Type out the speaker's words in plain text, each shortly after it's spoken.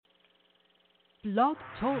Blog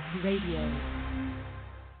Talk Radio.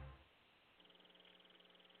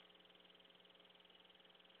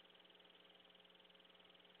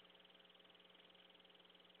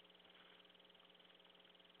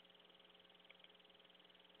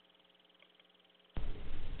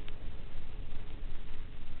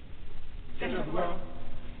 Center of the world,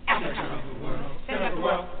 Africa. Center of the world, center of the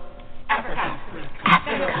world,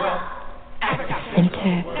 Africa.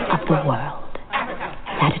 Center of the world.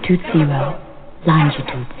 Latitude 0,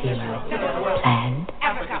 longitude 0. Planned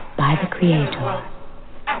by the Creator.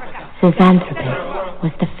 Sylvanthropus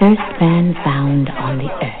was the first man found on the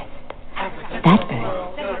earth. That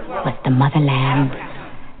earth was the motherland,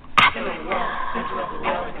 Africa.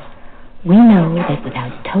 We know that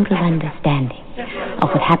without total understanding of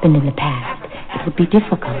what happened in the past, it would be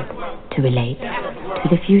difficult to relate to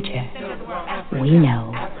the future. We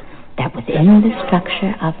know that within the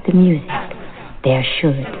structure of the music, there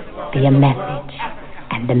should be a message,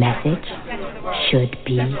 and the message should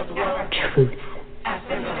be truth.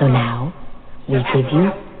 So now, we give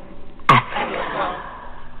you Africa,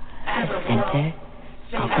 the center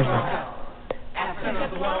of the world. Center of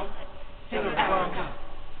the world.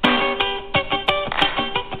 Africa.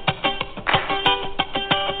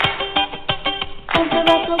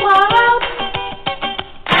 Center of the world.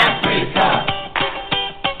 Africa.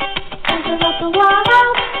 Center of the world.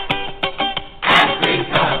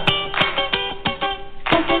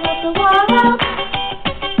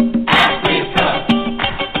 Africa.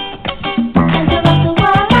 Center of the world. Africa. Center of the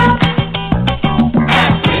world.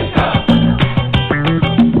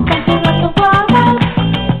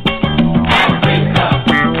 Africa.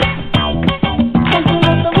 Center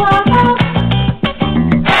of the world.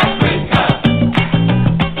 Africa.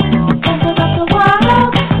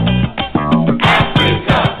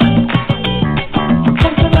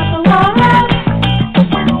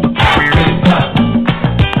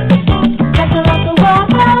 Center of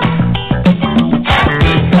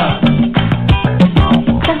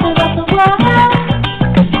the world. Africa.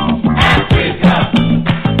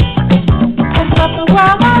 Center of the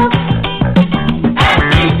world.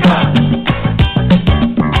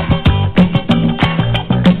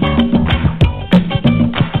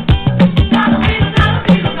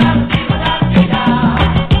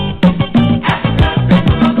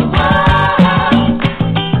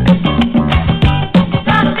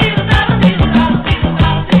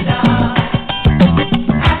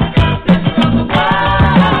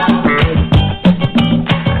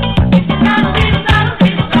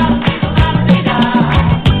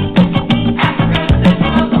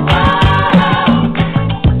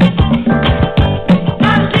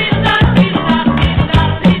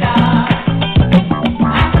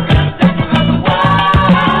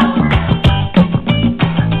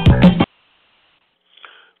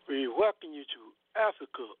 We welcome you to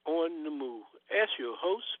Africa on the Move. As your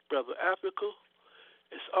host, Brother Africa,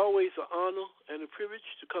 it's always an honor and a privilege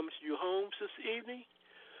to come to your homes this evening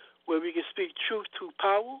where we can speak truth to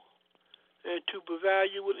power and to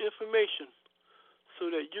provide you with information so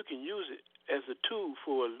that you can use it as a tool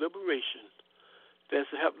for liberation.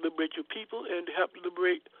 That's to help liberate your people and to help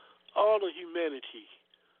liberate all of humanity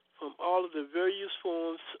from all of the various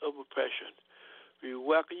forms of oppression. We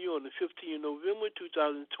welcome you on the 15th of November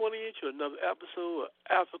 2020 to another episode of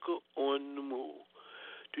Africa on the Move.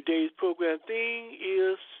 Today's program theme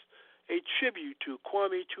is a tribute to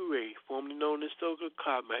Kwame Ture, formerly known as historical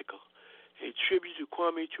card maker. A tribute to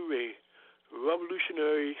Kwame Ture,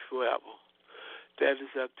 revolutionary forever. That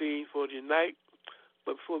is our theme for tonight.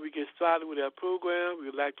 But before we get started with our program, we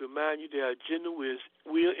would like to remind you that our agenda will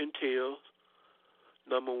entail,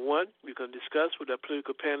 number one, we're going to discuss with our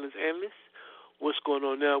political panelists and analysts what's going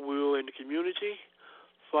on now in the community,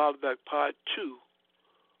 followed by part two,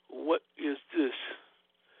 what is this?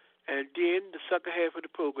 And then the second half of the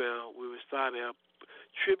program, we will start our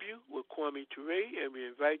tribute with Kwame Ture, and we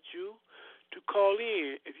invite you to call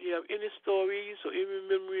in if you have any stories or any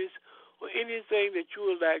memories or anything that you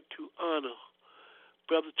would like to honor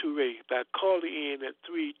Brother Ture by calling in at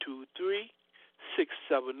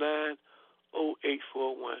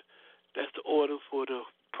 323-679-0841. That's the order for the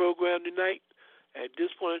program tonight. At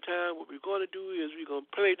this point in time, what we're going to do is we're going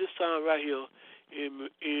to play this song right here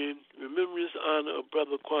in remembrance and honor of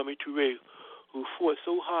Brother Kwame Ture, who fought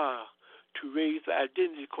so hard to raise the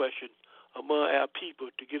identity question among our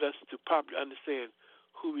people to get us to properly understand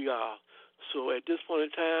who we are. So at this point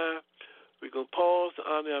in time, we're going to pause to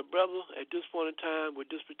honor our brother at this point in time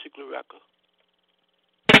with this particular record.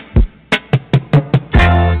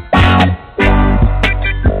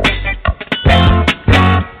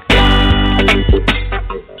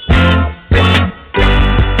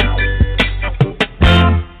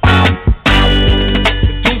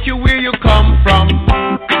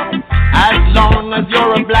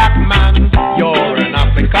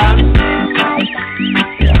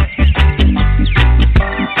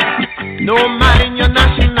 No mind your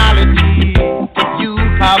nationality, you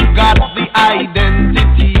have got the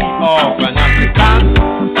identity of an African.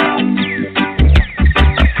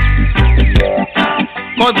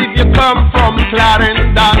 Cause if you come from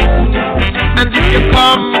Clarendon, and if you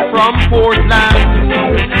come from Portland,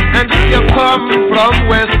 and if you come from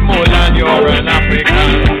Westmoreland, you're an African.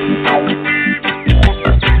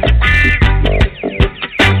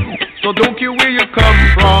 So don't care where you come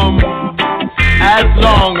from, as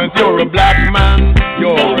long as you're a black man,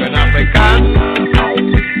 you're an African.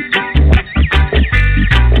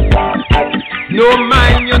 No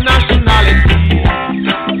mind your nationality, you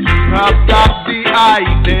have got the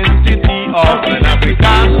identity of an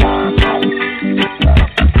African.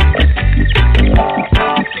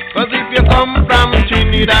 Cause if you come from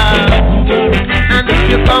Trinidad, and if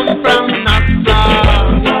you come from Nassau,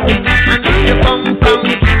 and if you come from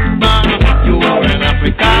Cuba, you're an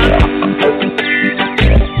African.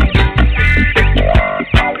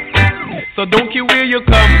 So don't care where you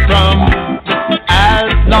come from,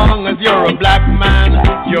 as long as you're a black man,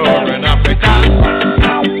 you're an African.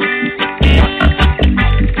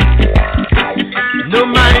 No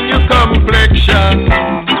mind your complexion,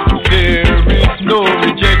 there is no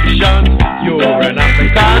rejection, you're an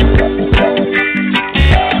African.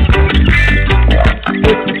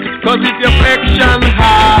 Cause if your flexion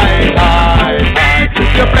high,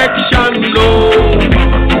 if your flexion low,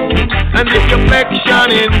 and if your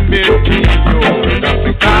flexion in between, you're an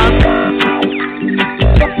African.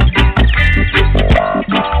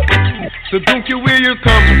 So don't care where you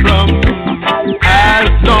come from, as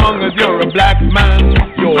long as you're a black man,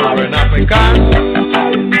 you're an African.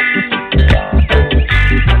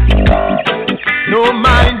 No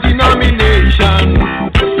mind denomination,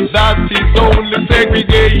 that is only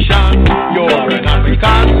segregation, you're an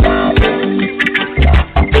African.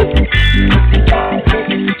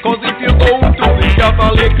 Cause if you go to the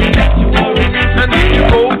Catholic, and if you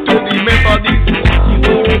go to the Methodist,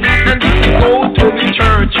 and if you go to the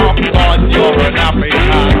Church of God, you're an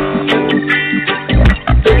African.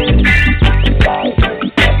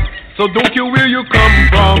 So don't care where you come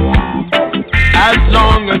from, as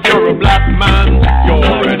long as you're a black man,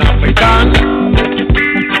 you're an African.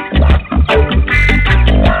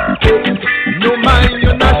 No mind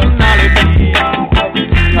your nationality,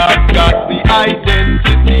 I've got the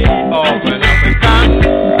identity of an African.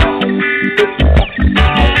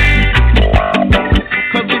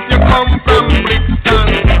 Cause if you come from Brixton,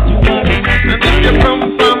 and if you come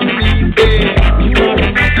from Weekday,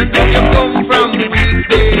 and if you come from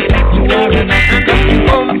Weekday, and if you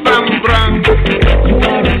come from Bronx,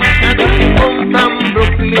 and if you come from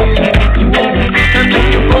Brooklyn, and if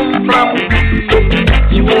you come from Queens,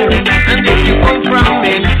 and if you come from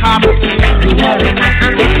Manhattan,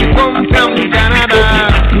 and if you come from Canada,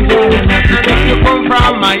 and if you come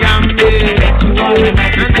from Miami,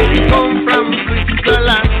 and if you come from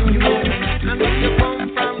Switzerland, and if you come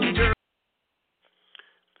from Germany.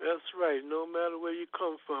 That's right. No matter where you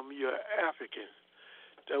come from, you're African.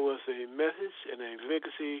 That was a message and a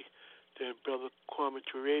legacy that Brother Kwame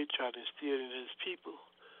Ture tried to instill in his people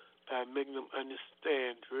by making them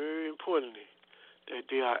understand, very importantly, that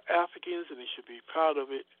they are Africans and they should be proud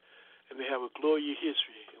of it, and they have a glorious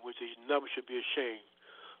history in which they never should be ashamed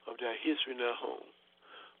of that history in their home.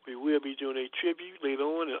 We will be doing a tribute later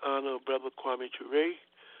on in honor of Brother Kwame Ture,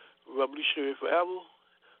 Revolutionary Forever.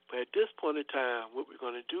 But at this point in time, what we're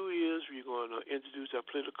going to do is we're going to introduce our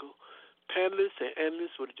political panelists and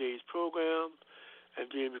analysts for today's program,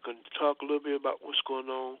 and then we're going to talk a little bit about what's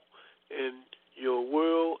going on in your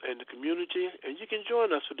world and the community. And you can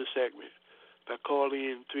join us for the segment by calling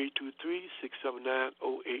in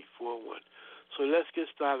 323-679-0841. So let's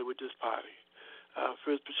get started with this party.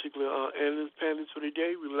 First particular analyst panelist for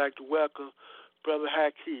today, we'd like to welcome Brother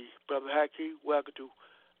Haki. Brother Haki, welcome to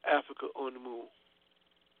Africa on the Move.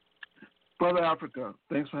 Brother Africa,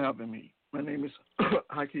 thanks for having me. My name is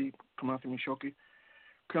Haki Kamathi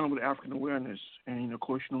Colonel with African Awareness, and of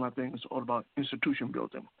course, you know my thing is all about institution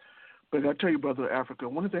building. But I tell you, Brother Africa,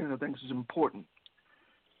 one of the things I think is important,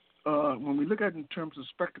 when we look at it in terms of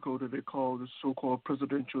spectacle that they call the so-called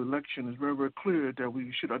presidential election, it's very, very clear that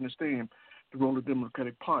we should understand the role of the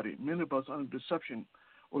Democratic Party. Many of us are under deception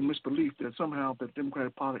or misbelief that somehow the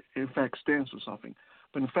Democratic Party, in fact, stands for something.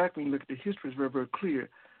 But in fact, when you look at the history, it's very, very clear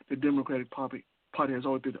the Democratic Party has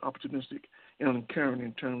always been opportunistic and uncaring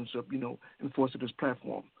in terms of, enforcing this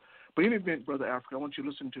platform. But in any event, Brother Africa, I want you to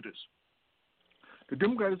listen to this. The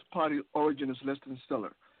Democratic Party origin is less than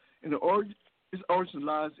stellar. And its origin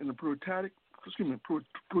lies in the plutocratic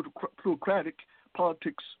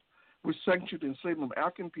politics which sanctioned the enslavement of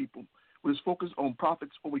African people with its focus on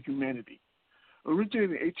profits over humanity.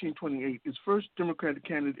 Originated in 1828, its first Democratic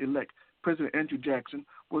candidate-elect, President Andrew Jackson,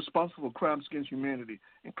 was responsible for crimes against humanity,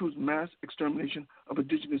 including mass extermination of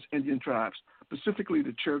indigenous Indian tribes, specifically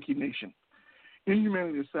the Cherokee Nation.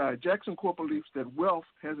 Inhumanity aside, Jackson's core beliefs that wealth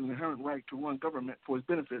has an inherent right to run government for its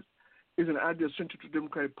benefit is an idea central to the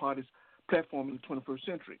Democratic Party's platform in the 21st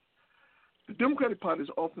century. The Democratic Party is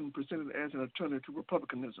often presented as an alternative to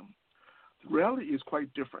republicanism. The reality is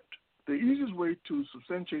quite different. The easiest way to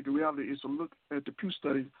substantiate the reality is to look at the Pew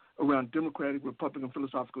studies around Democratic-Republican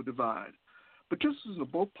philosophical divide. Participants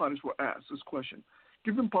of both parties were asked this question: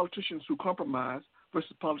 given politicians who compromise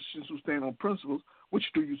versus politicians who stand on principles, which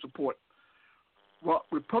do you support? Well,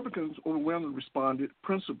 Republicans overwhelmingly responded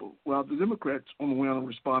principle, while the Democrats overwhelmingly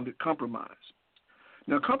responded compromise.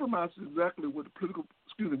 Now, compromise is exactly what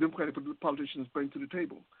the Democratic politicians bring to the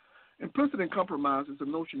table. Implicit in compromise is the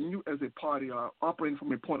notion you as a party are operating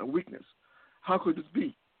from a point of weakness. How could this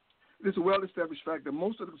be? It is a well-established fact that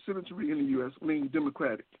most of the citizenry in the U.S. lean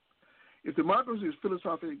Democratic. If democracy is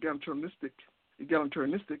philosophically egalitarianistic,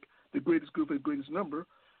 the greatest group, the greatest number,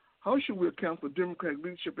 how should we account for Democratic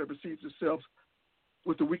leadership that perceives itself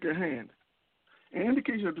with the weaker hand? An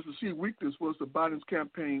indication of this perceived weakness was the Biden's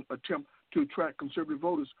campaign attempt to attract conservative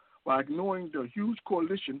voters by ignoring the huge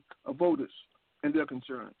coalition of voters and their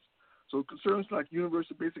concerns. So concerns like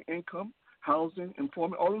universal basic income, housing,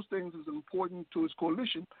 employment, all those things is important to its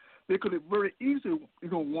coalition. They could have very easily,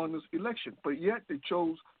 won this election, but yet they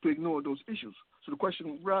chose to ignore those issues. So the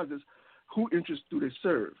question arises, who interests do they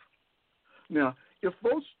serve? Now, if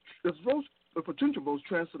potential votes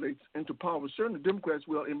translates into power, certainly Democrats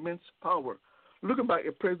will have immense power. Looking back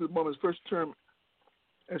at President Obama's first term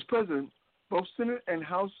as president, both Senate and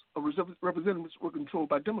House of Representatives were controlled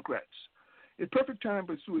by Democrats. A perfect time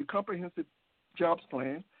to pursue a comprehensive jobs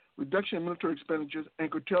plan, reduction in military expenditures,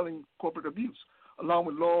 and curtailing corporate abuse, along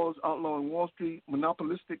with laws outlawing Wall Street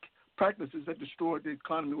monopolistic practices that destroyed the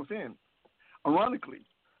economy within. Ironically,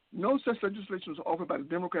 no such legislation was offered by the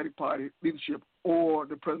Democratic Party leadership or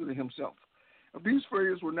the president himself. If these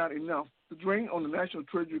failures were not enough, the drain on the national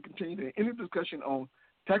treasury continued, and any discussion on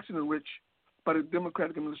taxing the rich by the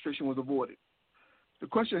Democratic administration was avoided. The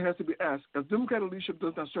question has to be asked, if Democratic leadership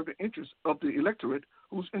does not serve the interests of the electorate,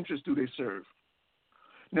 whose interests do they serve?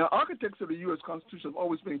 Now, architects of the U.S. Constitution have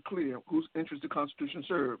always been clear whose interests the Constitution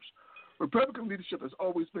serves. Republican leadership has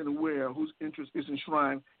always been aware whose interest is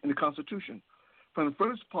enshrined in the Constitution. From the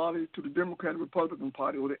Federalist Party to the Democratic Republican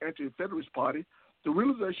Party or the Anti-Federalist Party, the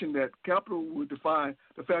realization that capital would define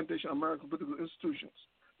the foundation of American political institutions,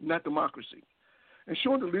 not democracy.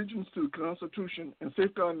 Ensuring allegiance to the Constitution and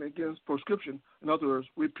safeguarding against proscription, in other words,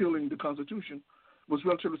 repealing the Constitution, was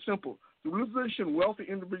relatively simple. The realization wealthy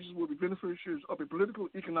individuals would be beneficiaries of a political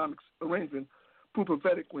economics arrangement proved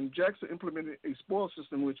prophetic when Jackson implemented a spoil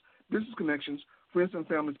system in which business connections, friends, and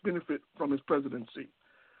families benefit from his presidency.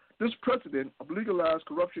 This precedent of legalized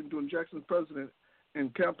corruption during Jackson's presidency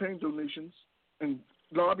and campaign donations and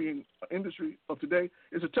lobbying industry of today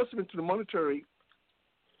is a testament to the monetary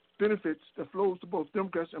benefits that flows to both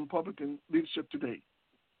Democrats and Republican leadership today.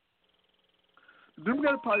 The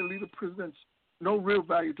Democratic Party leader presents no real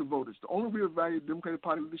value to voters. The only real value the Democratic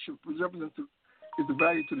Party leadership represents is the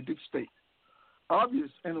value to the deep state.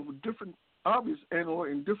 Obvious and or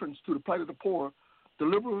indifference to the plight of the poor, the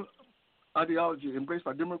liberal ideology embraced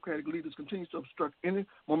by Democratic leaders continues to obstruct any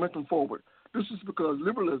momentum forward. This is because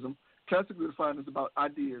liberalism, classically defined, is about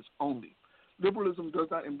ideas only. Liberalism does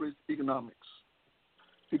not embrace economics.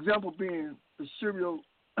 The example being the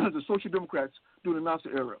Social Democrats during the Nazi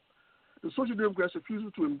era. The Social Democrats'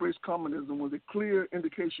 refusal to embrace communism was a clear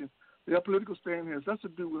indication that their political stand has less to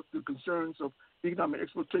do with the concerns of economic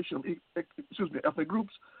exploitation of ethnic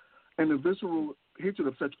groups and the visceral hatred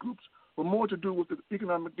of such groups, but more to do with the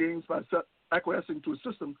economic gains by acquiescing to a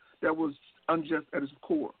system that was unjust at its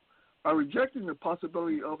core. By rejecting the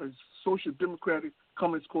possibility of a social democratic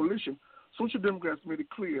communist coalition, Social Democrats made it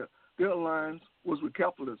clear their alliance was with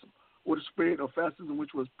capitalism, or the spread of fascism,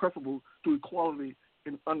 which was preferable to equality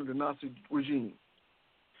under the Nazi regime.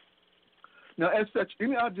 Now, as such,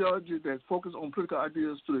 any ideology that focused on political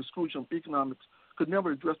ideas to the exclusion of economics could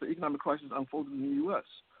never address the economic crisis unfolding in the U.S.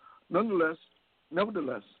 Nevertheless,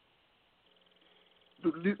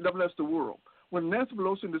 the world. When Nancy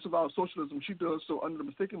Pelosi disavows socialism, she does so under the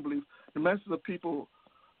mistaken belief the masses of people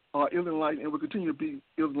are ill-enlightened and will continue to be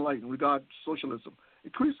ill-enlightened regarding socialism.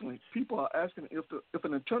 Increasingly, people are asking if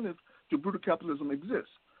an alternative to brutal capitalism exists.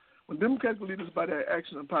 When Democratic leaders, by their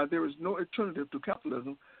action, imply there is no alternative to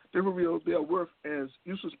capitalism, they reveal their worth as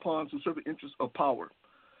useless pawns who serve the interests of power.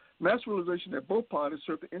 Mass realization that both parties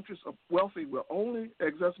serve the interests of wealthy will only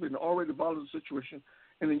exacerbate an already volatile situation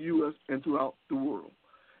in the U.S. and throughout the world.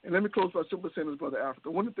 And let me close by simply saying this, Brother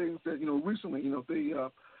Africa. One of the things that, recently,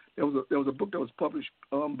 there was a book that was published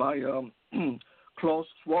by Klaus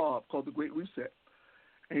Schwab called The Great Reset.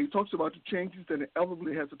 And he talks about the changes that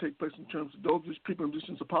inevitably has to take place in terms of those people in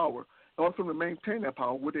positions of power. In order for them to maintain that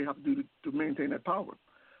power, what they have to do to maintain that power.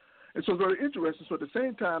 And so it's very interesting. So at the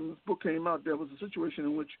same time this book came out, there was a situation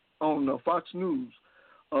in which on Fox News,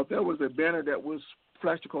 there was a banner that was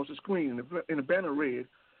flashed across the screen, and the banner read,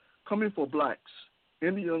 "Coming for blacks,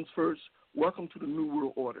 Indians first, welcome to the New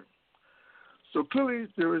World Order." So clearly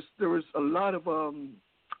there is a lot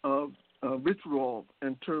of vitriol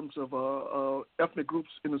in terms of ethnic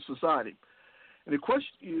groups in the society. And the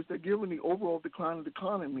question is that given the overall decline of the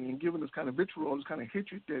economy and given this kind of vitriol, this kind of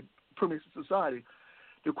hatred that permeates the society,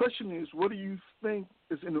 the question is, what do you think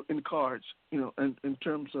is in the cards, in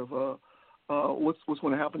terms of what's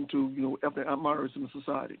going to happen to, ethnic minorities in the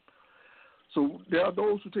society? So there are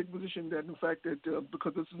those who take the position that, in fact, that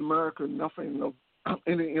because this is America, nothing of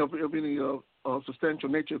any substantial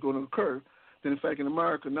nature is going to occur, then, in fact, in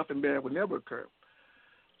America, nothing bad would never occur.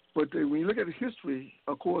 But when you look at the history,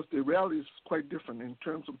 of course, the reality is quite different in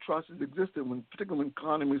terms of atrocities existed, particularly when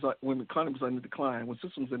economies are in decline, when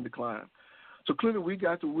systems are in decline. So clearly we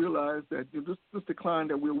got to realize that this decline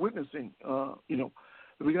that we're witnessing,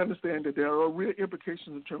 we understand that there are real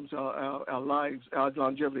implications in terms of our lives, our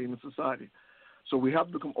longevity in the society. So we have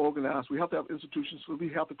to become organized. We have to have institutions. So we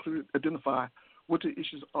have to clearly identify what the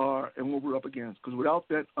issues are and what we're up against. Because without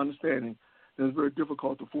that understanding, then it's very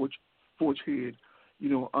difficult to forge ahead,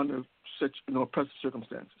 under such oppressive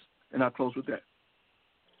circumstances. And I'll close with that.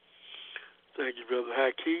 Thank you, Brother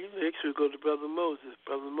Hakeem. Next we'll go to Brother Moses.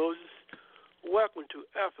 Brother Moses, welcome to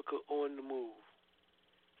Africa on the Move.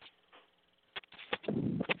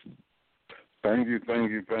 Thank you,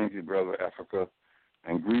 Brother Africa,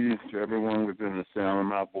 and greetings to everyone within the sound of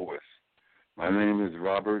my voice. My name is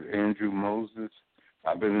Robert Andrew Moses.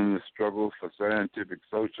 I've been in the struggle for scientific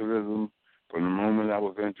socialism from the moment I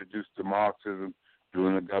was introduced to Marxism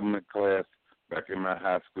during a government class back in my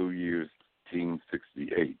high school years,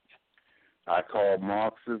 1968. I call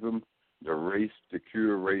Marxism the race to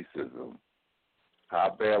cure racism. I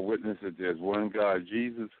bear witness that there's one God,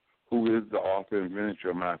 Jesus, who is the author and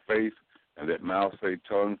finisher of my faith, and that Mao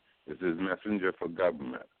Zedong is his messenger for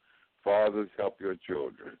government. Fathers, help your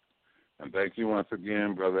children. And thank you once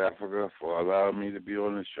again, Brother Africa, for allowing me to be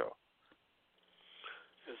on the show.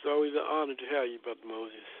 It's always an honor to have you, Brother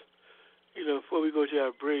Moses. Before we go to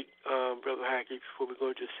our break, Brother Hackey, before we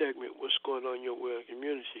go to the segment, what's going on in your world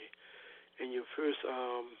community? In your first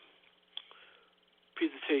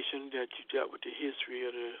presentation that you dealt with the history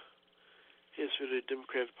of the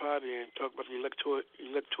Democratic Party and talk about the electoral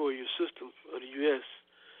system of the U.S.,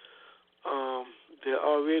 there are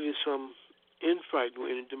already some infight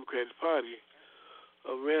in the Democratic Party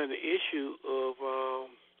around the issue of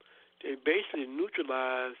they basically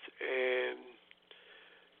neutralized and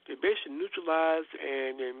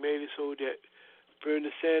they made it so that Bernie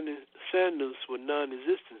Sanders was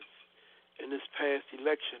non-existent in this past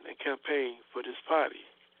election and campaign for this party.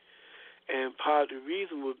 And part of the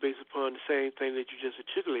reason was based upon the same thing that you just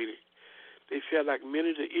articulated. They felt like many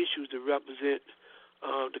of the issues that represent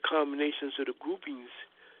the combinations of the groupings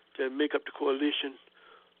that make up the coalition,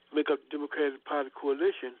 make up the Democratic Party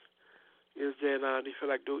coalition, is that they feel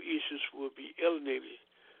like those issues will be alienated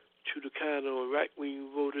to the kind of right-wing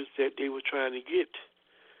voters that they were trying to get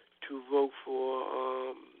to vote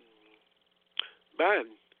for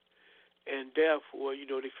Biden. And therefore,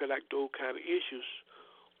 they feel like those kind of issues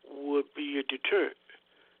would be a deterrent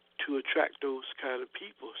to attract those kind of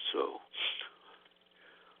people. So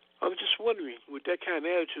I'm just wondering, with that kind of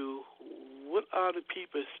attitude, what are the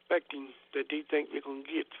people expecting that they think they're going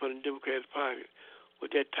to get from the Democratic Party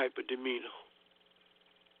with that type of demeanor?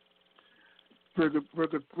 Very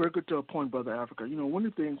good point, Brother Africa. One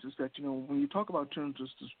of the things is that, when you talk about terms of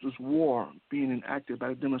this war being enacted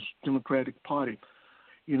by the Democratic Party,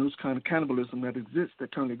 this kind of cannibalism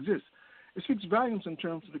that currently exists, it speaks volumes in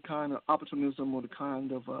terms of the kind of opportunism or the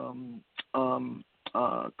kind of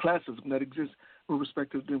classism that exists with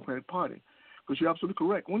respect to the Democratic Party. Because you're absolutely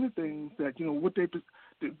correct. One of the things that,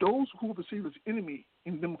 those who are perceived as enemy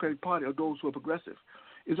in the Democratic Party are those who are progressive.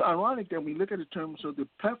 It's ironic that when we look at it in terms of the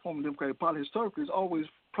platform of the Democratic Party historically, it's always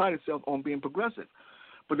prided itself on being progressive.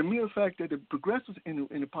 But the mere fact that the progressives in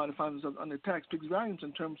the party find themselves under attack speaks volumes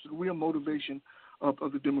in terms of the real motivation of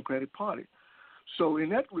the Democratic Party. So in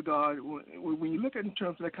that regard, when you look at it in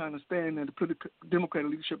terms of that kind of stand that the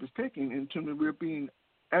Democratic leadership is taking in terms of we're being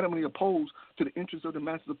adamantly opposed to the interests of the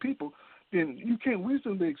masses of people, then you can't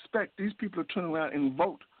reasonably expect these people to turn around and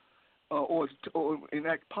vote or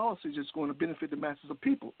enact policies that's going to benefit the masses of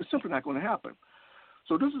people. It's simply not going to happen.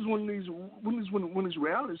 So this is one of these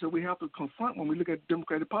realities that we have to confront when we look at the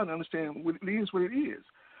Democratic Party and understand what it is.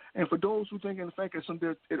 And for those who think, in fact,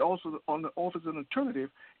 that it also offers an alternative,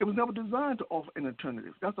 it was never designed to offer an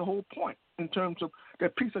alternative. That's the whole point in terms of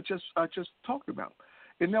that piece I just talked about.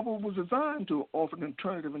 It never was designed to offer an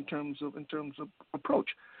alternative in terms of approach.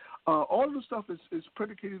 All of the stuff is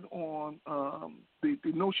predicated on the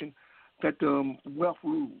notion that wealth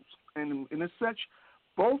rules, and as such,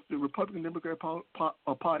 both the Republican and Democratic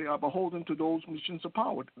Party are beholden to those positions of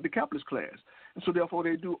power, the capitalist class, and so therefore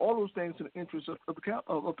they do all those things in the interest of the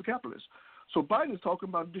capitalists. So Biden is talking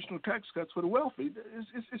about additional tax cuts for the wealthy.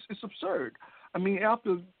 It's absurd. I mean,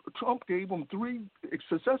 after Trump gave them three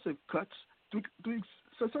successive cuts in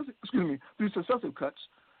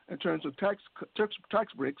terms of tax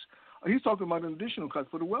breaks, he's talking about an additional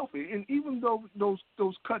cut for the wealthy. And even though those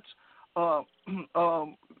cuts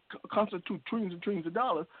constitute trillions and trillions of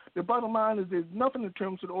dollars, the bottom line is there's nothing in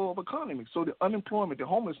terms of the oil economy. So the unemployment, the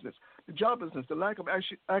homelessness, the joblessness, the lack of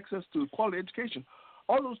access to quality education,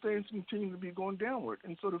 all those things continue to be going downward.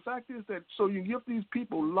 And so the fact is that so you give these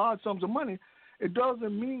people large sums of money, it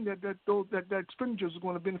doesn't mean that expenditures are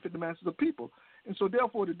going to benefit the masses of people. And so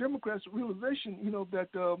therefore the Democrats' realization, that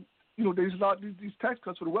these tax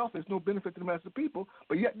cuts for the wealthy is no benefit to the masses of people,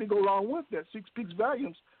 but yet they go along with that speaks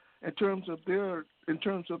volumes in terms of their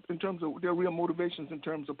real motivations in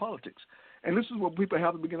terms of politics. And this is what people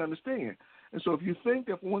have to begin to understand. And so if you think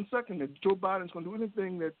that for 1 second that Joe Biden's going to do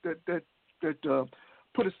anything that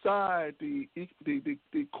put aside the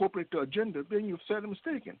corporate agenda, then you've said a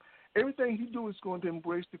mistaken. Everything he do is going to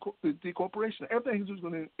embrace the corporation. Everything he do is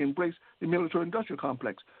going to embrace the military-industrial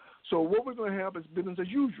complex. So what we're going to have is business as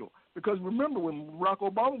usual. Because remember, when Barack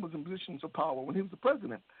Obama was in positions of power, when he was the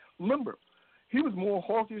president, remember, he was more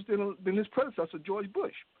hawkish than his predecessor, George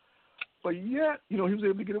Bush. But yet, he was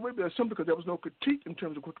able to get away with that simply because there was no critique in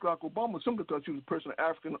terms of Barack Obama, simply because he was a person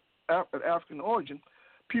of African origin.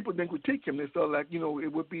 People didn't critique him. They felt like,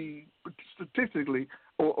 it would be statistically,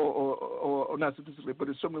 or not statistically, but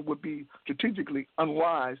it certainly would be strategically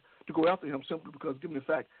unwise to go after him simply because, given the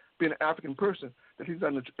fact, being an African person, that he's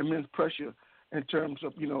under immense pressure in terms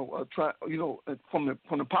of, from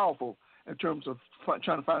the powerful, in terms of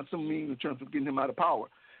trying to find some means in terms of getting him out of power.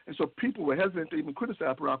 And so people were hesitant to even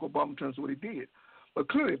criticize Barack Obama in terms of what he did. But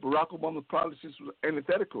clearly, Barack Obama's policies were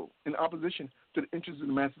antithetical in opposition to the interests of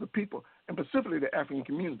the masses of people, and specifically the African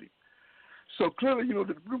community. So clearly, the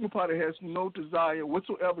Republican Party has no desire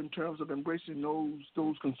whatsoever in terms of embracing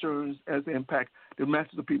those concerns as they impact the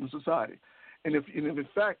masses of people in society. And if in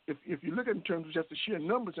fact, if you look at it in terms of just the sheer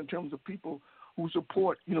numbers in terms of people who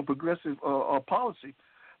support, progressive policy,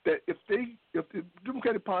 that if the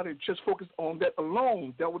Democratic Party just focused on that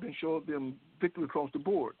alone, that would ensure them victory across the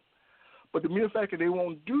board. But the mere fact that they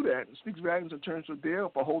won't do that speaks volumes in terms of they're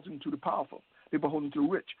beholden to the powerful. They're beholden to the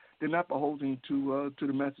rich. They're not beholden to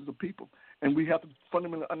the masses of people. And we have to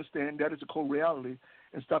fundamentally understand that is a core reality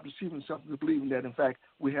and stop deceiving ourselves into believing that, in fact,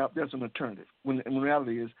 there's an alternative. When the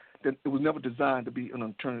reality is that it was never designed to be an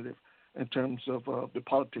alternative in terms of the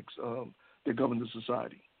politics that govern the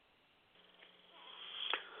society.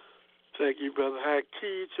 Thank you, Brother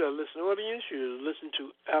Haki. To our listening audience, you listen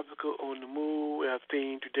to Africa on the Move. Our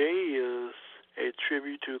theme today is a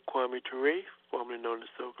tribute to Kwame Ture, formerly known as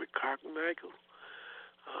Socrates Carmichael,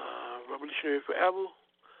 revolutionary forever.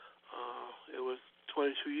 It was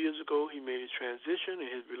 22 years ago he made his transition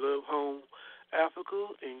in his beloved home,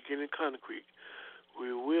 Africa, in Guinea Conakry.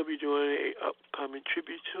 We will be doing an upcoming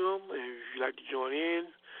tribute to him, and if you'd like to join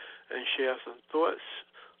in and share some thoughts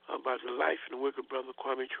about the life and the work of Brother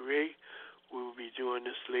Kwame Ture, we will be doing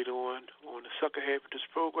this later on the second half of this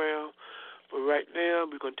program. But right now,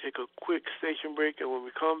 we're going to take a quick station break, and when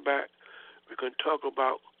we come back, we're going to talk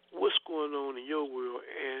about what's going on in your world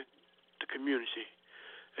and the community.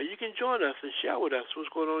 And you can join us and share with us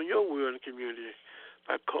what's going on in your world and the community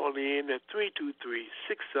by calling in at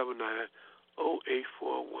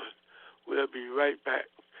 323-679-0841. We'll be right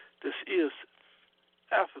back. This is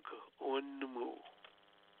Africa on the Move.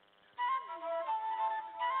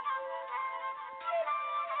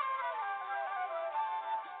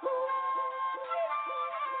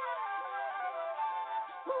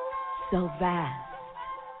 So vast,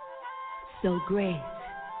 so great,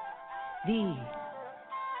 the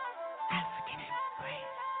African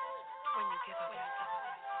embrace,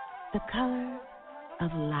 the color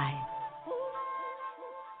of life,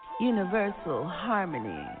 universal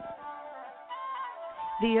harmony.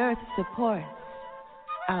 The earth supports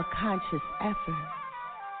our conscious effort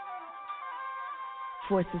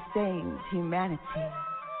for sustained humanity.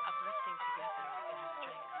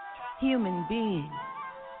 Human beings,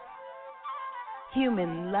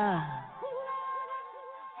 human love,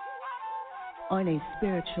 on a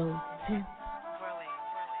spiritual tip,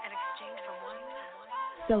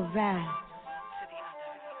 so vast,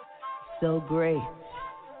 so great,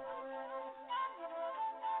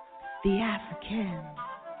 the African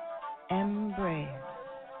embrace.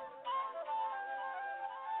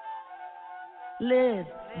 Live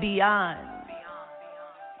beyond,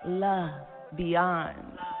 love beyond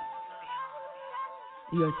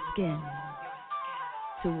your skin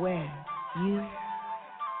to where you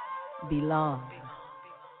belong.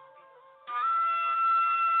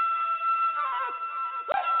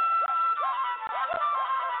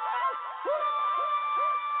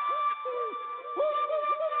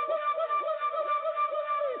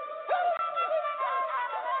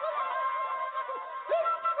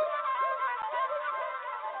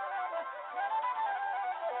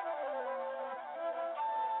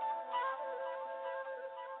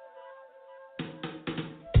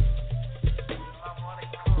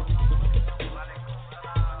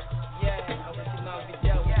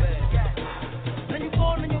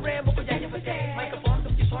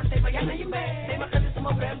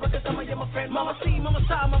 Mama C, Mama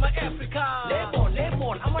Sa, Mama Africa.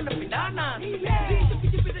 Lemon, I'm on the banana.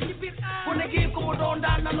 When they give come on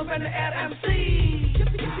down, I'm on the RMC. Hip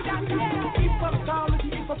hop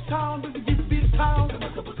town, we give beat town.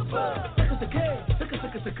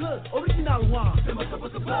 It's a good, original one. Hip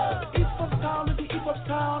hop town, we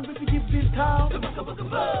give beat town. It's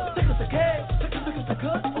a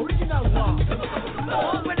good, original one.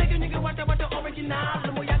 Oh, when they give nigga what the original,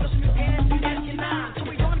 the more you go to your hand, you original. So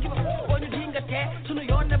we don't give a fuck when you ding a tat. So no,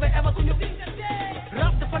 you're never ever going to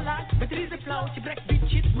rap the fala, maîtrise the flow, tu break beat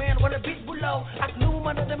shit, man, what a beat below. Ak no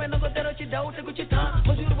man of them and go there, you don't take your time.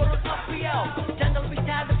 Cause you're going up for you. Jungle with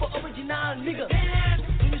style for original, nigga.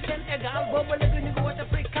 You send a gal, bubble, like a nigga, what a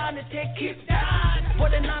freak can take it down.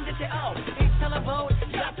 What a name they say, oh, it's all about,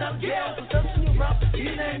 got some jail, so some new rap,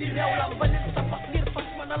 you know, you know, but it's a fuck, need a fuck,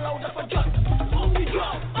 man, allowed up a drop. Oh,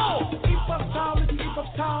 hip hop town,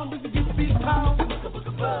 we give beat town.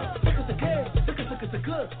 It's a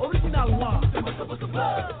good, original one. Hip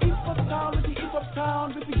hop town, we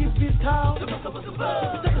give beat town. It's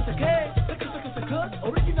a good,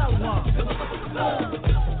 original one.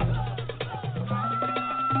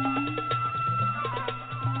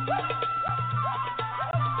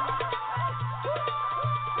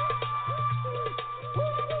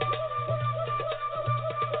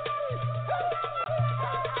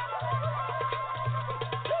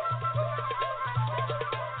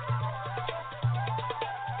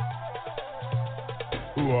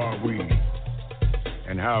 Who are we,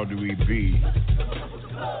 and how do we be?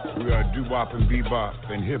 We are doo-wop and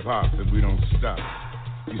bebop and hip-hop, and we don't stop.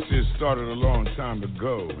 You see, it started a long time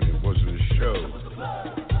ago, and it wasn't a show.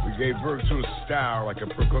 We gave birth to a style like a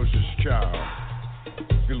precocious child,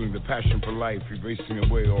 feeling the passion for life, erasing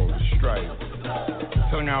away all the strife.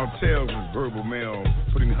 Telling our tales with verbal mail,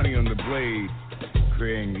 putting honey on the blade,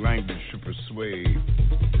 creating language to persuade.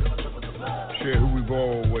 Share who we've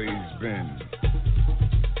always been.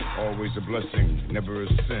 Always a blessing, never a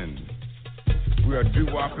sin. We are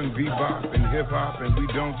doo-wop and bebop and hip-hop, and we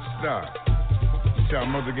don't stop. See, our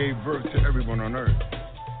mother gave birth to everyone on earth.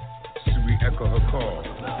 So we echo her call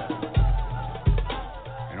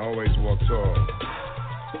and always walk tall.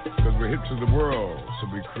 Because we're hip to the world, so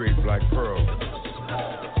we create black pearls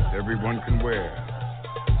that everyone can wear,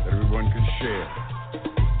 that everyone can share.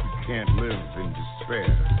 We can't live in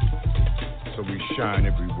despair, so we shine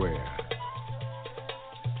everywhere.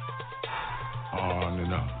 On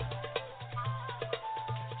and on.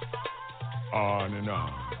 On and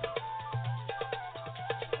on.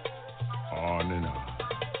 On and on.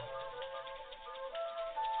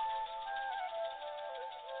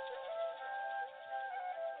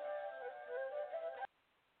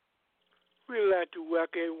 We'd like to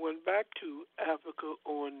welcome everyone back to Africa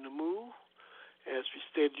on the Move. As we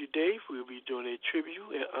stated today, we'll be doing a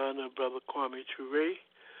tribute in honor of Brother Kwame Ture.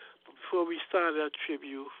 But before we start our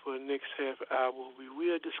tribute for the next half hour, we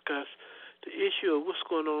will discuss the issue of what's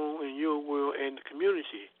going on in your world and the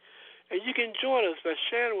community. And you can join us by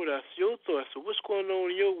sharing with us your thoughts of what's going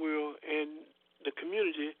on in your world and the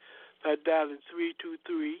community by dialing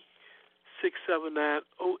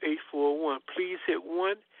 323-679-0841. Please hit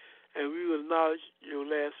 1, and we will acknowledge your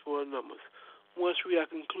last four numbers. Once we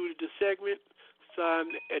have concluded the segment,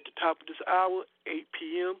 starting at the top of this hour, 8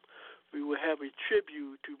 p.m., we will have a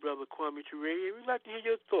tribute to Brother Kwame Ture, and we'd like to hear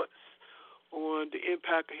your thoughts on the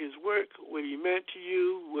impact of his work, what he meant to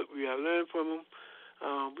you, what we have learned from him.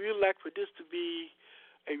 We would like for this to be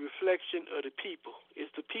a reflection of the people.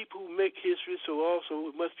 It's the people who make history, so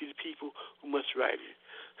also it must be the people who must write it.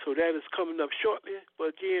 So that is coming up shortly.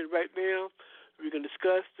 But again, right now, we're going to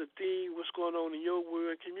discuss the theme, what's going on in your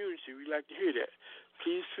world and community. We'd like to hear that.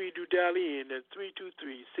 Please free to dial in at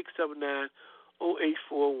 323-679-0841.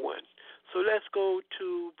 So let's go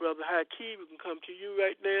to Brother Haki. We can come to you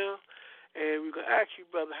right now. And we're going to ask you,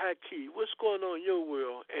 Brother Haki, what's going on in your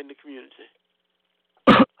world and the community?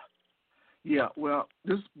 Yeah, well,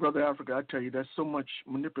 this Brother Africa, I tell you, there's so much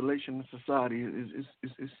manipulation in society.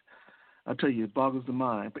 I tell you, it boggles the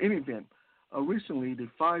mind. But in any event, recently the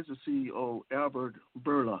Pfizer CEO, Albert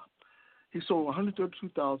Bourla, he sold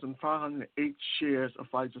 132,508 shares of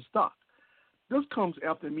Pfizer stock. This comes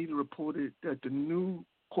after the media reported that the new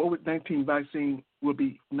COVID-19 vaccine will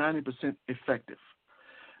be 90% effective.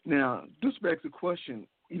 Now, this begs the question,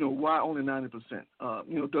 why only 90%?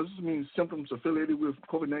 Does this mean symptoms affiliated with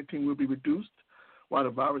COVID-19 will be reduced while the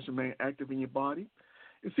virus remains active in your body?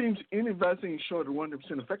 It seems any vaccine short of 100%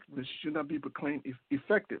 effectiveness should not be proclaimed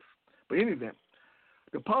effective. But in any event,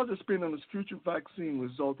 the positive spin on this future vaccine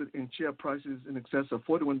resulted in share prices in excess of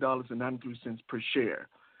 $41.93 per share.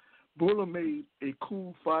 Bourla made a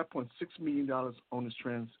cool $5.6 million on this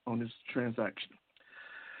transaction.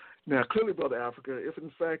 Now, clearly, Brother Africa, if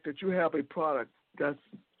in fact that you have a product that's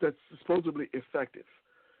supposedly effective,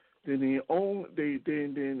 then in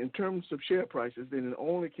terms of share prices, then it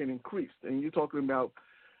only can increase. And we're talking about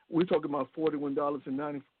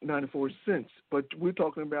 $41.94, but we're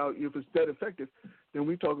talking about if it's that effective, then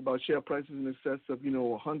we talk about share prices in excess of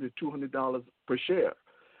 $100, $200 per share.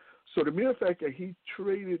 So the mere fact that he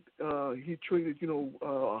traded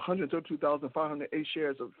 132,508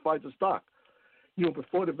 shares of Pfizer stock,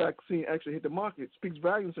 before the vaccine actually hit the market, speaks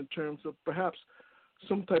volumes in terms of perhaps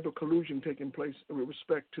some type of collusion taking place with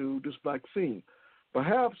respect to this vaccine.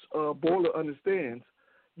 Perhaps Bourla understands,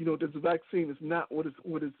 that the vaccine is not what it's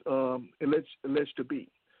alleged to be.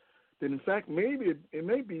 Then in fact, maybe it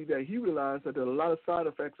may be that he realized that there are a lot of side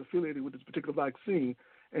effects affiliated with this particular vaccine,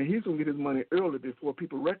 and he's going to get his money early before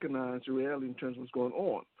people recognize the reality in terms of what's going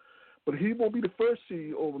on. But he won't be the first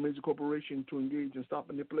CEO of a major corporation to engage in stock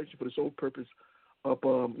manipulation for the sole purpose of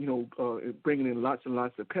bringing in lots and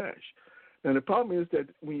lots of cash. Now, the problem is that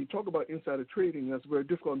when you talk about insider trading, that's very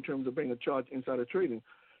difficult in terms of bringing a charge insider trading.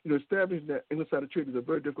 Establishing that insider trading is a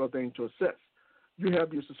very difficult thing to assess. You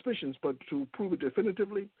have your suspicions, but to prove it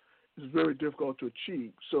definitively is very difficult to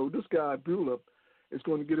achieve. So this guy Bourla is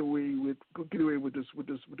going to get away with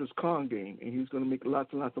this con game, and he's going to make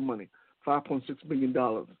lots and lots of money, $5.6 million.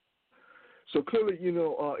 So clearly,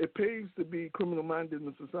 it pays to be criminal-minded in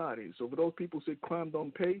the society. So for those people who say crime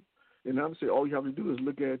don't pay, and obviously all you have to do is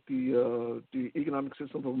look at the economic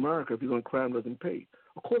system of America. If you're going, crime doesn't pay.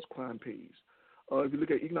 Of course, crime pays. If you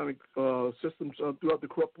look at economic systems throughout the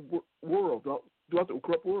corrupt world,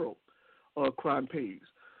 crime pays.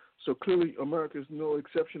 So clearly, America is no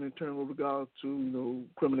exception in terms of regard to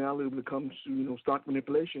criminality when it comes to stock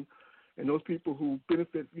manipulation, and those people who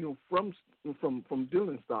benefit from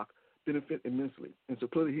dealing in stock benefit immensely. And so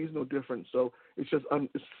clearly, he's no different. So it's just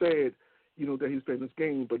it's sad that he's playing this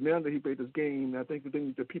game. But now that he played this game, I think the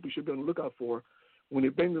thing that people should be on the lookout for when they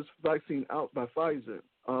bring this vaccine out by Pfizer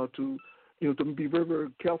to be very, very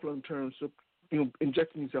careful in terms of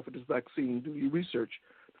injecting yourself with this vaccine. Do your research,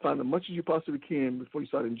 find as much as you possibly can before you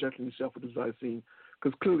start injecting yourself with this vaccine,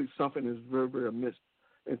 because clearly something is very, very amiss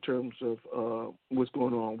in terms of what's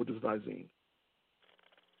going on with this vaccine.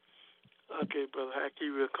 Okay, Brother Haki,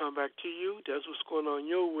 we'll come back to you. That's what's going on in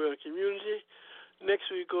your world community.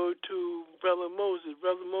 Next, we go to Brother Moses.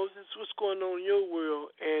 Brother Moses, what's going on in your world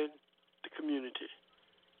and the community?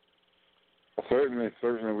 Certainly,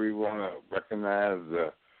 we want to recognize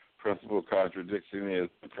the principal contradiction is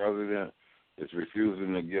the president is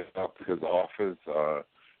refusing to give up his office,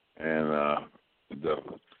 and the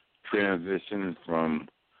transition from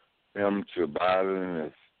him to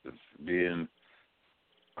Biden is being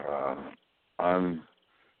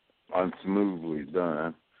unsmoothly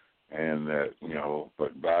done, and that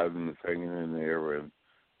but Biden is hanging in there,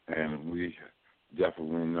 and we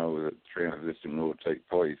definitely know that transition will take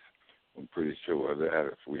place. I'm pretty sure that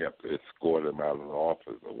if we have to escort him out of the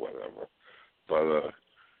office or whatever. But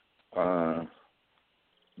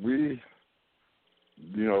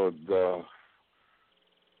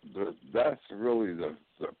that's really the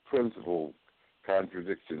principal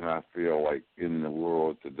contradiction I feel like in the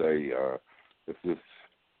world today. If this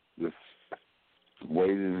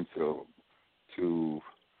waiting to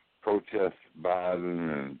protest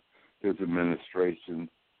Biden and his administration,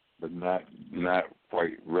 but not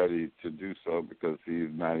quite ready to do so because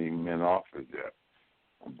he's not even in office yet.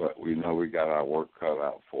 But we know we got our work cut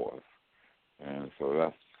out for us, and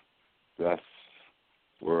so that's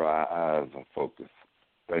where our eyes are focused.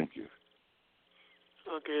 Thank you.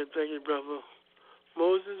 Okay, thank you, brother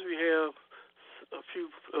Moses. We have a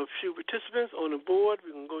few participants on the board.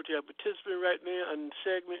 We're going to go to our participant right now in the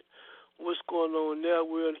segment, what's going on now,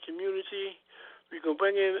 we're in the community. We're going to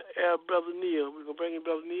bring in our Brother Neil. Brother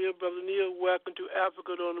Neil. Brother Neil, welcome to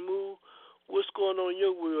Africa on the Move. What's going on in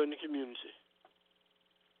your world in the community?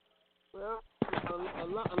 Well, a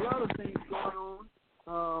lot of things going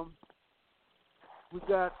on. We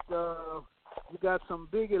got some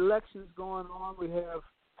big elections going on. We have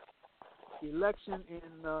the election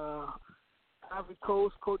in Ivory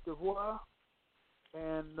Coast, Cote d'Ivoire,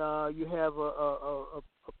 and you have a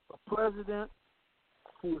president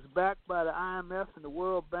who was backed by the IMF and the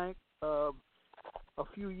World Bank a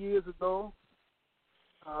few years ago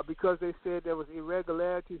because they said there was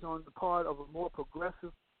irregularities on the part of a more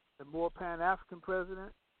progressive and more Pan-African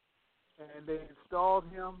president, and they installed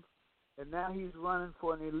him, and now he's running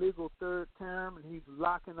for an illegal third term, and he's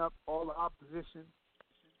locking up all the opposition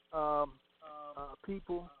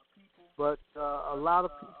people. But a lot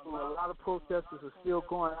of protesters are still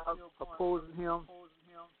going out opposing him,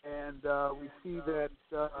 and we see that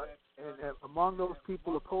and among those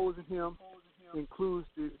people opposing him includes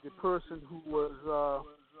the person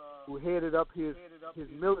who headed up his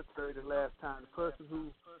military the last time, the person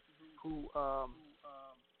who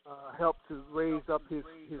helped to raise up his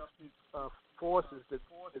forces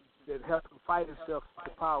that helped him fight himself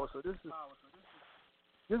to power. So this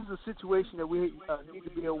is a situation that we need to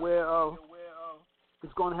be aware of.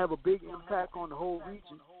 It's going to have a big impact on the whole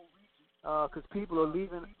region because people are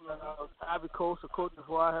leaving Ivory Coast or Cote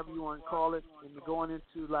d'Ivoire, however you want to call it, and they're going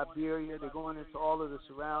into Liberia. They're going into all of the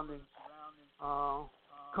surrounding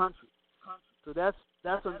countries. So that's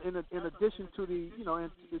in addition to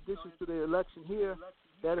the election here.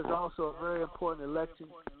 That is also a very important election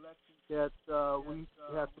that we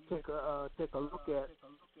have to take a look at.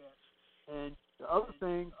 And the other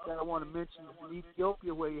thing that I want to mention is in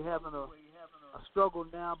Ethiopia, where you're having a struggle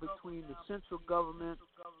now between the central government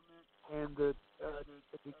and the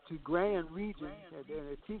Tigrayan region. And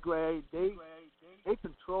the Tigray, they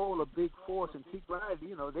control a big force. And Tigray,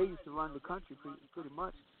 they used to run the country pretty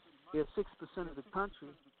much. They're 6% of the country,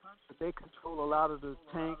 but they control a lot of the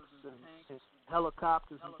tanks and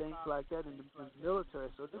helicopters and things like that in the military.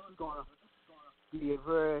 So this is going to be a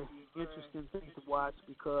very interesting thing to watch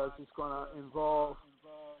because it's going to involve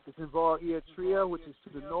Eritrea, which is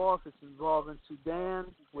to the north. It's involving Sudan,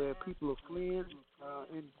 where people are fleeing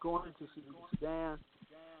and going into Sudan,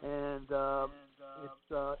 and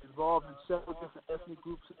it's involved in several different ethnic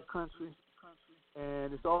groups in the country.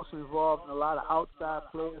 And it's also involved in a lot of outside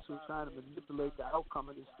players who are trying to manipulate the outcome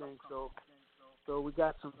of this thing. So we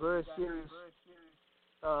got some very serious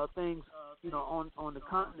things, on the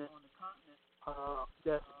continent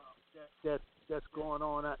that's going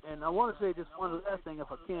on. And I want to say just one last thing,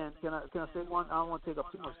 if I can. Can I say one? I don't want to take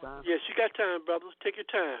up too much time. Yes, you got time, brothers. Take your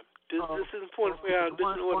time. This is important for our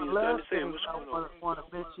listening audience to understand what's going on. One last thing I want to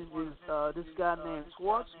mention is this guy named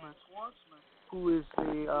Schwartzman, who is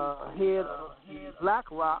the head of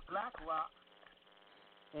BlackRock.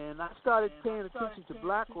 And I started paying attention to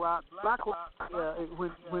BlackRock.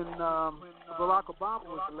 When Barack Obama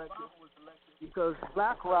was elected, because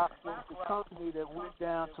BlackRock was the company that went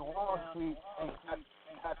down to Wall Street and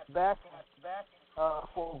got back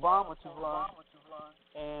for Obama to run.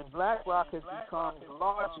 And BlackRock has become the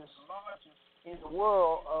largest in the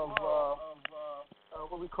world of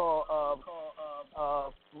what we call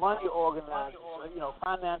money organizers,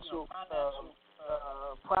 financial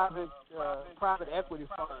private equity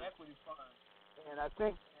funds. And I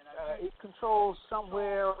think it controls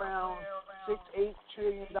somewhere around $6-8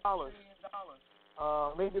 trillion,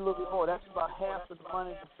 maybe a little bit more. That's about half of the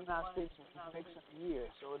money that the United States makes in a year.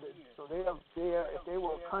 So if they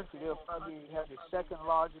were a country, they'll probably have the second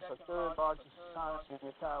largest or third largest economy in the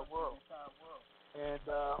entire world. And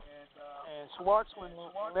Schwartzman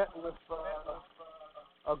met with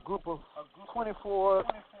a group of 24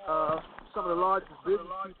 some of the largest business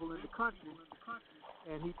people in the country,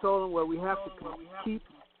 and he told them, well, we have to keep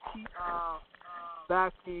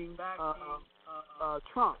backing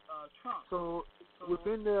Trump. So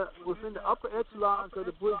within the upper echelons of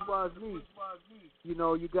the bourgeoisie,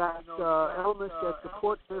 you got elements that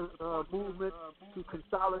support the movement to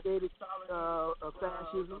consolidated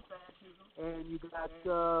fascism, and you got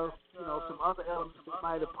some other elements that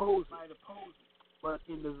might oppose it. but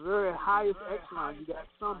in the very highest echelon, you got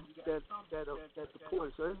some that support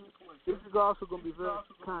it. So this is also going to be very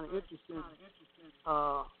kind of interesting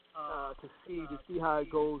to see how it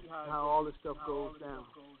goes, how all this stuff goes down.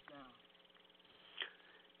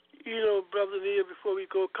 You know, Brother Neil, before we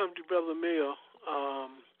come to Brother Mail, I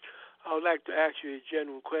would like to ask you a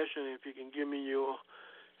general question. If you can give me your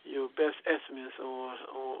best estimates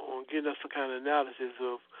on getting us some kind of analysis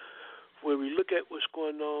of when we look at what's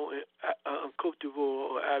going on in Cote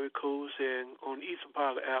d'Ivoire or Ivory Coast and on the eastern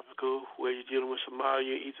part of Africa, where you're dealing with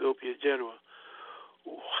Somalia, Ethiopia in general.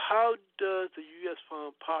 How does the U.S.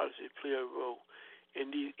 foreign policy play a role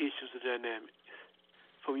in these issues of dynamic,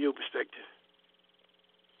 from your perspective?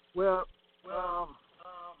 Well,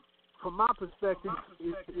 from my perspective,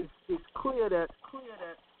 it's clear that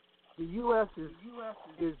the U.S. is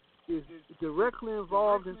directly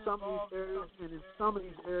involved in some of these areas, and in some of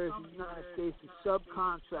these areas, the United States is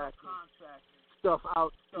subcontracting stuff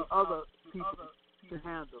out to other people to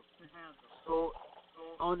handle. So,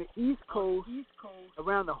 on the East Coast,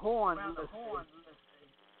 around the Horn,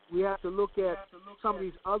 we have to look at some of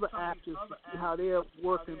these other actors to see how they're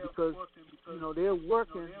working, because they're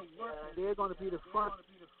working. They're going to be the front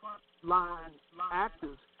line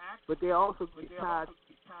actors, but they're also going to be tied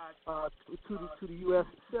to the U.S.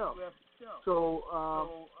 itself. So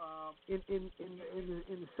in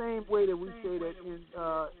the same way that we say that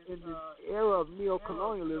in the era of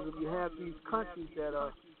neo-colonialism, you have these countries that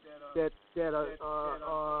are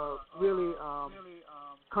really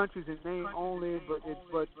countries in name only, but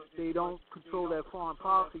they don't control their foreign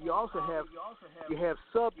policy. You also have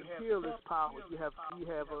sub-imperialist powers. You have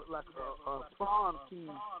a farm team,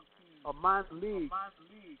 a minor league,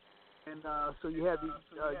 and so you have the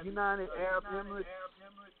United Arab Emirates.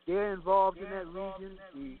 They're involved in that region.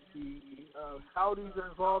 The Saudis are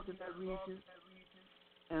involved in that region,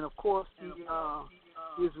 and of course the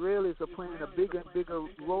Israelis are playing a bigger and bigger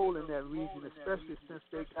role in that region, especially since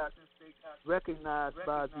they got recognized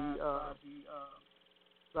by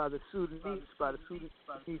the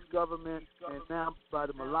Sudanese government, and now by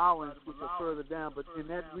the Malawans, which are further down, but in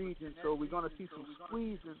that region. So we're going to see some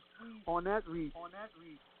squeezing on that region.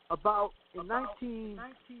 About in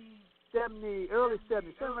 1970, early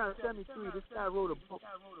 70s, around 73, this guy wrote a book,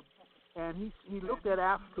 and he looked at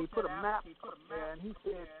Africa. He put a map up there, and he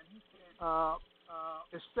said,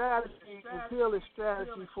 the strategy, imperialist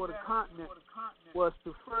strategy for the continent was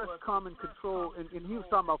to first come and control, and he was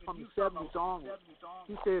talking about from the 70s onward.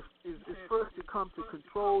 He says it's first to come to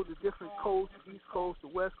control the different coasts, the East Coast, the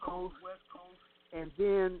West Coast, and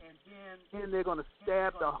then they're going to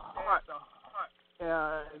stab the heart.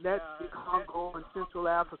 That's the Congo and Central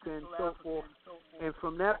Africa and so forth. And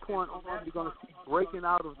from that point on, you're going to see breaking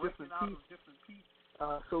out of different pieces.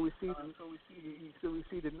 So we see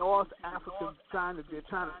the North Africans trying to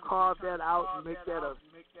carve that out and make that a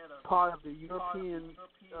part of the European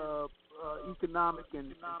economic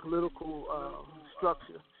and political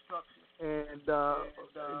structure. And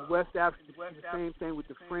in West Africa, you see the same thing with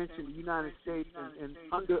the French and the United States, and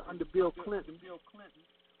under Bill Clinton.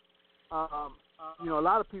 A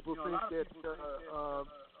lot of people think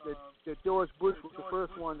that George Bush was the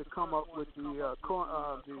first one to come up with the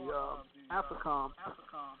AFRICOM,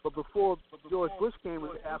 but before George Bush came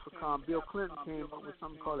with the AFRICOM, Bill Clinton came up with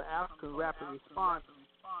something called the African Rapid Response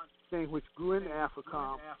thing, which grew into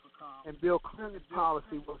AFRICOM. And Bill Clinton's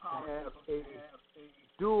policy was to have a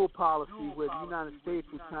dual policy where the United States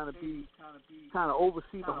would kind of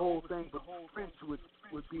oversee the whole thing, but the French would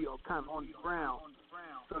be kind of on the ground.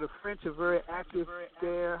 So the French are very active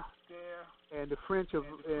there, and the French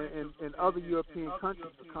and other European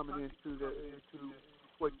countries are coming into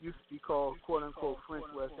what used to be called "quote unquote" French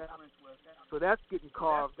West Africa. So that's getting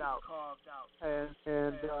carved out,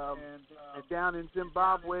 and down in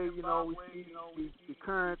Zimbabwe, we see the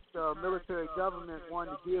current military government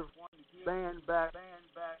wanting to give land back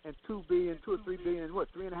and $2 or $3 billion,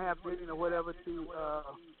 $3.5 billion or whatever to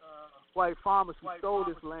white farmers who stole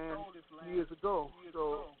this land years ago.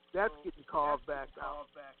 So that's getting carved back out.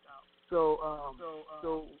 So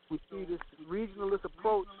we see this regionalist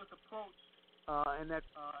approach and that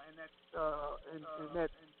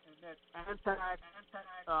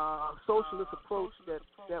anti-socialist approach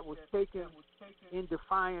that was taken in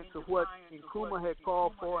defiance of what Nkrumah had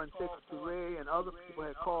called for, and Ture and other people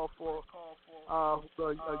had called for, a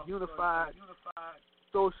unified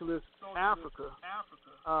socialist Africa.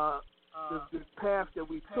 The path that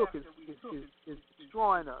we took is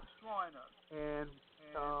destroying us, and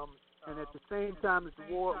and at the same time as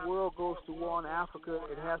the world goes to war on Africa,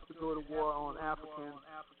 it has to go to war on Africans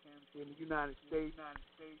in the United States,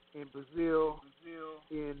 in Brazil,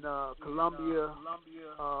 in Colombia,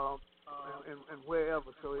 and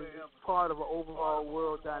wherever. So it's part of an overall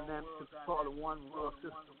world dynamic. It's part of one world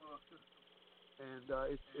system. And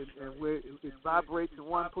it vibrates in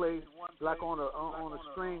one place, like on a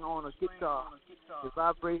string on a guitar. It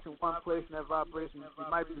vibrates in one place, and that vibration it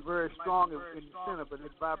might be very strong in the center, but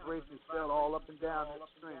it vibrates and fell all up and down that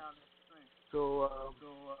string. So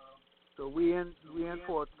we in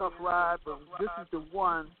for a tough ride, but this is the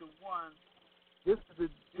one. This is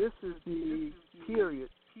the period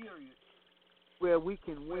where we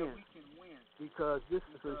can win, because this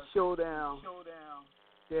is a showdown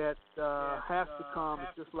that has to come.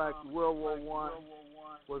 It's just like World War I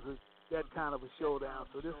was that kind of a showdown.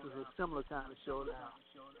 So this is a similar kind of showdown.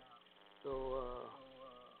 So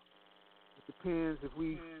it depends if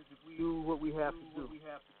we do what we have to do.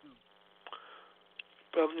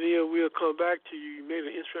 Brother Neil, we'll come back to you. You made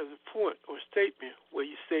an interesting point or statement where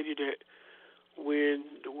you stated that when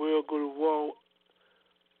the world go to war,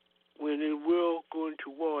 when the world go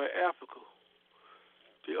into war at Africa,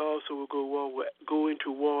 they also will go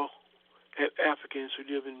into war at Africans who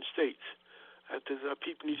live in the States.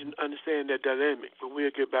 People need to understand that dynamic, but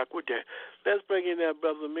we'll get back with that. Let's bring in that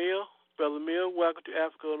Brother Mill. Brother Mill, welcome to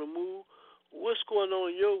Africa on the Move. What's going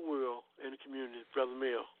on in your world and the community, Brother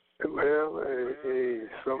Mill? Well,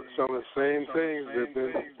 some of the same things that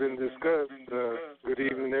have been discussed. Good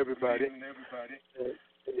evening, everybody.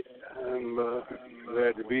 I'm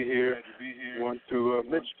glad to be here. Want to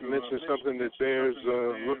mention something that bears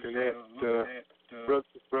looking at.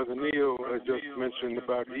 Brother Neil just mentioned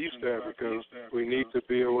about East Africa. We need to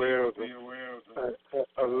be aware of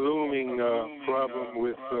a looming problem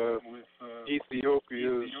with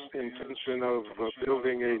Ethiopia's intention of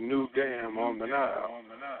building a new dam on the Nile,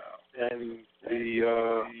 and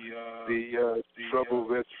the trouble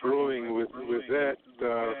that's brewing with that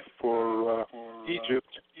for Egypt,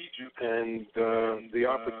 and the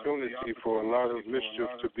opportunity for a lot of mischief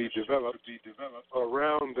to be developed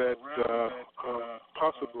around that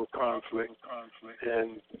possible conflict,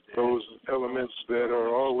 and those elements that are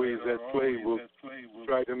always at play will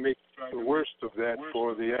try to make the worst of that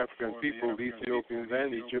for the African people, Ethiopians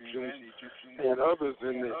and Egyptians, and others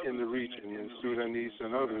in the region, and Sudanese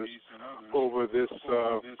and others, over this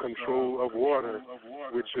control of water,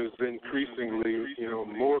 which is increasingly,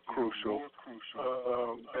 more crucial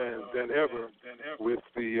than ever with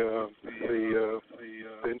the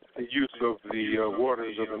use of the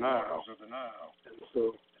waters of the Nile. And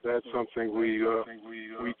so that's something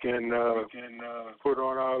we can put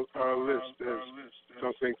on our list as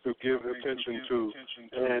something to give attention to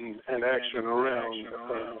and action around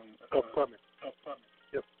upcoming.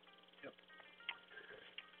 Yep.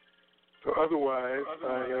 So otherwise,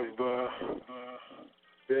 I have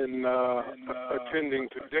been attending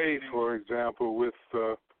today, for example, with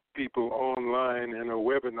people online in a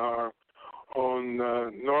webinar on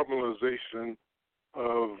normalization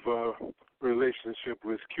of relationship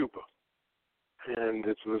with Cuba. And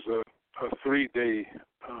it was a 3-day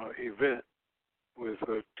event with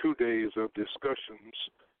 2 days of discussions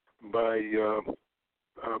by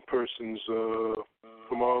persons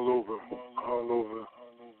from all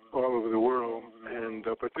over the world, and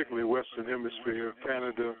particularly Western Hemisphere,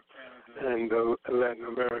 Canada, and Latin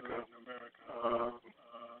America.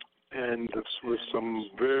 And this was some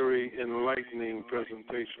very enlightening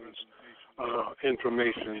presentations,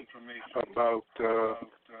 information about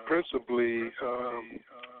principally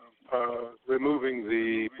removing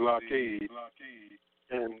the blockade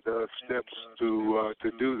and steps to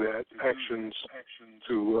do that, actions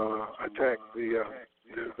to attack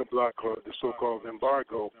the block, or the so-called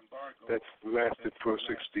embargo that's lasted for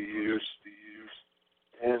 60 years.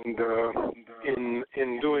 And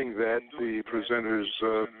in doing that, the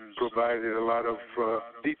presenters provided a lot of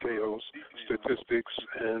details, statistics,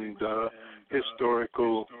 and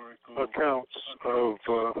historical accounts of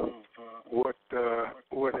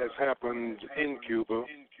what has happened in Cuba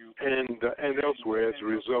and elsewhere as a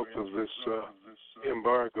result of this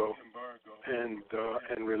embargo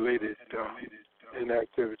and related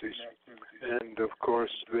inactivities. And of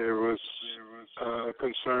course, there was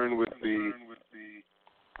concern with the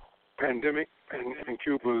pandemic and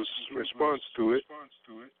Cuba's response to it,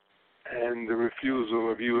 and the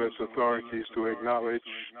refusal of U.S. authorities to acknowledge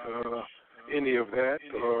any of that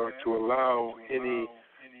or to allow any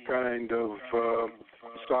kind of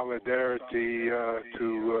solidarity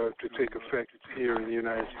to take effect here in the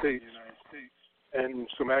United States. and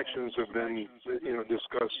some actions have been,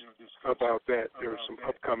 discussed about that. There are some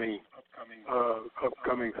upcoming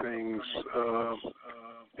things,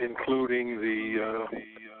 including the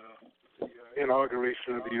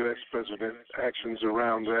inauguration of the U.S. president, actions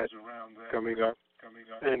around that coming up,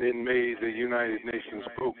 and in May the United Nations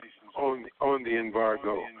vote on the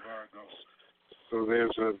embargo. So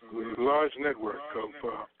there's a large network of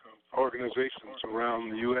organizations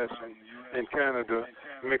around the U.S. and Canada,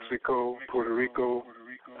 Mexico, Puerto Rico,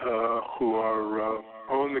 who are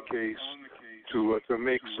on the case to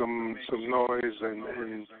make some noise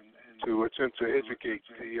and to attempt to educate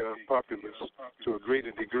the populace to a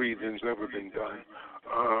greater degree than has ever been done.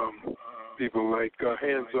 People like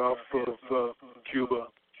Hands Off of Cuba,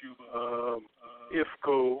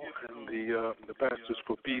 IFCO, and the Pastors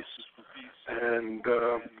for Peace, and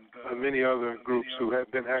many other groups who have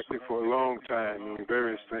been active for a long time in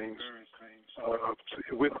various things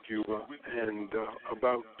with Cuba and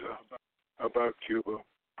about Cuba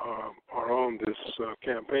are on this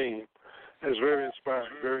campaign. It's very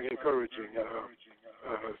inspiring, very encouraging.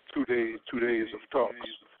 2 days of talks,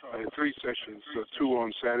 3 sessions, 2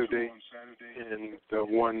 on Saturday and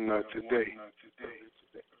 1 today.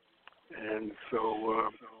 And so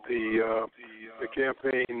the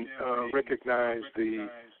campaign recognized the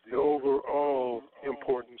overall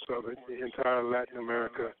importance of it, the entire Latin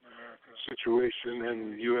America situation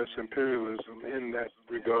and U.S. imperialism in that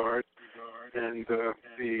regard, and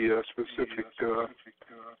the specific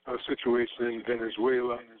situation in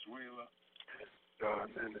Venezuela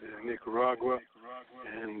and Nicaragua,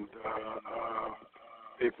 and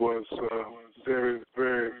it was very,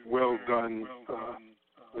 very well done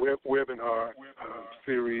webinar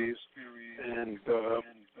series, and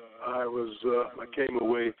I came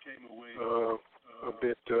away a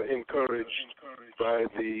bit encouraged by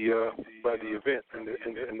the event and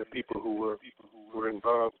the people who were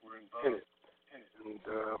involved in it, and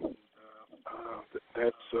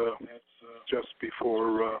that's just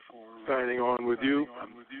before signing on with you.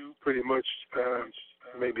 Pretty much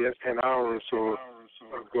maybe an hour or so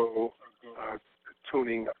ago,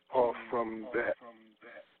 tuning off from that.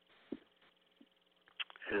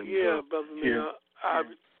 And, Brother Mayor,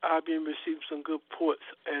 I've been receiving some good reports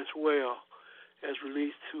as well as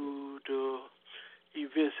relates to the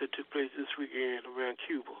events that took place this weekend around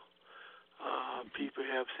Cuba. People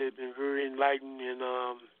have said been very enlightened and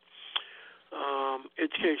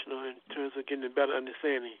educational in terms of getting a better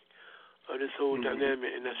understanding of this whole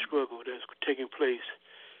dynamic and that struggle that's taking place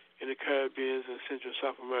in the Caribbean and Central and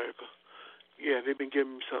South America. Yeah, they've been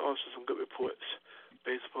giving me also some good reports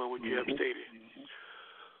based upon what you have stated.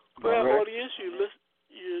 Well, audience, you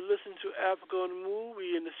listen to Africa on the Move.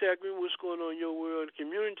 We in the segment, What's Going On in Your World and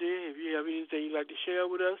Community. If you have anything you'd like to share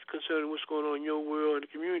with us concerning what's going on in your world and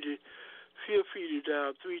the community, feel free to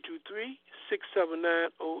dial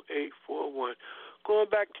 323-679-0841.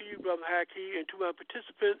 Going back to you, Brother Haki, and to my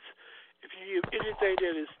participants, if you have anything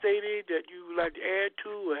that is stated that you would like to add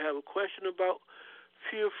to or have a question about,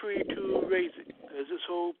 feel free to raise it, as this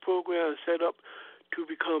whole program is set up to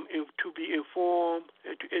be informed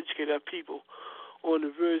and to educate our people on the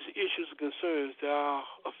various issues and concerns that are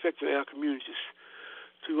affecting our communities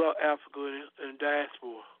throughout Africa and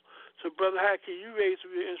diaspora. So, Brother Haki, you raised a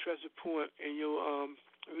really interesting point in your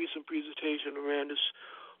recent presentation around this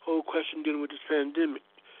whole question dealing with this pandemic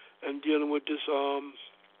and dealing with this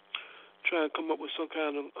trying to come up with some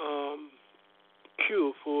kind of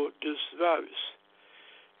cure for this virus,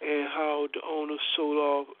 and how the owner sold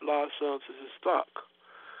off large sums of his stock.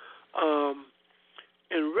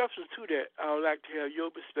 In reference to that, I would like to have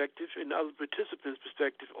your perspective and other participants'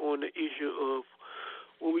 perspective on the issue of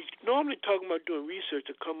when we normally talk about doing research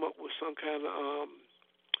to come up with some kind of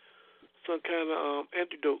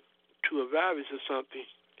antidote to a virus or something.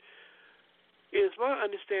 It is my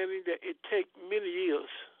understanding that it takes many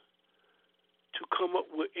years to come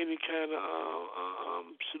up with any kind of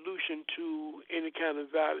solution to any kind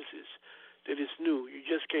of viruses that is new. You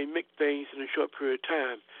just can't make things in a short period of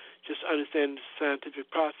time. Just understand the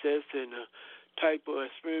scientific process and the type of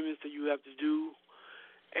experiments that you have to do.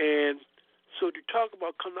 And so to talk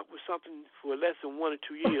about coming up with something for less than 1 or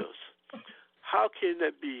 2 years, how can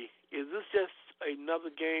that be? Is this just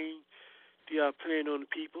another game they are playing on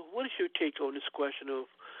the people? What is your take on this question of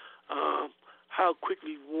how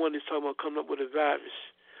quickly one is talking about coming up with a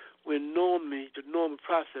virus when normally the normal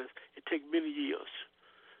process, it takes many years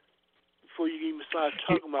before you even start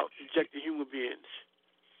talking about injecting human beings?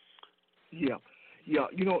 Yeah. You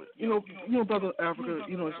know, Brother Africa,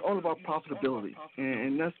 it's all about profitability,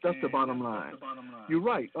 and that's the bottom line. You're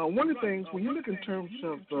right. One of the things, when you look in terms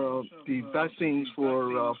of the vaccines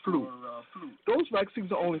for flu, those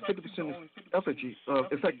vaccines are only 50%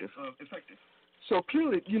 effective. So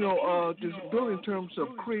clearly, this bill in terms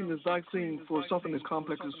of creating this vaccine for something as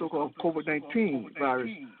complex as so-called COVID-19 virus,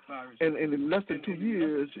 and in less than 2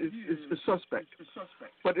 years, is suspect.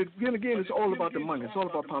 But again, it's all about the money. It's all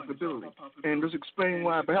about profitability. And this explains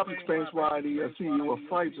why the CEO of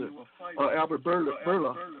Pfizer, Albert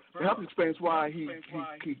Bourla, perhaps explains why he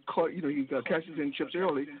cashes in chips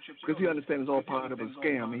early, because he understands it's all part of a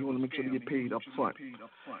scam, and he wants to make sure to get paid up front.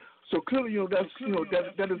 So clearly,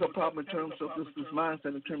 that is a problem in terms of this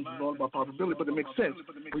mindset in terms of all about profitability, but it makes sense.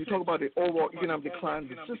 When you talk about the overall economic decline of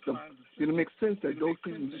the system, it makes sense that those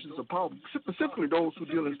people in positions of power, specifically those who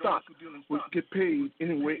deal in stock, will get paid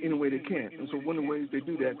any way they can. And so one of the ways they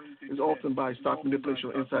do that is often by stock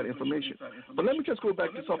manipulation or inside information. But let me just go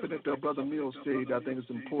back to something that Brother Mills said that I think is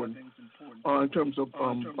important in terms of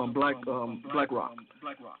BlackRock.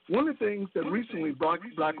 One of the things that recently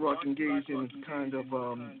BlackRock engaged in kind of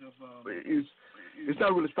it's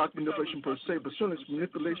not really stock manipulation per se, but certainly it's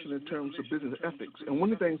manipulation in terms of business ethics. And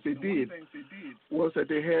one of the things they did was that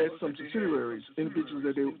they had some subsidiaries, individuals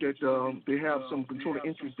that they have some controlling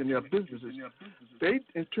interest in their businesses. They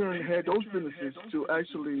in turn had those businesses to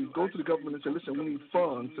actually go to the government and say, listen, we need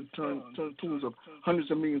funds to turn tools of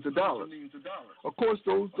hundreds of millions of dollars. Of course,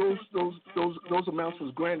 those amounts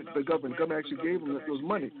was granted to the government. The government actually gave them those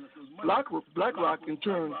money. BlackRock in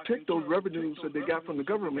turn took those revenues that they got from the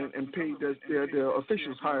government and paid their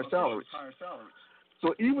officials higher salaries.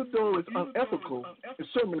 So even though it's unethical, it's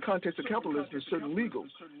certainly in the context of capitalism, it's certainly legal.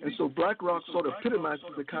 And so BlackRock sort of epitomizes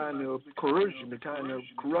the kind of coercion, the kind of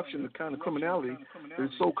corruption, the kind of criminality that is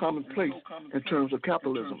so commonplace in terms of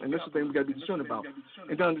capitalism. And that's the thing we got to be concerned about.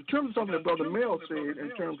 And then in terms of something that Brother Mel said in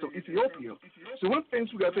terms of Ethiopia, so one of the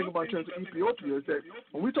things we got to think about in terms of Ethiopia is that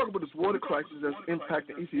when we talk about this water crisis that's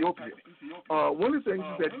impacting Ethiopia, one of the things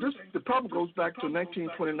is that the problem goes back to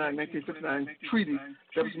 1929-1959 treaty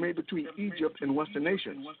that was made between Egypt and Western nations.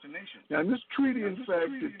 Now, this treaty, in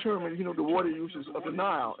fact, determined, the water uses of the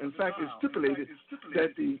Nile. In fact, it stipulated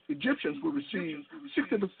that the Egyptians would receive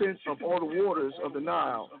 60% of all the waters of the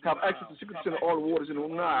Nile, have access to 60% of all the waters in the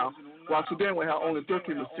Nile, while Sudan would have only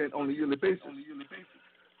 13% on a yearly basis.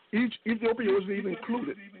 Ethiopia wasn't even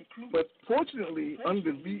included. But fortunately,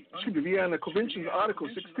 under the Vienna Convention, Article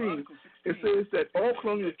 16, it says that all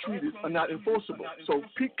colonial treaties are not enforceable. So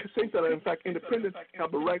states that are, in fact, independent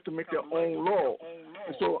have the right to make their own law.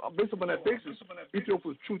 And so based upon that basis, Ethiopia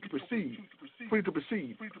was free to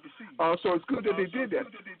proceed. So it's good that they did that.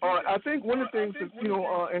 I think one of the things that,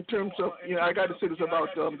 in terms of, I got to say this about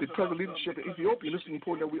the present leadership in Ethiopia, this is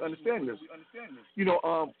important that we understand this.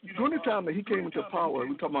 During the time that he came into power,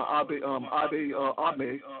 we're talking about Abe,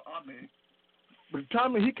 by the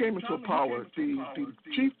time that he came into power, the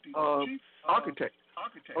chief architect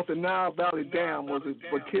of the Nile Valley Dam was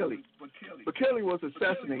Bekele. Bekele was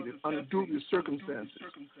assassinated under dubious circumstances.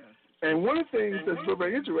 And one of the things that's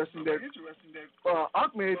very interesting that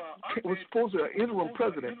Ahmed was supposed to be an interim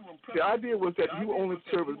president. The idea was that he would only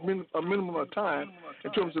serve a minimum of time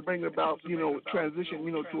in terms of bringing about,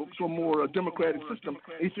 transition, to a more democratic system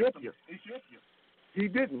in Ethiopia. He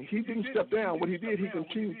didn't step down. What he did, he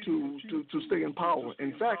continued to stay in power.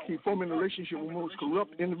 In fact, he formed a relationship with most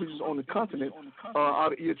corrupt individuals on the continent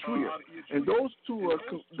out of Ture. And those two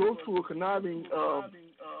are conniving.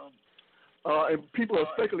 And people have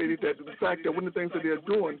speculated that the fact that one of the things that they're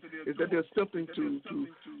doing is that they're attempting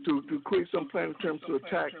to create some plan in terms to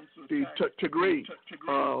attack the Tigray,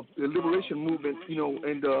 the liberation movement,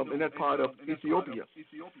 in that part of Ethiopia.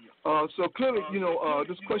 So clearly,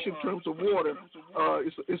 this question in terms of water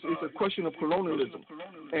is a question of colonialism,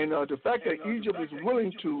 and the fact that Egypt is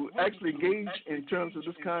willing to actually engage in terms of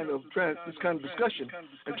this kind of discussion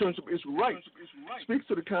in terms of its rights speaks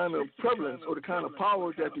to the kind of prevalence or the kind of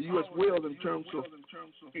power that the U.S. wields in terms of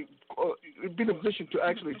being in a position to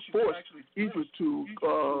actually force Egypt to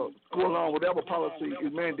go along with whatever policy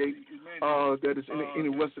is mandate that is in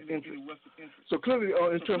the Western interest. So clearly,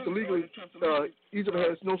 in terms of legally, Egypt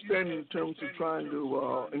has no standing in terms of trying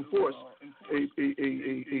to enforce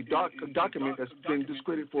a document that's been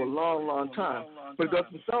discredited for a long, long time. But it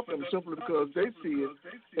doesn't stop them simply because they see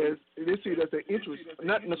it as an interest,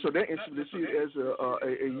 not necessarily their interest. They see it as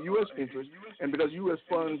a U.S. interest, and because U.S.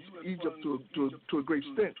 funds Egypt to a great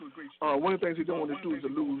extent, one of the things they don't want to do is to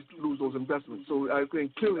lose those investments. So I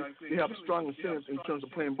think clearly they have a strong incentive in terms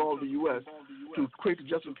of playing ball with the U.S. to create the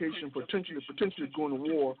justification for potentially going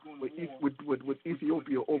to war with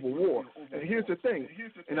Ethiopia over war. And here's the thing,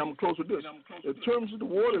 and I'm close with this. In terms of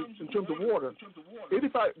water,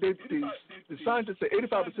 85, the scientists say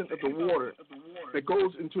 85% of the water that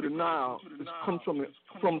goes into the Nile comes from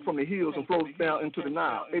the hills and flows down into the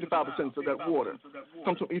Nile. 85% of that water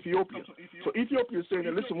comes from Ethiopia. So Ethiopia is saying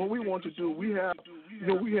that, listen, what we want to do, we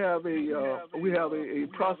have a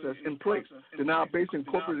process in place, the Nile Basin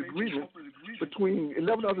Corporate Agreement between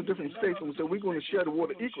 11 other different states, and we said we're going to share the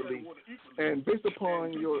water equally, and based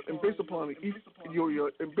upon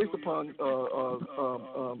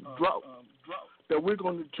drought, that we're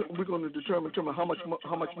going to determine how much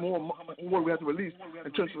more water we have to release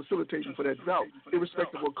in terms of facilitating for that drought,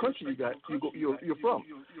 irrespective of what country you're from.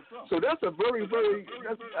 So that's a very, very.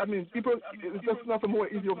 That's nothing more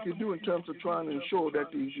Ethiopia can do in terms of trying to ensure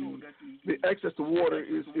that the access to water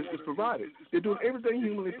is provided. They're doing everything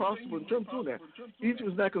humanly possible in terms of doing that. Egypt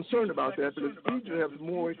is not concerned about that because Egypt has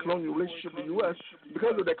more colonial relationship with the U.S.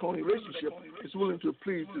 Because of that colonial relationship, it's willing to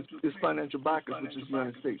please its financial backers, which is the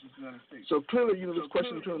United States. So clearly, this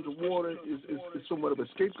question in terms of water is somewhat of a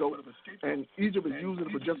scapegoat, and Egypt is using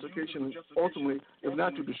it for justification, ultimately, if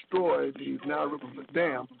not to destroy the Nile River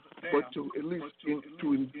Dam, but to at least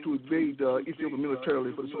to invade Ethiopia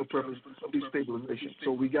militarily for the sole purpose of destabilization.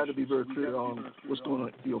 So we got to be very clear on what's going on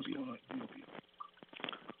in Ethiopia.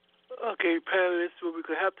 Okay, panelists, what we're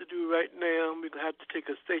going to have to do right now, we're going to have to take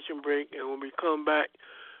a station break, and when we come back,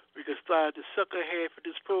 we can start the second half of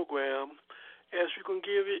this program, as we're going to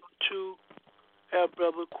give it to our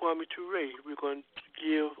brother Kwame Ture. We're going to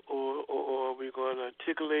give or we're going to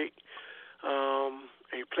articulate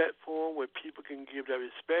a platform where people can give their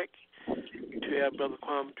respect to our brother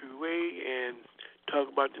Kwame Ture and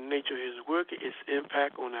talk about the nature of his work, its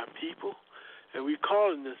impact on our people. And we're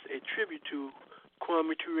calling this a tribute to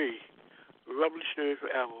Kwame Ture, revolutionary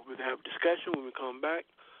forever. We're going to have a discussion when we come back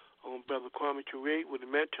on Brother Kwame Ture, what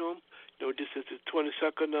it meant to him. This is the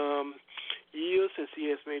 22nd year since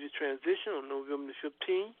he has made his transition on November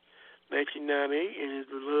 15, 1998, in his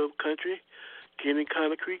beloved country, Guinea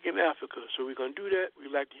Conakry in Africa. So we're going to do that.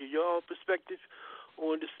 We'd like to hear your perspective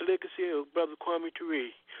on this legacy of Brother Kwame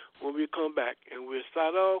Ture when we come back. And we'll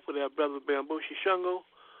start off with our brother Bamboshi Shungo,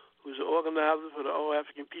 who's an organizer for the All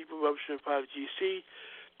African People Revolutionary Party GC.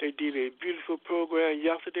 They did a beautiful program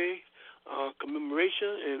yesterday,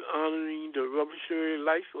 commemoration and honoring the revolutionary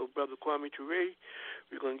life of Brother Kwame Ture.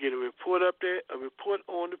 We're going to get a report up there, a report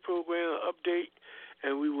on the program, an update,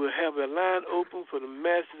 and we will have a line open for the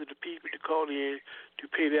masses of the people to call in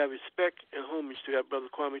to pay their respect and homage to our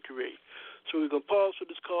Brother Kwame Ture. So we're going to pause for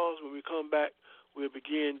this call. When we come back, we'll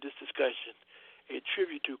begin this discussion. A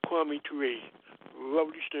tribute to Kwame Ture,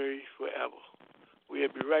 revolutionary forever.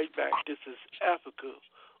 We'll be right back. This is Africa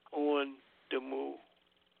on the Move.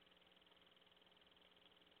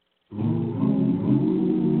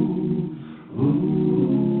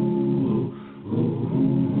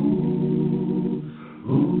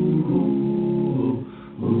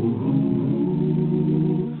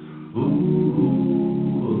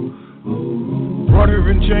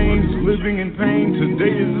 Chains, living in pain,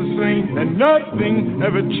 today is the same, and nothing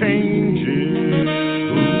ever changes.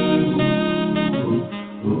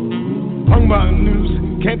 Hung by the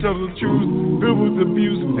noose, can't tell the truth, filled with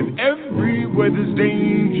abuse, and everywhere there's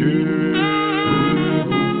danger.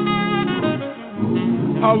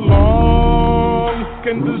 How long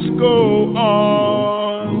can this go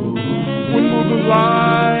on? When will the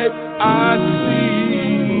light I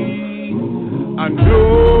see? I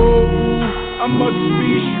know I must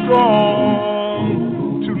be strong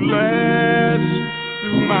to last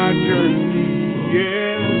through my journey,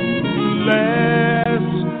 yeah,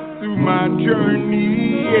 last through my journey,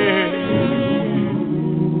 yeah.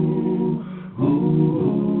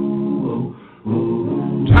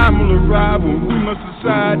 Time will arrive when we must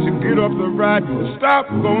decide to get off the ride and stop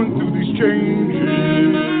going through these changes.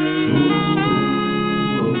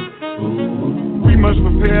 We must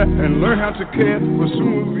prepare and learn how to care, for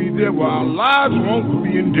soon we'll be there where our lives won't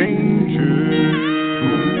be in danger.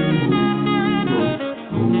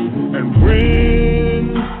 And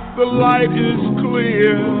when the light is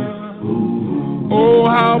clear, oh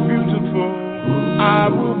how beautiful I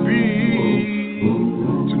will be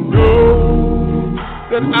to know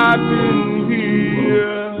that I've been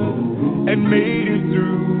here and made it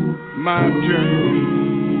through my journey,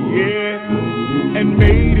 yeah, and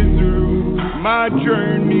made it through my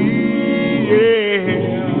journey, yeah,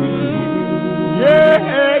 yeah,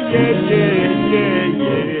 yeah, yeah, yeah,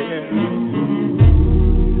 yeah.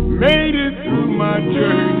 Made it through my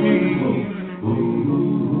journey,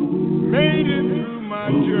 made it through my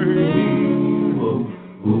journey.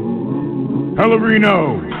 Hellerino,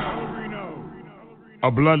 a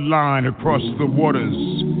bloodline across the waters,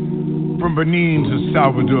 from Benin to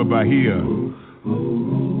Salvador Bahia.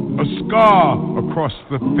 A scar across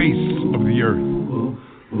the face of the earth.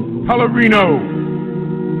 Pellerino,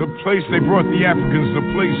 the place they brought the Africans, the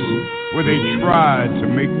place where they tried to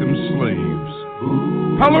make them slaves.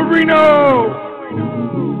 Pellerino!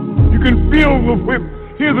 You can feel the whip,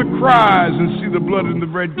 hear the cries, and see the blood in the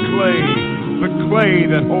red clay. The clay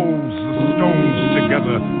that holds the stones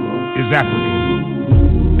together is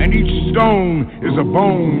African. And each stone is a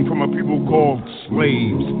bone from a people called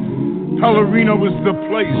slaves. Pellerino is the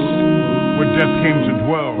place where death came to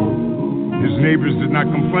dwell. His neighbors did not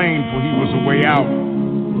complain, for he was a way out.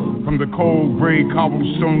 From the cold, gray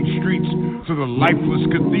cobblestone streets to the lifeless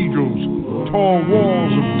cathedrals, tall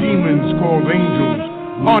walls of demons called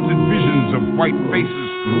angels, haunted visions of white faces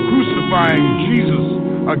crucifying Jesus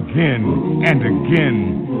again and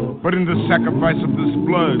again. But in the sacrifice of this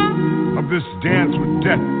blood, of this dance with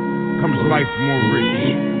death, comes life more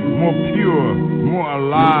rich, more pure, more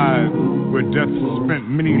alive, where death spent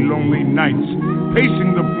many lonely nights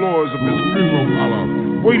pacing the floors of his funeral parlor,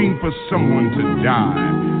 waiting for someone to die.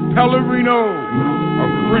 Pellerino, a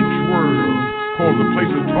French word called the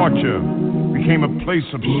place of torture, became a place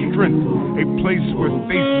of strength, a place where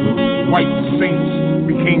faces of white saints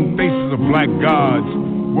became faces of black gods,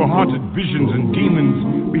 where haunted visions and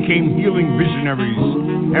demons became healing visionaries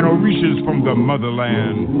and orishas from the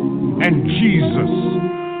motherland. And Jesus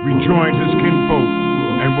rejoined his kinfolk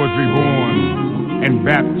and was reborn and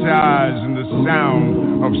baptized in the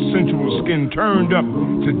sound of sensual skin turned up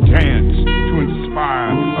to dance, to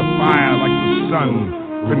inspire a fire like the sun,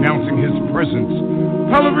 pronouncing his presence.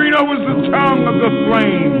 Pellerino was the tongue of the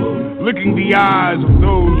flame, licking the eyes of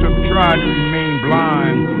those who have tried to remain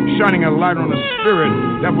blind, shining a light on a spirit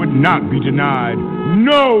that would not be denied.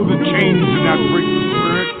 No, the chains did not break the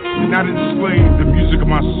spirit, did not enslave the music of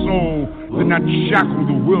my soul, did not shackle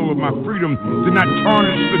the will of my freedom, did not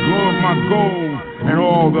tarnish the glow of my gold. And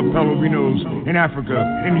all the Pellerinos in Africa,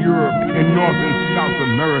 in Europe, in North and South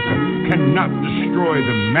America cannot destroy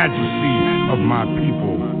the majesty of my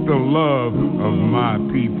people, the love of my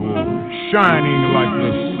people, shining like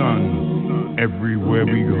the sun everywhere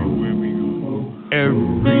we go.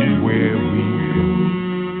 Everywhere we go.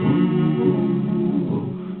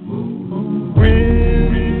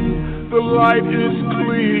 When the light is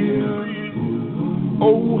clear,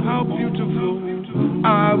 oh, how beautiful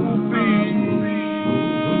I will be.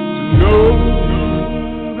 Know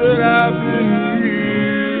that I've been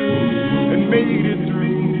here and made it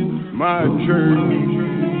through my journey,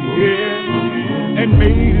 yeah, and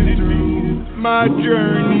made it through my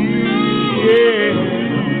journey, yeah.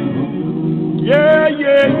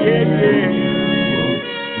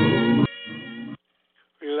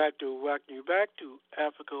 We'd like to welcome you back to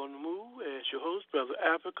Africa on the Move as your host, Brother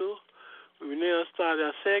Africa. We will now start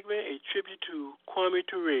our segment, a tribute to Kwame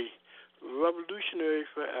Ture, revolutionary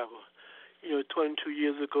forever. 22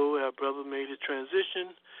 years ago, our brother made a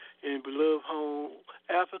transition in beloved home,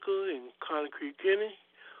 Africa, in Conakry, Guinea,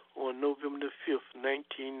 on November the 5th,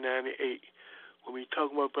 1998. When we talk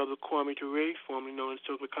about Brother Kwame Ture, formerly known as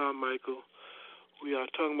Dr. Carmichael, we are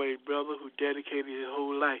talking about a brother who dedicated his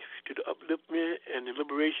whole life to the upliftment and the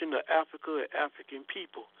liberation of Africa and African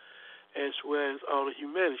people, as well as all of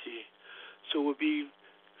humanity. So it would be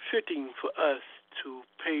fitting for us to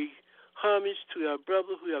pay homage to our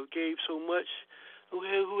brother who have gave so much, who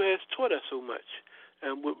has taught us so much.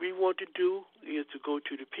 And what we want to do is to go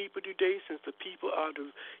to the people today, since the people are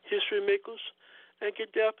the history makers, and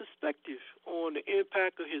get their perspective on the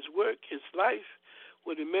impact of his work, his life,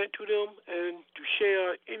 what it meant to them, and to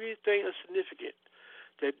share anything of significant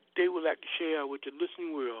that they would like to share with the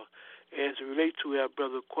listening world as it relates to our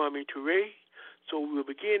brother Kwame Ture. So we'll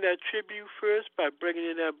begin that tribute first by bringing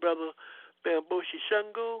in our brother Bamboshi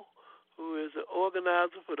Shango, who is an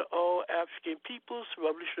organizer for the All African Peoples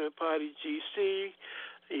Revolutionary Party, GC.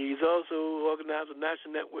 He's also organized a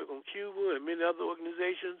national network on Cuba and many other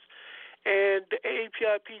organizations. And the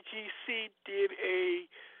AAPI-PGC did a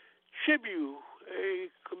tribute, a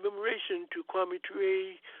commemoration to Kwame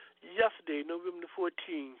Ture yesterday, November the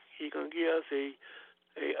 14th. He's going to give us a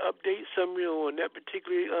update summary on that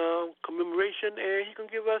particular commemoration, and he can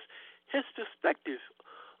give us his perspective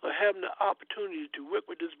of having the opportunity to work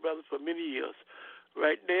with this brother for many years.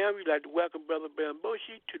 Right now, we'd like to welcome Brother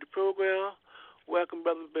Bamboshi to the program. Welcome,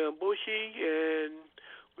 Brother Bamboshi, and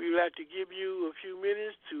we'd like to give you a few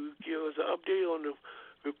minutes to give us an update on the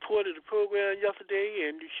report of the program yesterday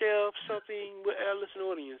and to share something with our listening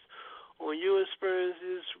audience on your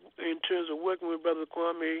experiences in terms of working with Brother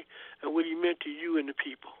Kwame and what he meant to you and the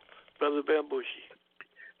people. Brother Bamboshi.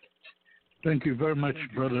 Thank you very much,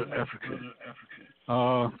 Brother Africa.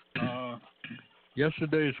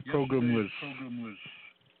 Yesterday's program was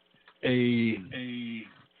a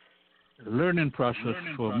learning process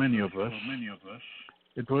for many of us.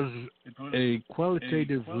 It was a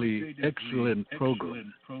qualitatively excellent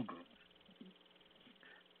program.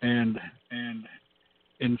 And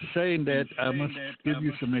in saying that, I must give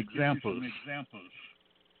you some examples.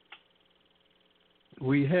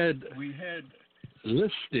 We had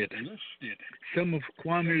listed some of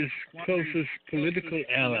Kwame's closest political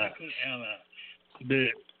allies,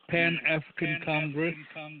 the Pan-African Congress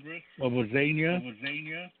of Azania,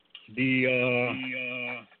 the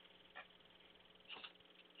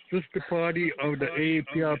sister party of the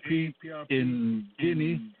APRP in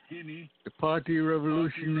Guinea, the Parti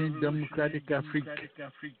Revolutionnaire Democratique Afrique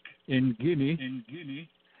in Guinea,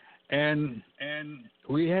 and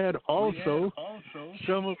we had also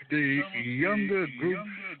some of the younger groups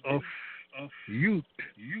of youth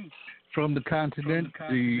from the continent,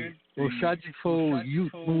 the Osajifo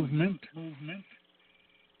Youth Movement,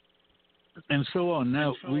 and so on.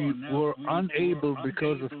 Now, we were unable,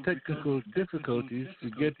 because of technical difficulties, to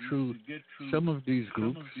get through some of these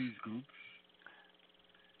groups,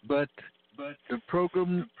 but the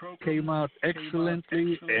program came out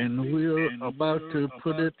excellently, and we're about to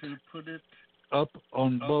put it up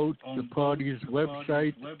on both the party's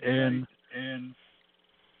website and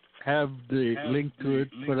have the link to it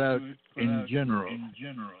put out in general.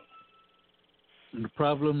 The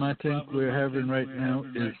problem I think we're having right now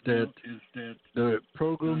is that the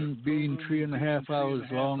program being 3.5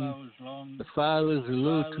 hours long, the file is a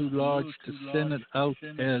little too large to send it out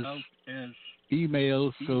as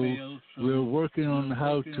emails, so we're working on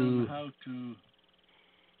how to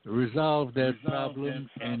resolve that problem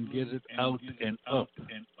and get it out and up.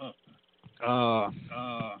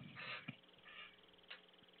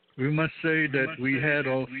 We must say that we had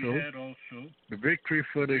also the victory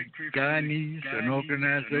for the Guyanese, an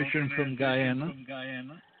organization from Guyana,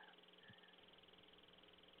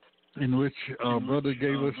 in which our brother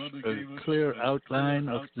gave us a clear outline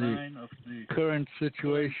of the current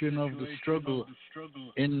situation of the struggle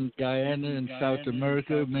in Guyana and South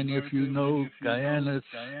America. Many of you know Guyana is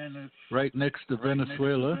right next to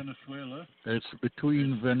Venezuela. It's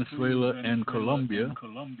between Venezuela and Colombia.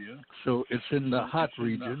 So it's in the hot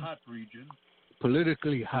region,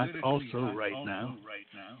 politically hot also right now.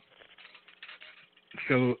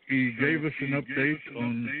 So he gave us an update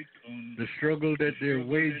on the struggle that they're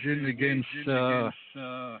waging against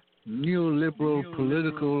neoliberal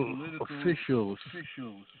political officials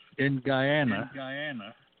in Guyana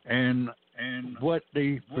and what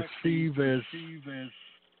they perceive as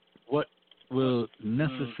what is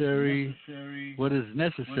necessary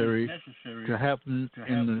to happen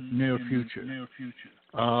in the near future.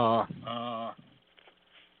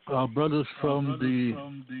 Our brothers from the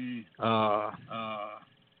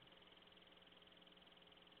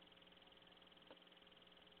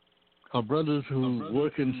our brothers who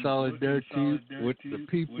work in solidarity with the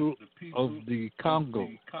people of the Congo,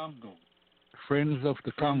 Friends of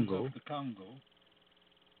the Congo,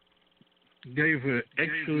 gave an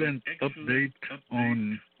excellent update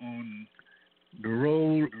on the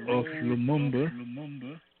role of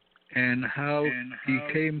Lumumba and how he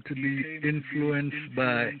came to be influenced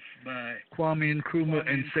by Kwame Nkrumah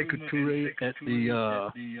and Sekou Ture at the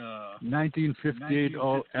 1958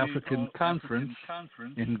 All-African Conference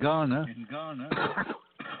in Ghana,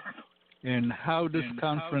 and how this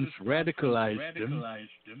conference radicalized him,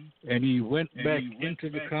 and he went back into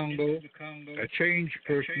the Congo, a changed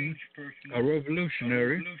person, a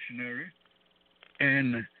revolutionary,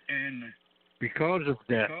 and because of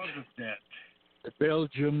that, the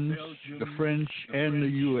Belgians, the French, and the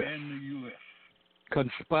U.S.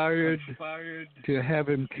 conspired to have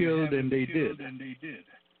him killed, and they did.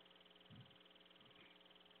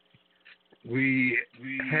 We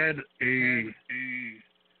had a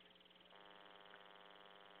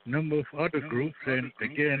number of other groups, and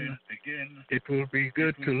again, it will be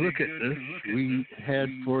good to look at this. We had,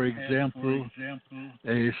 for example,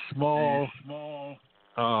 a small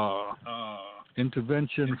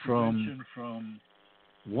intervention from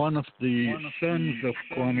one of the sons of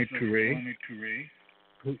Kwame Ture,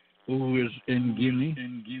 who is in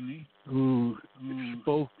Guinea, who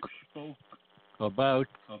spoke about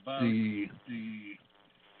the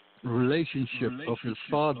relationship of his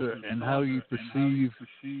father and how he perceived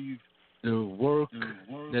the work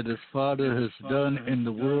that his father has done in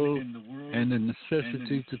the world and the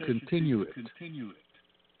necessity to continue it.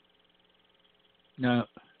 Now,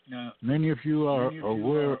 many of you are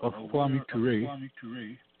aware of Kwame Ture.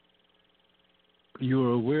 You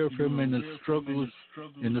are aware of him in his struggles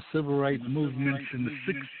in the civil rights movements in the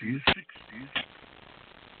 60s.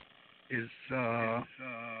 His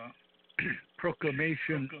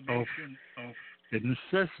proclamation of the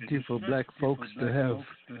necessity for black folks to have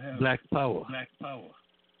black power.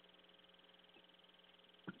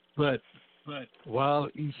 But while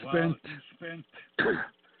he spent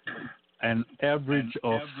an average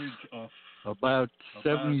of about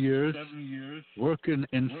 7 years working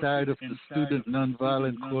inside of the Student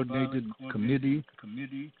Nonviolent Coordinated Committee,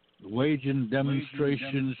 waging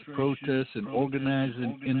demonstrations, protests, and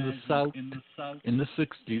organizing in the South in the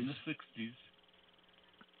 60s,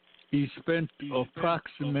 he spent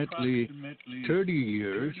approximately 30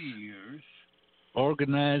 years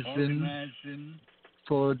organizing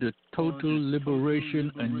for the total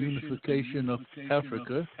liberation and unification of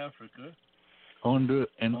Africa under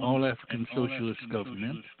an all-African socialist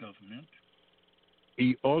government.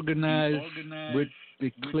 He organized with the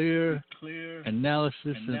clear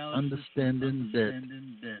analysis and understanding that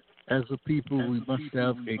as a people we must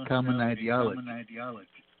have a common ideology.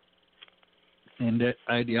 And that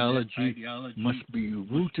ideology must be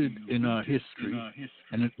rooted in our history,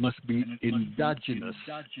 and it must be endogenous.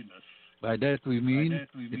 By that we mean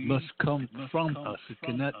it must come from us. It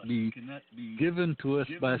cannot be given to us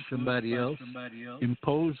by somebody else,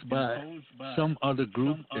 imposed by some other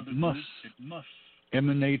group. It must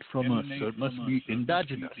emanate from us, so it must be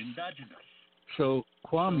endogenous. So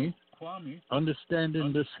Kwame,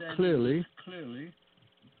 understanding this clearly,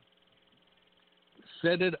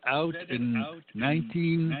 set it out in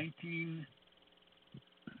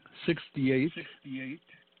 1968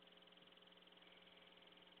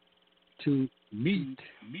 to meet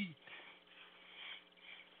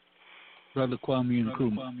Brother Kwame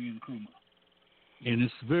Nkrumah. And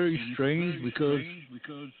it's very strange because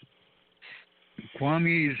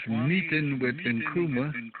Kwame's meeting with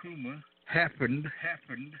Nkrumah happened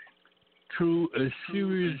through a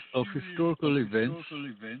series of historical events.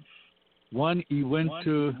 One, he went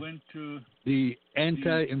to the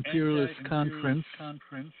anti-imperialist conference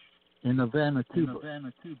in Havana, Cuba.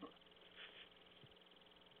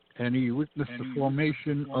 And he witnessed the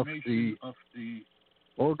formation of the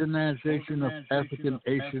Organization of African,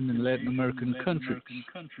 Asian, and Latin American Countries.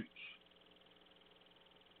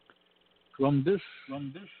 From this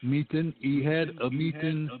meeting, he had a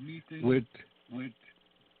meeting with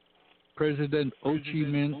President Ho Chi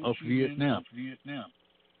Minh of Vietnam.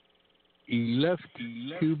 He left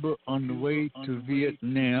Cuba on the way to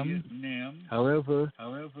Vietnam. However,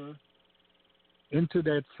 into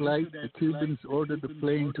that flight, the Cubans ordered the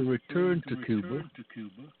plane to return to Cuba.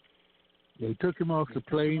 They took him off the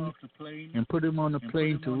plane and put him on a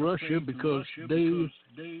plane to Russia because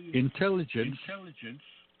intelligence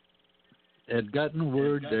had gotten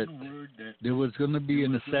word that there was going to be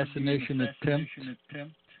an assassination attempt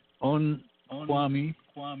on Kwame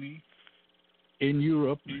in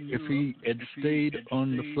Europe if he had stayed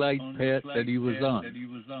on the flight path that he was on.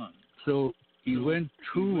 So he went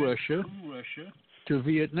through Russia to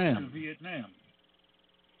Vietnam.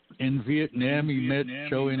 In Vietnam, he met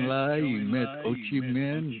Zhou Enlai, he met Ho Chi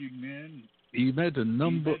Minh, he met a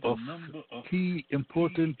number of key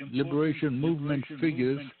important liberation movement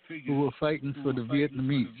figures who were fighting for the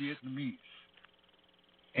Vietnamese.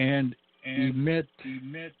 And he met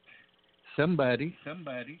somebody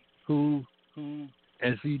who,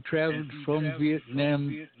 as he traveled from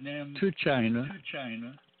Vietnam to China,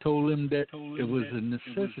 told him that it was a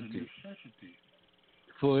necessity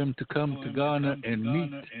for him to come to Ghana and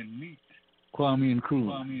meet Kwame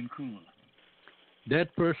Nkrumah.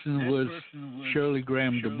 That person was Shirley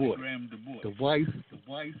Graham Du Bois, the wife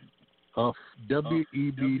of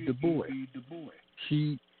W.E.B. Du Bois.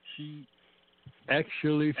 She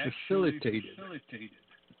actually facilitated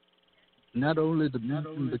not only the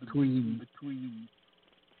meeting between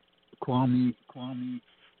Kwame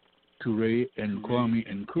Ture and Kwame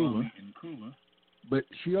Nkrumah, but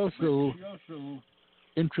she also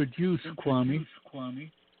introduced Kwame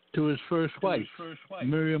to his first wife,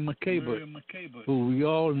 Miriam Makeba, who we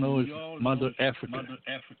all know as Mother Africa.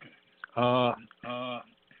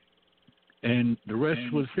 And the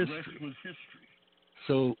rest was history.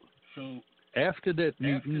 So after that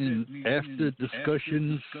meeting and after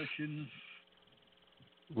discussions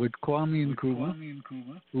with Kwame Nkrumah,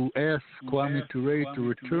 who asked Kwame Ture to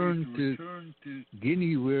return to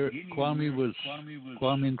Guinea, where Kwame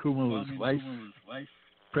Nkrumah was vice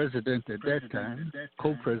president at that time,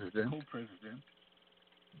 co-president.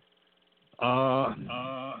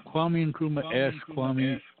 Kwame Nkrumah asked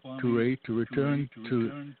Kwame Ture to return to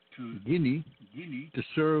Guinea to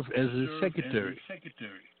serve as his secretary,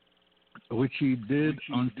 which he did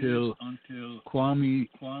until Kwame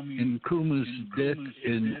Nkrumah's death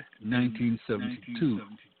in 1972.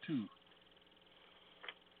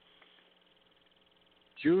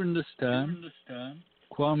 during this time,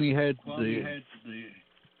 Kwame had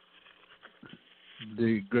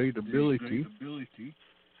the great ability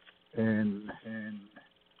and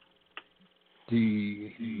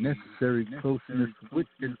the necessary closeness with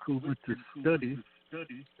Nkrumah to study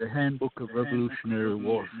the Handbook of Revolutionary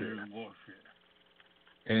Warfare.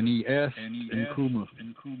 And he asked Nkrumah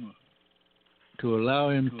to allow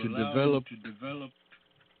him to develop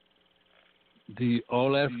the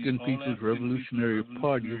All African People's Revolutionary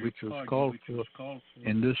Party, which was called for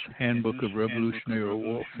in this Handbook of Revolutionary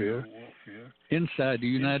Warfare, inside the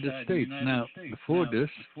United States. Now, before this,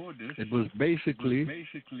 it was basically,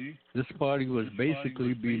 this party was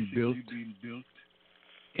basically being built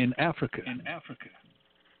in Africa.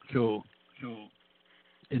 So,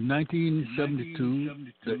 in 1972,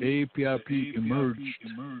 the AAPRP emerged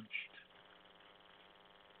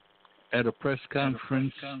at a press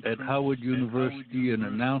conference at Howard University and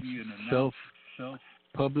announced itself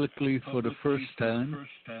publicly for the first time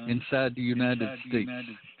inside the United States.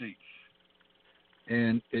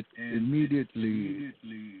 And it immediately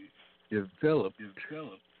developed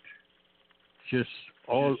just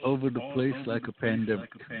all over the place like a pandemic.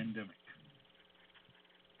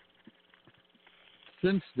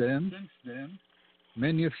 Since then,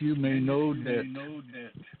 many of you may know that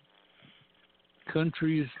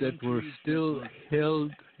countries that were still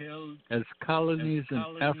held as colonies in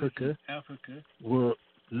Africa were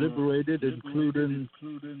liberated, including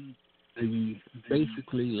the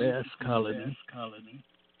basically last colony,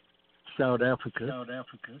 South Africa,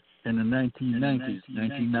 in the 1990s,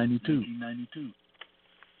 1992.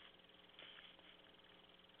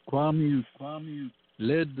 Kwame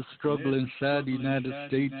led the struggle inside the United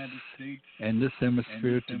States and this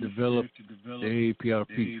hemisphere to develop the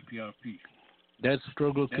AAPRP. That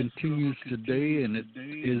struggle continues today, and it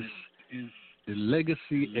is the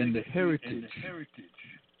legacy and the heritage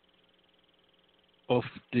of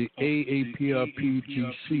the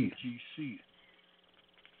AAPRP-GC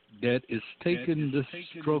that is taking this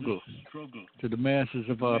struggle to the masses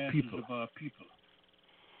of our people.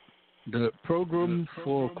 The program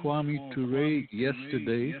for Kwame Ture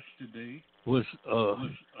yesterday was a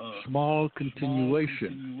small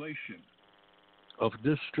continuation of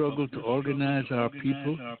this struggle to organize our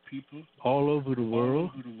people all over the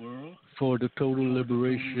world for the total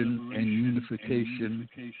liberation and unification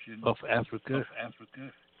of Africa,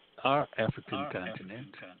 our African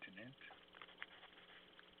continent,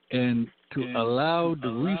 and to allow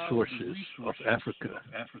the resources of Africa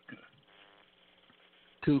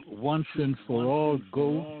to once and for all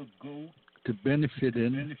go to benefit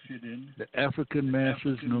in the African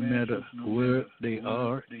masses no matter where they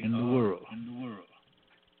are in the world.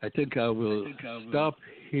 I think I will stop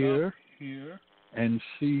here and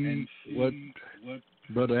see what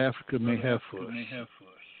Brother Africa may have for us.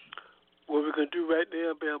 What we're going to do right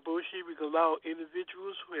now, Bamboshi, we're going to allow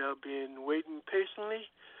individuals who have been waiting patiently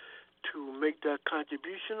to make that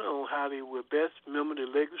contribution on how they will best remember the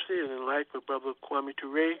legacy and the life of Brother Kwame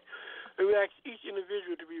Ture. And we ask each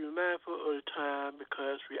individual to be mindful of the time,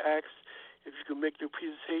 because we ask if you can make your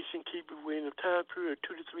presentation, keep it within a time period of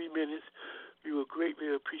 2 to 3 minutes. We will greatly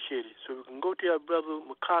appreciate it. So we can go to our Brother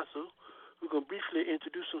Makaso, who can briefly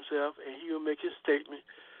introduce himself, and he will make his statement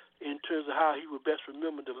in terms of how he will best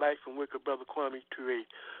remember the life and work of Brother Kwame Ture.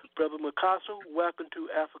 Brother Makaso, welcome to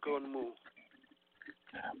Africa on the Move.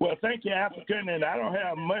 Well, thank you, African, and I don't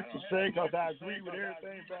have much to say because I agree with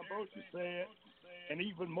everything Bamboshi said, and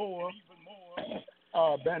even more.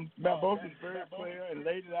 Bamboshi is very clear and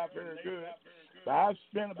laid it out very good. But I've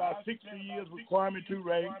spent about 60 years with Kwame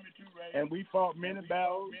Ture, and we fought many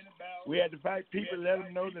battles. We had to fight people, let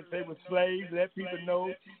them know that they were slaves, let people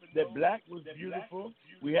know that black was beautiful.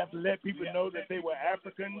 We have to let people know that they were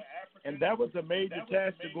Africans, and that was a major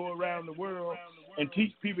task to go around the world and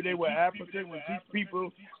teach people they were African, and teach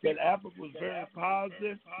people that Africa was very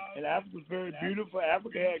positive and Africa was very beautiful.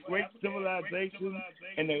 Africa had great civilization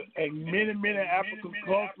and many, many African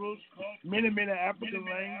cultures, many, many African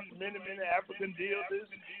languages, many, many African deities,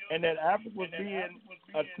 and that Africa was being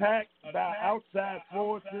attacked by outside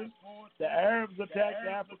forces. The Arabs attacked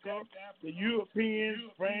Africa, the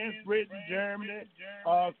Europeans, France, Britain, Germany,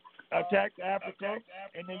 attacked Africa,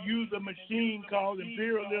 and they used a machine called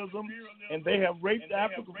imperialism, and they have raped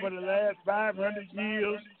Africa for the last 500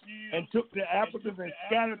 years and took the Africans and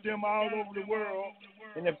scattered them all over the world.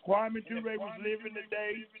 And if Kwame Ture was living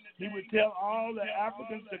today, he would tell all the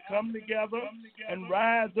Africans to come together and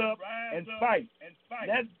rise up and fight.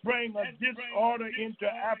 Let's bring a disorder into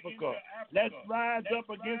Africa. Let's rise up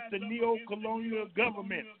against the neo-colonial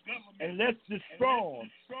government, and let's destroy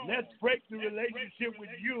them. Let's break the relationship with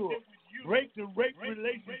Europe. break the rape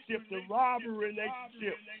relationship, the robbery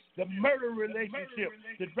relationship, the murder relationship,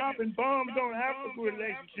 the dropping bombs on Africa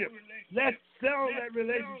relationship. Let's settle that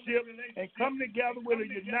relationship and come together with a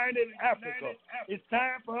united Africa. It's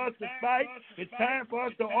time for us to fight. It's time for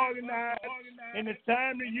us to organize. And it's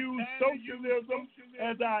time to use socialism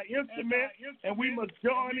as our instrument. And we must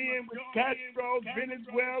join in with Castro,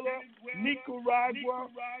 Venezuela, Nicaragua,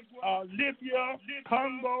 Libya,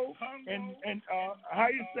 Congo, and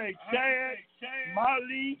Chad,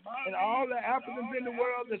 Mali, and all the Africans in the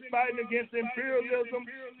world that's fighting against imperialism.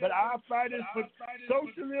 But our fight is for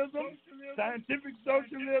socialism, scientific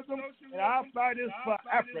socialism, and our fight is for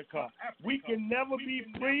Africa. We can never be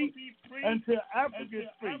free until Africa is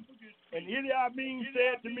free. And Idi Amin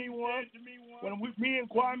said to me once, when me and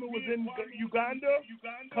Kwame was in Uganda,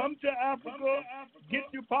 come to Africa,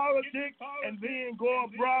 get your politics, and then go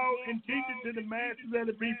abroad and teach it to the masses of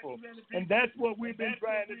the people. And that's what we've been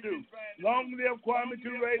trying to do. Long live Kwame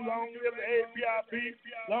Ture, long live the APIP,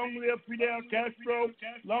 long live Fidel Castro,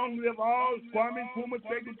 long live all Kwame Nkrumah,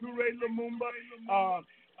 Ture, Lumumba,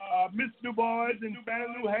 Mr. Du Bois and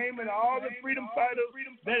Fannie Lou Hamer, all the freedom fighters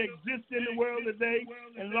that exist in the world today,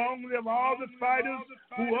 and long live all the fighters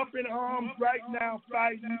who are up in arms right now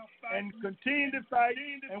fighting and continue to fight,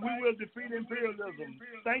 and we will defeat imperialism.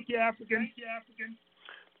 Thank you, Africans.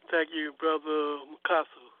 Thank you, Brother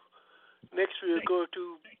Mukaso. Next we'll go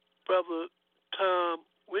to Brother Tom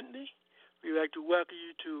Whitney. We'd like to welcome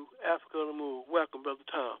you to Africa on the Move. Welcome, Brother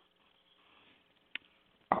Tom.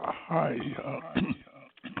 Hi.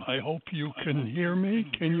 I hope you can hear me.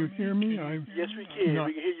 Can you hear me? Yes, we can.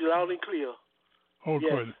 We can hear you loud and clear. Oh,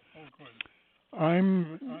 yes. Good.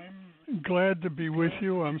 I'm glad to be with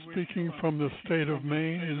you. I'm speaking from the state of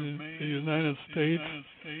Maine in the United States,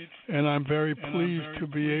 and I'm very pleased to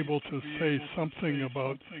be able to say something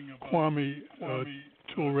about Kwame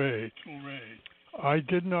Ture. I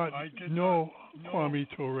did not know Kwame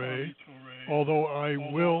Ture, although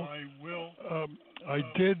I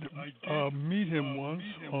did meet him once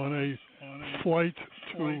on a flight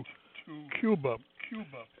to Cuba,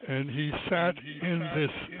 and he sat in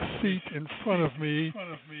this seat in front of me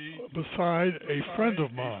beside a friend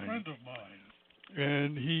of mine.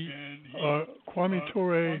 And Kwame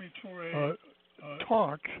Ture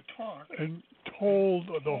talked and told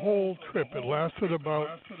the whole trip. It lasted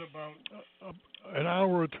about an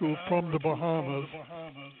hour or two from the Bahamas,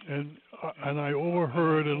 and I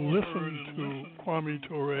overheard and listened to Kwame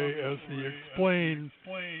Ture as he explained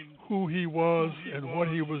who he was and what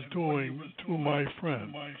he was doing to my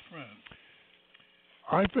friend.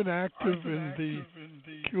 I've been active in the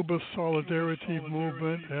Cuba Solidarity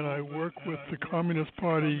Movement, and I work with the Communist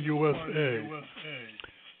Party USA.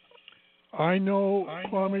 I know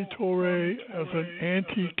Kwame Ture as an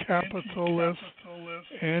anti-capitalist,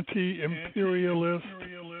 anti-imperialist,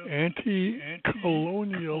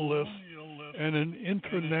 anti-colonialist, and an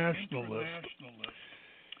internationalist.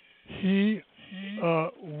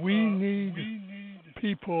 We need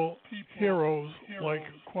people, heroes like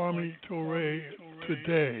Kwame Ture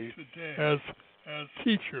today as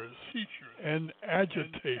teachers and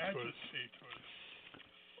agitators.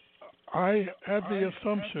 I had the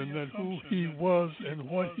assumption that who he was and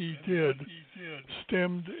what he did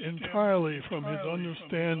stemmed entirely from his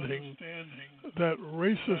understanding that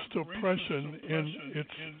racist oppression in its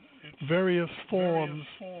various forms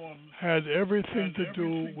had everything to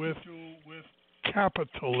do with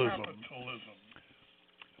capitalism.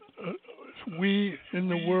 We in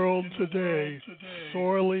the world today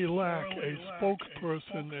sorely lack a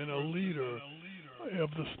spokesperson and a leader of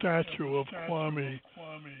the statue of Kwame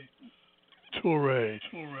Ture.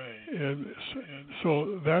 And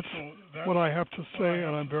so that's what I have to say,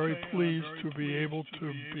 and I'm very pleased to be able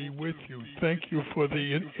to be with you. Thank you for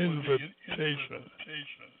the invitation.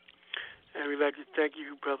 And we'd like to thank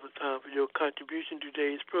you, Brother Tom, for your contribution to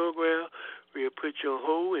today's program. We'll put you on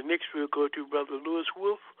hold, and next we'll go to Brother Lewis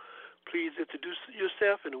Wolf. Please introduce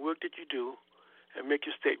yourself and the work that you do, and make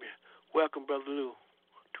your statement. Welcome, Brother Lou,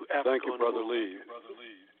 to Africa. Thank you, Brother Lee.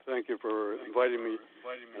 Thank you for inviting me,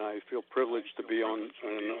 and I feel privileged to be on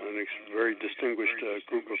a very distinguished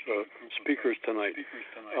group of speakers tonight.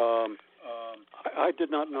 I did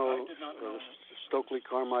not know Stokely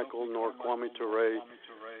Carmichael nor Kwame Ture.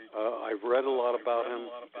 I've read a lot about him,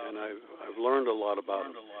 and I've learned a lot about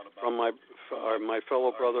him from my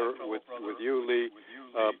fellow brother with you, Lee,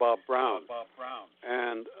 Bob Brown.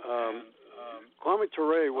 And Kwame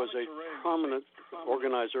Ture was a prominent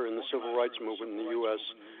organizer in the civil rights movement in the U.S.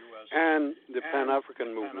 and the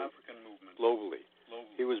Pan-African movement globally.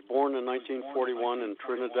 He was born in 1941 in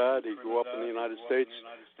Trinidad. He grew up in the United States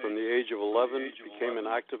from the age of 11, became an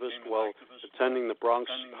activist while attending the Bronx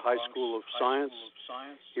High School of Science.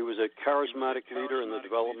 He was a charismatic leader in the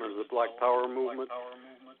development of the Black Power movement,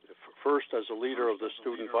 first as a leader of the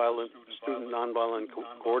Student Nonviolent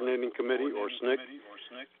Coordinating Committee, or SNCC.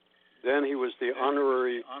 Then he was the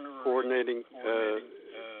honorary coordinating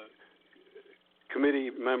committee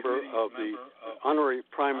member of the honorary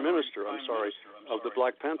prime minister, of the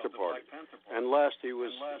Black Panther Party. And last, he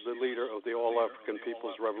was the leader of the All African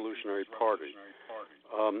People's Revolutionary Party.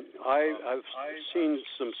 I've seen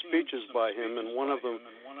some speeches by him, and one of them,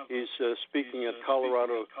 he's speaking at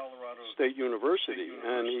Colorado State University,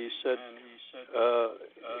 and he said,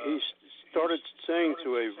 he started saying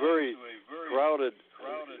to a very crowded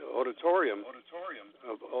auditorium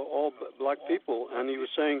of all black people, and he was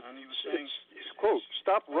saying, quote,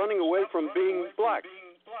 "Stop running away from being black."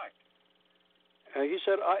 He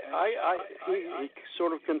said, he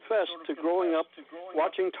sort of confessed to growing up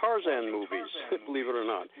watching Tarzan movies, believe it or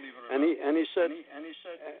not. And he said,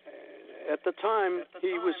 at the time,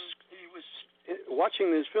 he was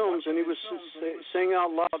watching these films, and he was saying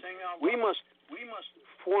out loud, we must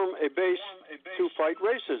form a base to fight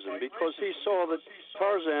racism, because he saw that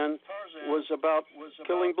Tarzan was about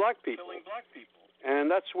killing black people.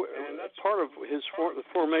 And that's part of his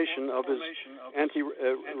formation of his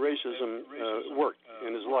anti-racism work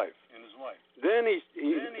in his life. Then he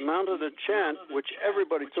mounted a chant, which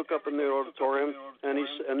everybody took up in the auditorium, and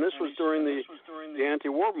this was during the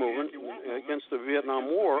anti-war movement against the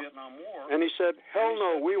Vietnam War, and he said, "Hell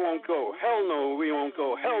no, we won't go. Hell no, we won't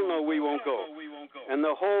go. Hell no, we won't go." And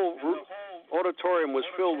the whole auditorium was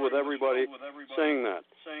filled with everybody saying that.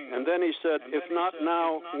 And then he said, "If not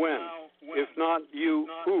now, when? If not you,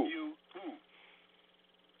 who?"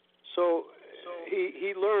 So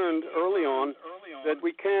he learned early on that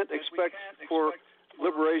we can't expect for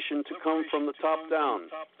liberation to come from the top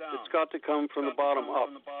down. It's got to come from the bottom up.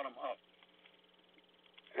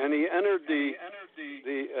 And he entered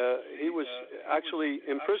he was actually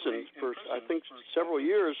imprisoned for, I think, several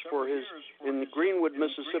years in the Greenwood,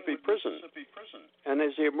 Mississippi prison. And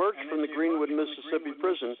as he emerged from the Greenwood, Mississippi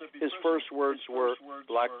prison, his first words were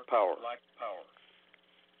Black Power.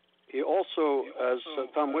 He also, as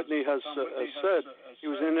Tom Whitney has said, he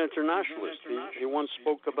was an internationalist. He once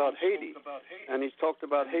spoke about Haiti, and he talked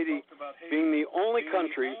about Haiti being the only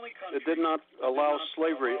country that did not allow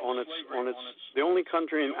slavery the only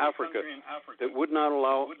country in Africa that would not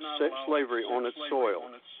allow slavery on its soil.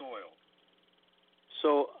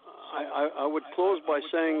 So I would close by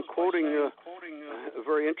quoting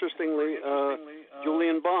very interestingly,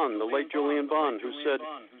 Julian Bond, the late Julian Bond, who said,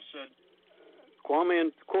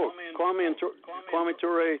 Kwame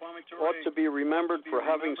Ture ought to be remembered for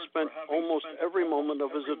having spent almost every moment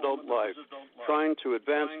of his adult life trying to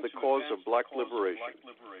advance the cause of black liberation,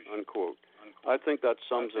 unquote. I think that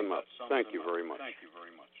sums him up. Thank you very much.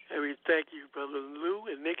 And we thank you, Brother Lou.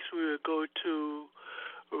 And next we will go to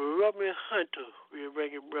Robin Hunter. We will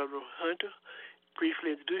bring in Brother Hunter.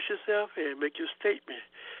 Briefly introduce yourself and make your statement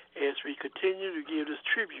as we continue to give this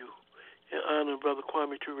tribute in honor of Brother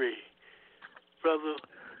Kwame Ture. Brother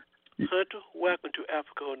Hunter, welcome to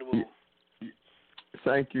Africa on the Move.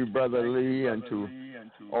 Thank you, Brother Lee, and to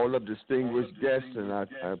all the distinguished guests, and I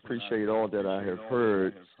appreciate all that I have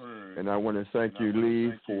heard. And I want to thank you,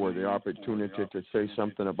 Lee, for the opportunity to say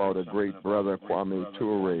something about a great brother, Kwame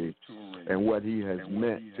Ture, and what he has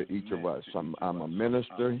meant to each of us. I'm a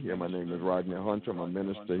minister here. My name is Rodney Hunter. I'm a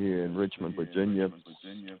minister here in Richmond, Virginia,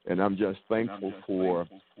 and I'm just thankful for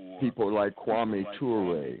people like Kwame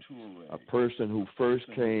Ture, a person who first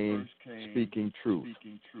came speaking truth.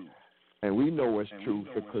 And we know it's truth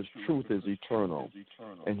because truth is eternal.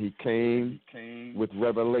 And he came with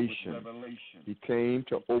revelation. He came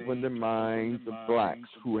to open the minds of blacks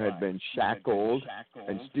who had been shackled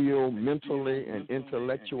and still mentally and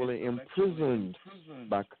intellectually imprisoned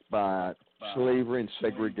by slavery and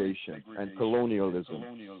segregation and colonialism.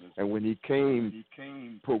 And when he came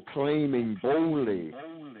proclaiming boldly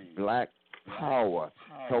black power,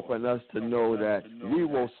 helping us to know that we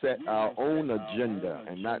will set our own agenda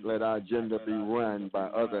and not let our agenda be run by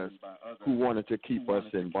others who wanted to keep us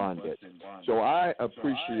in bondage. So I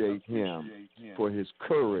appreciate him for his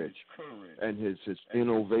courage and his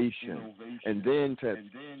innovation, and then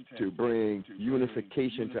to bring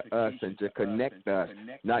unification to us and to connect us,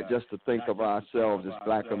 not just to think of ourselves as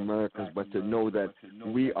black Americans, but to know that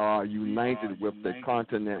we are united with the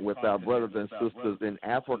continent, with our brothers and sisters in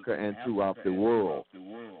Africa and throughout the world.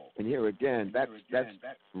 And here again, that's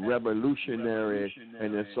revolutionary,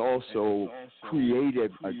 and it's also a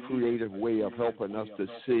creative way of helping us to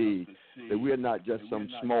see that we're not just some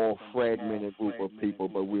small fragmented group of people,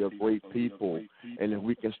 but we are great people. And if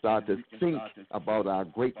we can start to think about our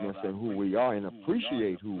greatness and who we are and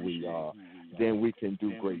appreciate who we are, then we can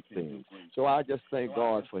do great things. So I just thank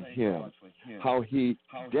God for him, how he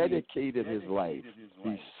dedicated his life.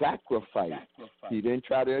 He sacrificed. He didn't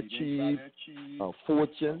try to achieve a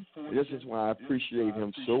fortune. This is why I appreciate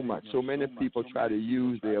him so much. So many people try to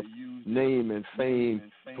use their name and fame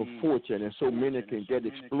for fortune, and so many can get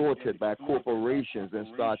exploited by corporations and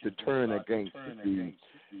start to turn against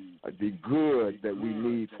the good that we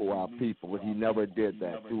need for our people. But he never did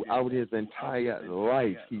that. Throughout his entire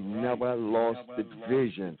life, he never lost the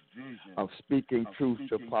vision of speaking truth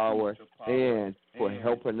to power and for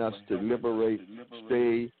helping us to liberate,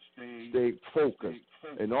 stay focused.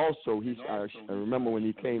 And also, I remember when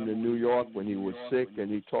he came to New York when he was sick, and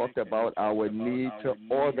he talked about our need to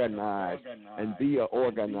organize and be an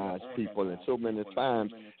organized people. And so many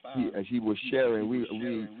times, as he was sharing,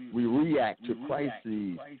 we react to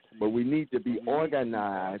crises, but we need to be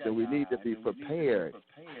organized and we need to be prepared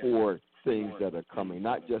for things that are coming,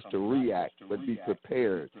 not just to react, but be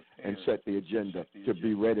prepared and set the agenda to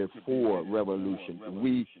be ready for revolution.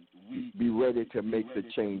 We be ready to make the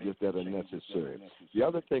changes that are necessary. The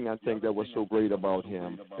other thing I think that was so great about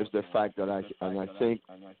him is the fact that I think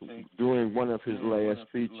during one of his last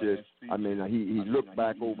speeches, he looked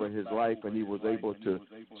back over his life and he was able to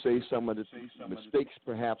say some of the mistakes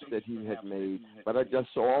perhaps that he had made, but I just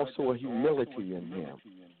saw also a humility in him.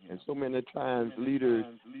 And so many times leaders,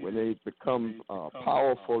 when they become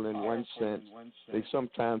powerful in one sense, they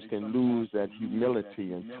sometimes can lose that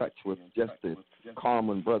humility and touch with just the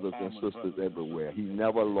common brothers and sisters everywhere. He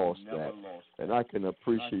never lost that. And I can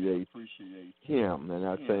appreciate him, and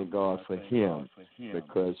I thank God for him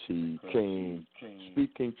because he came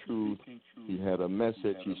speaking truth. He had a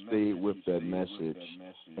message. He stayed with that message,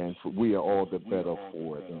 and we are all the better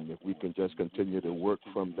for it. And if we can just continue to work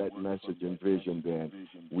from that message and vision, then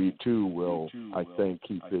we too will, I think,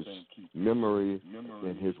 keep his memory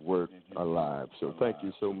and his work alive. So thank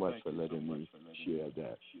you so much for letting me share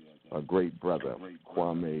that. A great brother,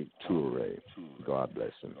 Kwame Ture. God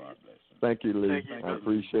bless him. Thank you, Lee. Thank you, I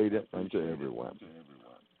appreciate it, and to everyone.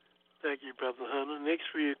 Thank you, Brother Hunter. Next,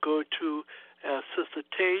 we go to Sister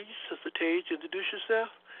Tage. Sister Tage, introduce yourself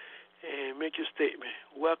and make your statement.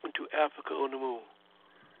 Welcome to Africa on the Move.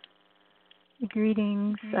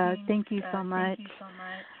 Greetings. Thank you so much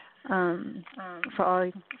for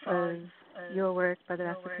all of your work, Brother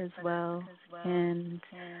Africa, as well, and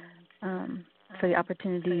for the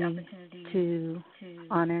opportunity to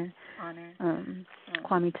honor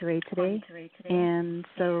Kwame Ture today. And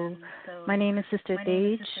so my name is Sister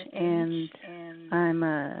Tage, and I'm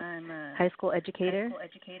a high school educator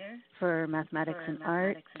for mathematics and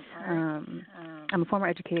art. I'm a former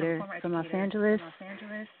educator from Los Angeles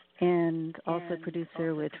and also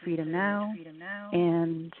producer with Freedom Now.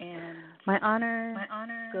 And my honor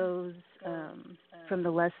goes from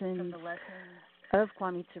the lessons of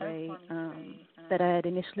Kwame Ture that I had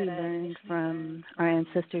initially learned from our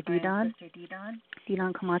ancestor Didan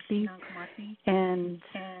Kamati, and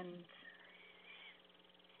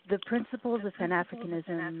the principles of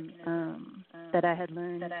Pan-Africanism that I had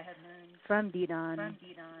learned from Didan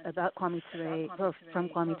about Kwame Ture, or from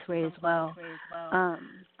Kwame Ture as well,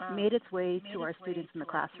 made its way to our students in the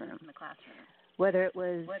classroom. Whether it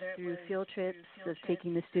was through field trips of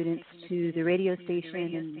taking the students to the radio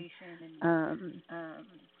station, and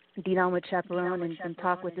Didan would chaperone and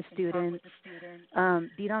talk with the students.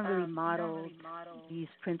 Didan really modeled these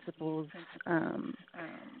principles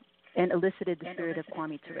and elicited the spirit of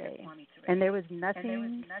Kwame Ture. And there was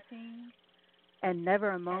nothing and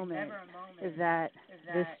never a moment that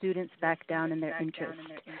the students backed down in their interest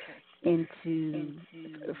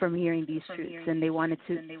from hearing these truths, and they wanted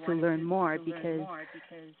to learn more because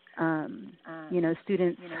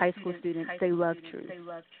students, high school students, they love truth.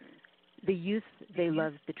 The youth, they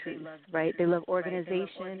love the truth, right? They love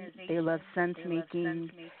organization, they love sense making.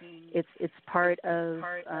 It's part of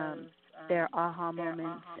their aha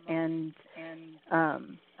moments and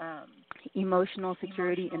emotional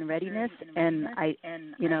security and readiness, and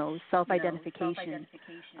self-identification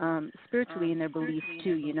spiritually in their beliefs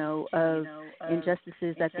too, of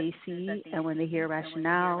injustices that they see, and when they hear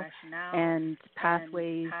rationale and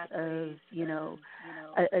pathways of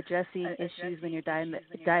addressing issues when you're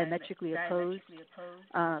diametrically opposed,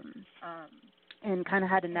 and kind of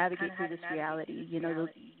had to navigate through this reality.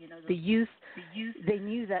 The youth, they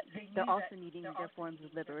knew that they're also needing their forms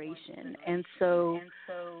of liberation, and so,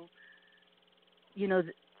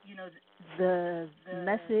 the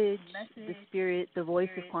message, the spirit, the voice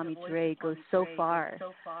of Kwame Ture goes so far,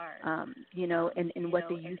 in what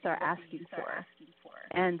the youth are asking for.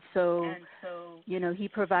 And so, he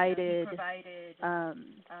provided,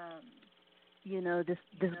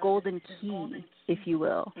 this golden key, if you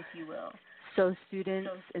will. So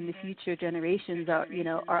students and the future generations are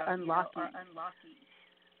unlocking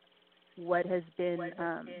what has been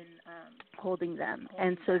holding them.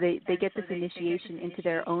 And so they get this initiation into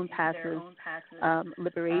their own passive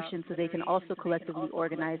liberation, so they can also collectively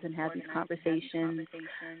organize and have these conversations,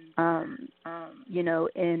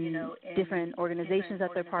 in different organizations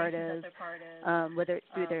that they're part of, whether it's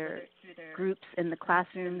through their groups in the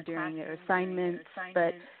classroom during their assignments,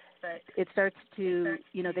 but it starts to,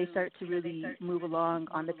 they start to really move along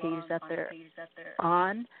on the page that they're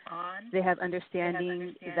on. They have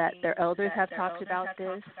understanding that their elders have talked about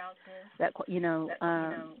this, that,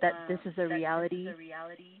 that this is a reality,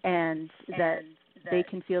 and that they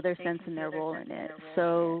can feel their sense and their role in it.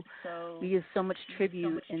 So we give so much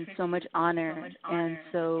tribute and so much honor, and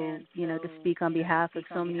so, to speak on behalf of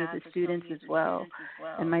so many of the students as well,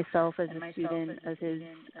 and myself as a student of his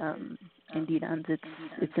Indeed,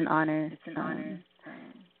 it's an honor, to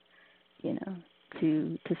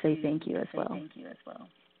say thank you as well. And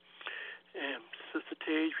Sister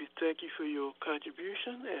Tage, we thank you for your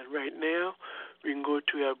contribution. And right now, we can go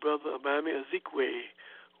to our brother Kwame Ezekwe.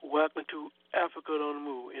 Welcome to Africa on the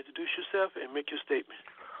Move. Introduce yourself and make your statement.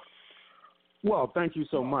 Well, thank you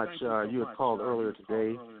so much. You had called earlier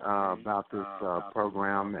today about this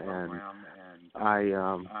program, and I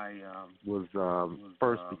was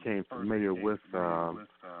first became familiar with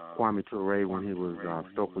Kwame Ture when he was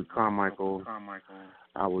Stokely Carmichael.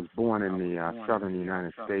 I was born in the southern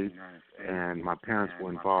United States, and my parents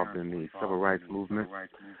were involved in the civil rights movement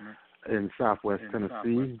in southwest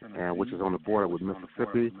Tennessee, which is on the border with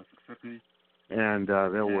Mississippi. And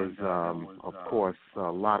there was, of course,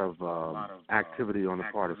 a lot of activity on the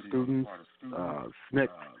part of students, SNCC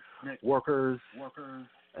workers,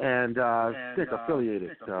 and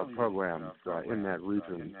SNCC-affiliated programs in that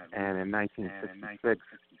region. And in 1966,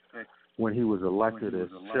 when he was elected as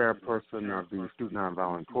chairperson of the Student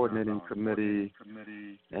Nonviolent Coordinating Committee,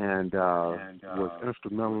 and was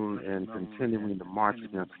instrumental in continuing the March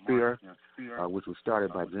Against Fear, which was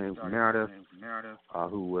started by James Meredith,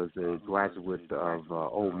 who was a graduate of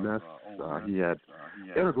Ole Miss. He had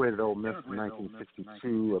integrated Ole Miss in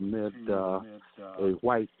 1962 amid a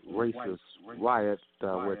white racist riot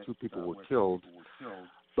where 2 people were killed.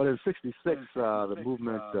 But in '66, the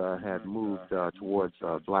movement had moved towards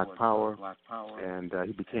Black Power, and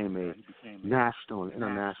he became a national and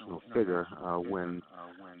international figure when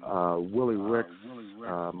Willie Ricks,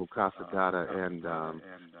 Mukasa Gata, and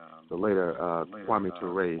the later Kwame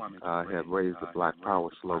Ture had raised the Black Power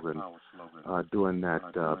slogan during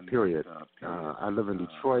that period. I live in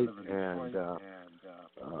Detroit, and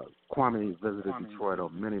Kwame visited Detroit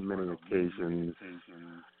on many, many occasions.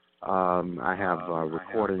 I have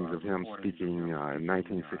recordings of him speaking in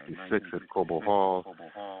 1966 at Cobo Hall,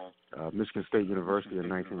 Michigan State University in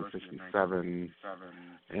 1967,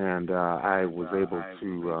 and I was able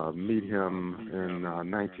to meet him in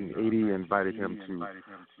 1980, invited him to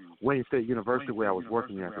Wayne State University where I was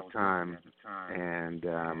working at the time, and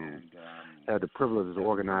had the privilege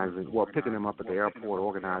of picking him up at the airport,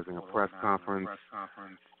 organizing a press conference,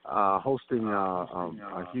 hosting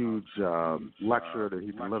a huge lecture that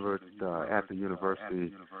he delivered at the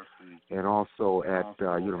university, and also at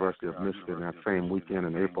University of Michigan that same weekend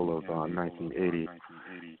in April of 1980.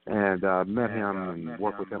 And met him and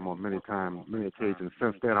worked with him on many occasions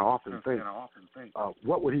since then. I often think,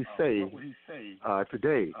 what would he say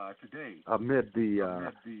today amid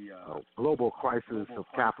the global crisis of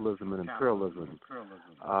capitalism and imperialism,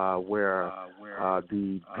 where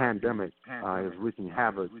the pandemic is wreaking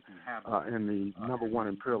havoc in the number one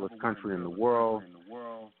imperialist country in the world,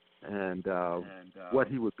 and what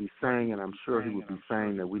he would be saying, and I'm sure he would be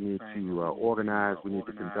saying that we need to organize, we need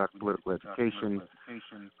to conduct political education,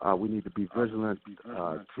 we need to be vigilant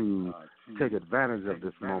to take advantage of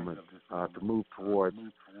this moment to move towards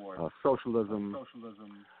socialism,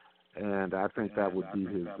 and I think that would be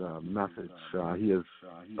his message. He is,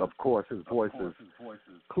 of course, his voice is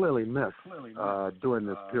clearly missed during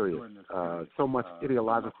this period. So much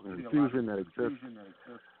ideological confusion that exists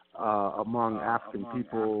among African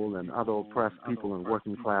people and other oppressed people and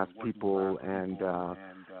working class people, and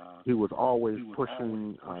he was always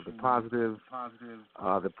pushing the positive,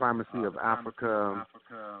 the primacy of Africa,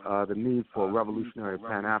 the need for revolutionary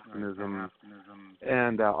Pan-Africanism,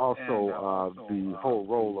 and also the whole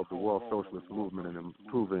role of the World Socialist Movement in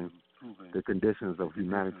improving the conditions of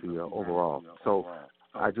humanity overall. So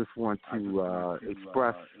I just want to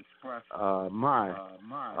express my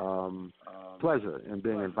pleasure in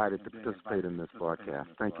being invited to participate in this broadcast.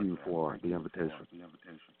 Thank you for the invitation.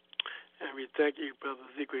 And we thank you, Brother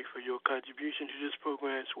Zigwe, for your contribution to this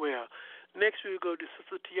program as well. Next, we'll go to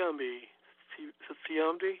Sister Tiambe. Sister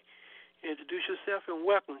Tiambe, introduce yourself and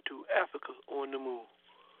welcome to Africa on the Move.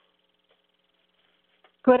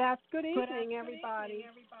 Good evening, everybody.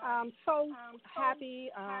 I'm so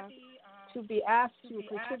happy to be asked to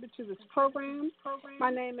contribute to this program.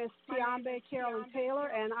 My name is Tiambe Carolyn Taylor,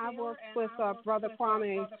 and I worked with Brother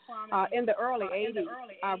Kwame in the early 80s.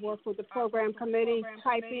 I worked with the program committee,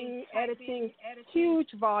 typing, editing huge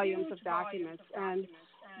volumes of documents, and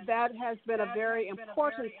that has been a very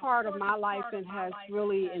important part of my life and has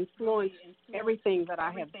really influenced everything that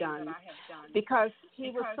I have done, because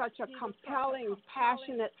he was such a compelling,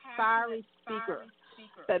 passionate, fiery speaker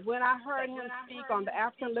that when I heard him speak on the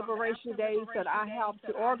African Liberation Days that I helped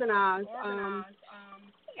to organize,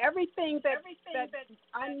 everything that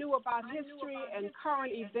I knew about history and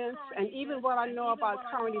current events, and even what I know about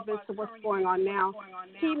current events and what's going on now,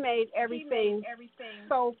 he made everything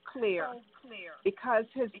so clear, because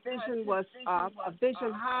his vision was a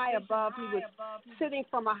vision high above. He was sitting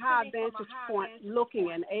from a high vantage point,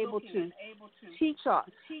 looking and able to teach us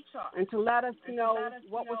and to let us know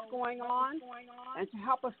what was going on and to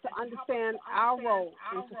help us to understand our role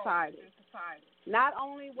in society. Not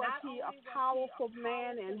only was he a powerful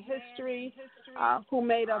man in history who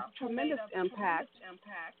made a tremendous impact,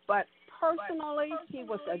 but personally, he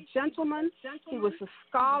was a gentleman, he was a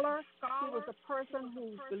scholar, he was a person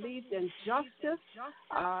who believed in justice.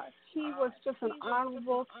 He was just an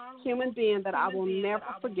honorable human being that I will never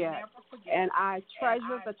forget, and I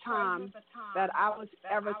treasure the time that I was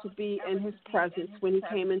ever to be in his presence when he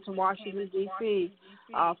came into Washington, D.C.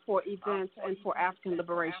 For events and for African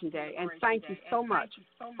Liberation Day. And thank you so much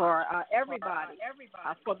for everybody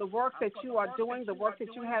for the work that you are doing, the work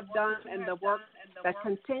that you have done, and the work that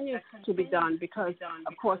continues to be done, because,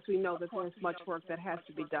 of course, we know that there's much work that has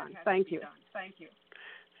to be done. Thank you.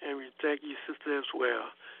 And we thank you, sister, as well.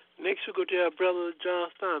 Next, we'll go to our brother, John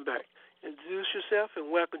Steinbeck. Introduce yourself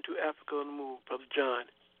and welcome to Africa on the Move, Brother John.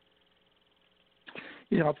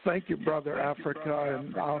 Yeah, thank you, Brother Africa,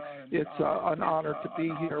 and it's an honor to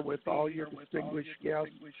be here with all your distinguished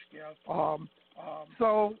guests.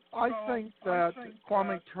 So I think that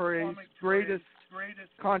Kwame Ture's greatest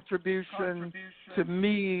contribution to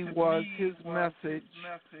me was his message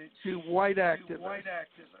to white activists.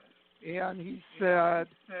 And he said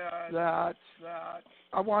that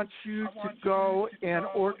I want you to go and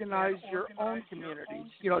organize your own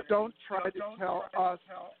communities. You know, don't try to tell us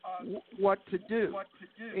what to do.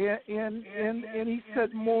 And he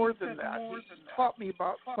said more than that. He taught me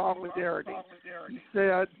about solidarity. He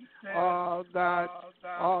said that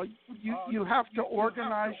you have to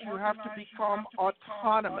organize, you have to become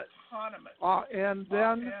autonomous. And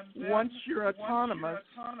then once you're autonomous,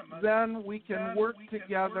 then we can work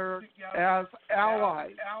together as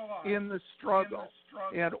allies in the struggle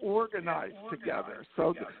and organize together.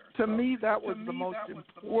 So to me, that was the most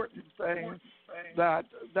important thing that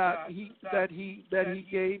he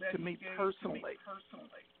gave to me personally.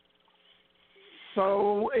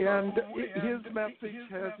 So, and his message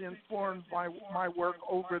has informed my work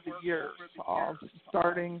over the years,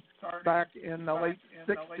 starting back in the late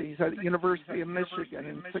 60s at the University of Michigan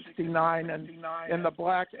in '69 and in the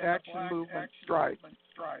Black Action Movement strike,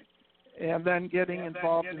 and then getting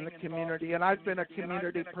involved in the community. And I've been a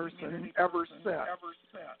community person ever since.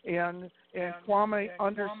 And Kwame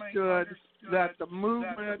understood that the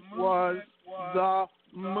movement was the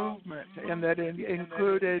movement, and that it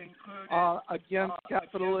included against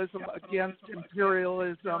capitalism, against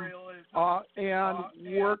imperialism, and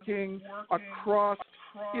working across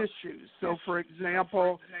issues. So, for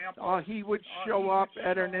example, he would show up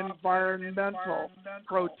at an environmental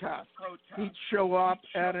protest. He'd show up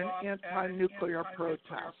at an anti-nuclear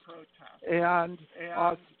protest, and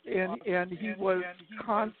he was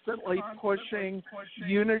constantly pushing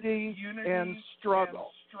unity and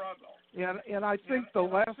struggle. And I think the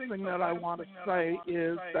last thing that I want to say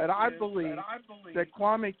is that I believe that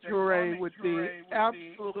Kwame Ture would be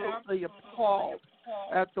absolutely appalled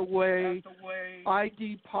at the way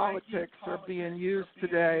ID politics are being used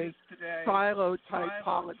today, silo-type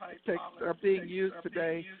politics are being used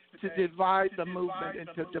today to divide the movement and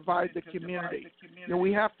to divide the community.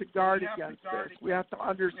 We have to guard against this. We have to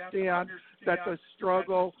understand that the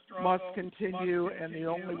struggle must continue, and the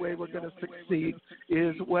only way we're going to succeed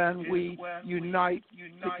is when we unite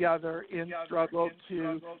together in struggle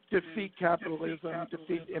to defeat capitalism,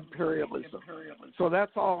 defeat imperialism. So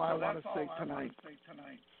that's all I want to say tonight.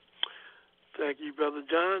 Thank you, Brother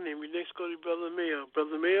John. And we next go to Brother Mill.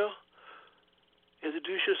 Brother Mill,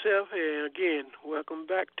 introduce yourself, and again, welcome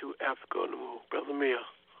back to Africa on the Move. Brother Mill.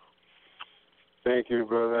 Thank you,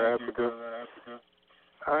 Brother Africa.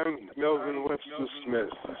 I'm Melvin Webster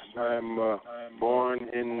Smith. I'm born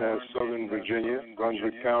in Southern Virginia,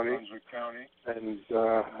 Brunswick County, and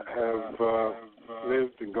have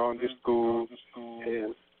lived and gone to school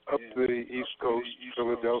up the East Coast,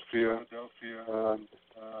 Philadelphia,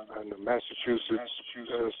 and the Massachusetts,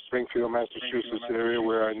 Springfield, Massachusetts area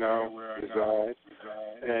where I now reside.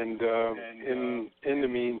 And in the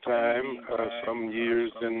meantime, some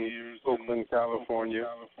years in Oakland, California,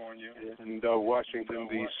 and Washington,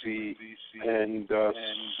 D.C., and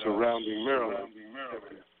surrounding Maryland.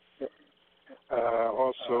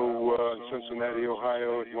 Also Cincinnati,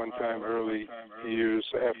 Ohio, at one time early years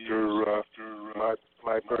after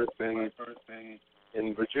my birth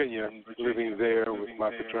in Virginia, living there with my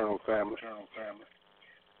paternal family.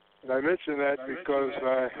 And I mention that because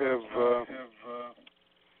I have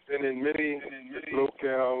been in many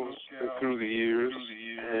locales through the years,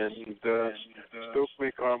 and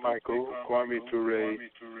Stokely Carmichael, Kwame Ture,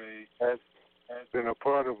 has been a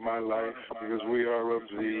part of my life because we are of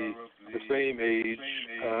the same age,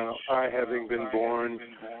 I having been born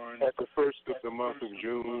at the first of the month of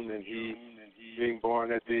June, and he being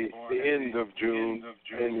born at the end of June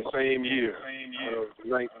in the same year of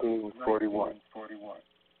 1941.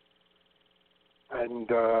 And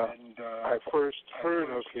I first heard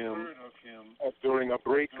of him during a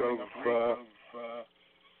break of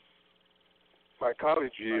my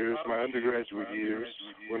college years, my undergraduate years,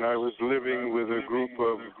 when I was living with a group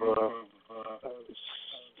of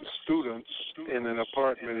students in an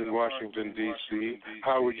apartment in Washington, D.C.,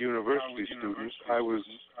 Howard University students. I was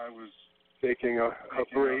taking a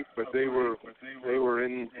break, but they were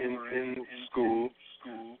in school.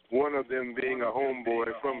 One of them being a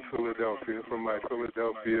homeboy from Philadelphia, from my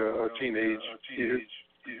Philadelphia teenage years.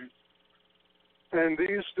 And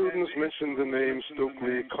these students mentioned the name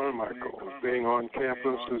Stokely Carmichael, being on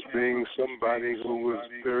campus as being somebody who was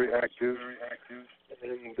very active.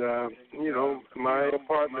 And, my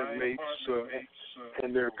apartment mates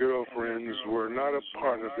and their girlfriends were not a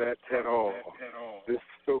part of that at all. This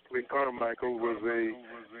Stokely Carmichael was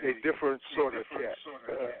a different sort of cat.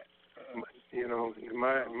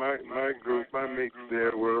 My group, my mates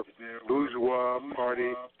there were bourgeois,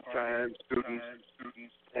 party time students,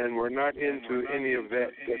 and were not into any of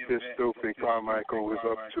that this Stokely Carmichael was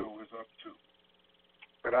up to.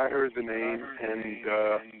 But I heard the name, and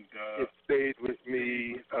it stayed with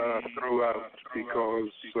me throughout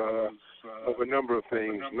because of a number of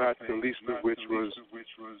things, not the least of which was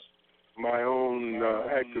my own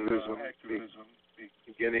activism,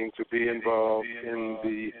 beginning to be involved in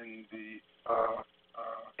the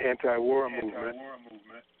anti-war movement,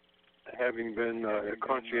 having been a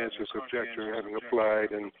conscientious objector, having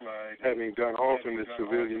applied and having done alternate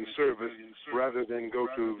civilian service rather than go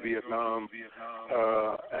to Vietnam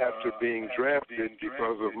after being drafted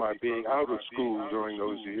because of my being out of school during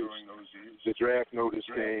those years. The draft notice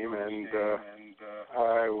came, and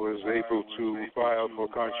I was able to file for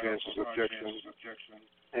conscientious objection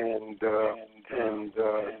and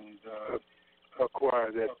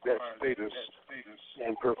acquire that status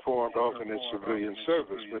and performed alternate civilian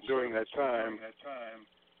service. But during that time,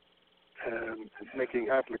 making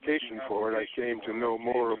application for it, I came to know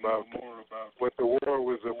more about what the war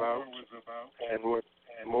was about and what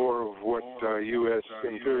more of what U.S.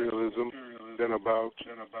 imperialism been about,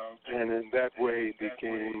 and in that way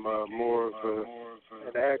became more of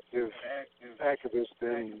an activist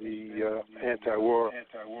in the anti-war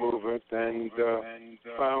movement, and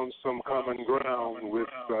found some common ground with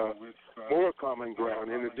more common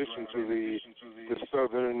ground in addition to the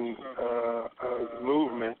southern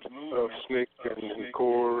movement of SNCC and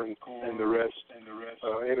CORE and the rest.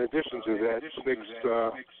 In addition to that,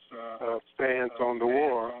 SNCC's stance on the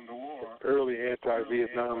war, early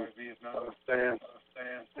anti-Vietnam stance,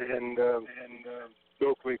 and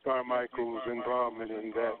Stokely Carmichael's involvement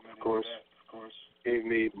in that, of course, gave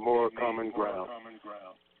me more common ground.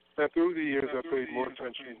 Now, through the years, I paid more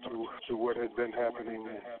attention to what had been happening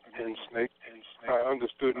in SNCC I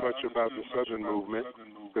understood much about the Southern movement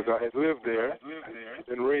because I had lived there and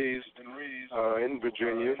been raised in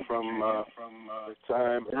Virginia from the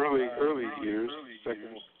time early years,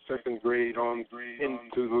 second grade on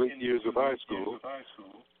into the late years of high school.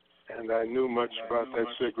 And I knew much about that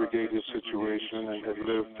segregated situation and had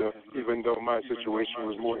lived, even though my situation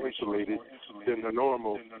was more insulated than the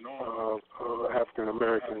normal African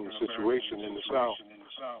American situation in the South.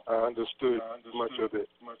 I understood much of it,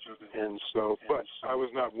 and so, but I was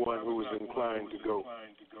not one who was inclined to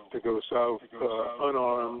go south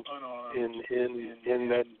unarmed in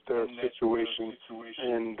that situation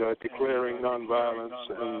and declaring nonviolence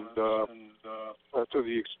and to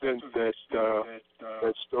the extent that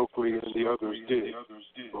Stokely and the others did.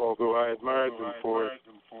 Although I admired them for it,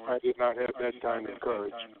 I did not have that kind of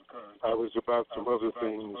courage. I was about some other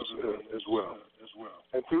things as well.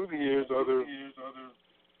 And through the years, other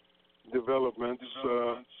developments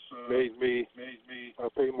made me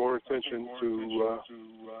pay more attention to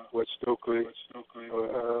what Stokely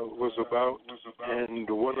was about. And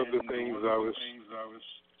one of the things I was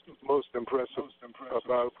most impressive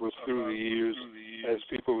about was through the years, as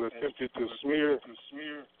people attempted to smear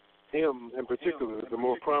him in particular, the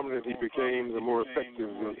more prominent he became, the more effective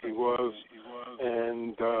he was,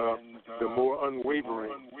 and the more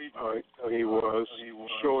unwavering he was,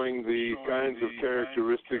 showing the kinds of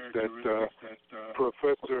characteristics that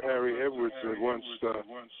Professor Harry Edwards had once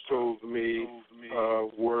told me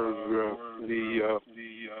were the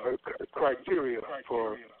criteria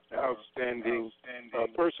for outstanding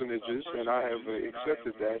personages, and I have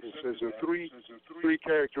accepted that. It says there are three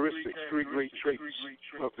characteristics, three great traits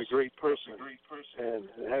of the great person, and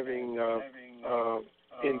having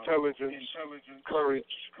intelligence, courage,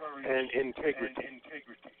 and integrity.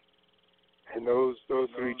 And those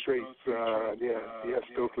three traits,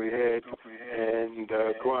 Stokely had, and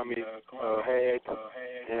Kwame had,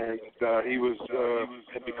 and he was,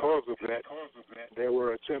 and because of that, there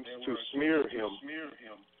were attempts to smear him.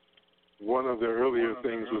 One of the earlier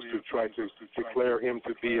things was to try to declare him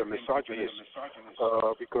to be a misogynist,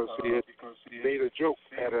 because he had made a joke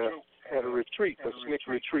at a retreat, a SNCC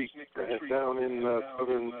retreat, down in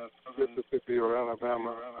southern Mississippi or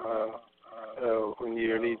Alabama. One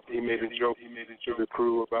year, and he made a joke to the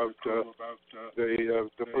crew about the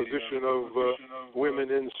position of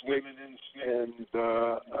women in SNCC, and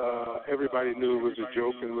everybody knew it was a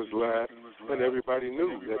joke and was laughed, and everybody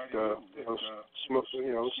knew that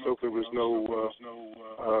Stokely was no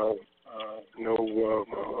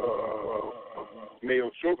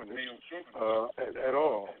male chauvinist at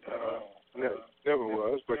all. Never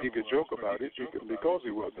was, but he could joke about it because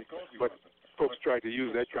he wasn't. But folks tried to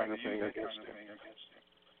use that kind of thing against him.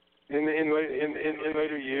 In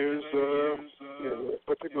later years,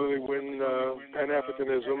 particularly when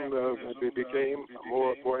Pan-Africanism became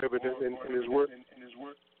more evident in his work,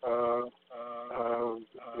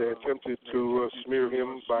 they attempted to smear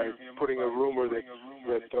him by putting a rumor that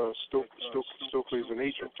Stokely's an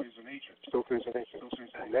agent. Stokely's an agent,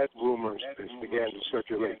 and that rumor began to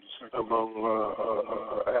circulate among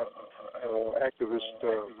activist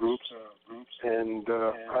groups, and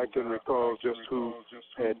I can recall just who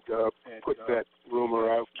had put that rumor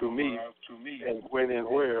out to me, and when and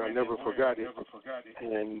where. I never forgot it,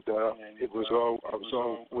 and I was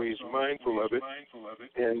always mindful of it,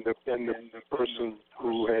 and the person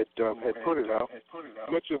who had put it out.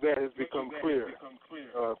 Much of that has become clear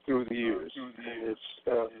through the years. And it's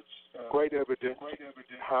quite evident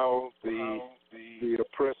how the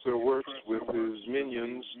oppressor works with his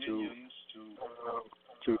minions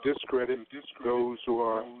to discredit those who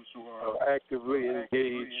are actively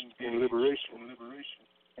engaged in liberation.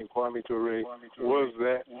 And Kwame Ture was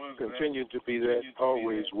that, continued to be that,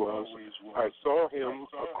 always was. I saw him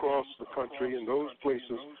across the country in those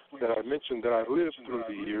places that I mentioned that I lived through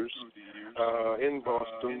the years. In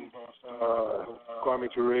Boston, Kwame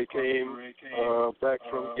Ture came back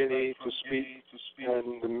from Guinea to speak,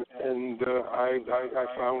 and I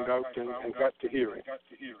found out and got to hear him.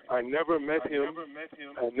 I never met him.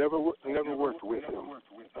 I never worked with him,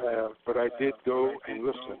 but I did go and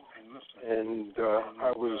listen. And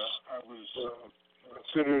I was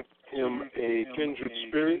considered him a kindred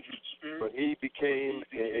spirit, but he became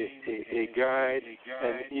a guide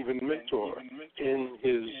and even mentor in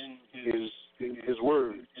his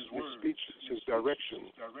words, his speeches, his direction,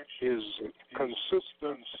 his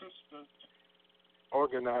consistent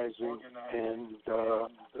organizing and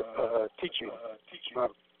teaching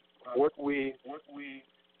about what we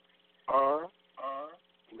are,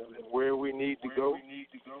 where we need to go.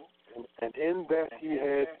 And in that he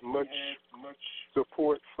had much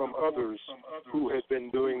support from others who had been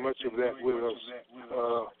doing much of that with us,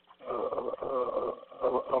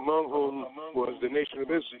 among whom was the Nation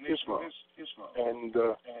of Islam and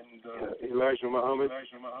Elijah Muhammad,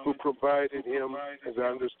 who provided him, as I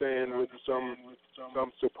understand, with some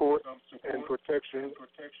support and protection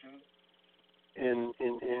in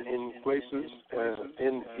places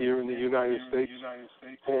here in the United States,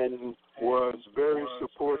 and was very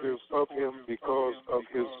supportive of him because of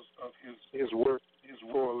his work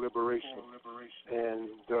for liberation. And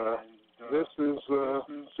this is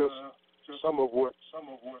just some of what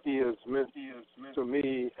he has meant to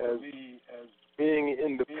me as being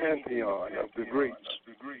in the pantheon of the greats.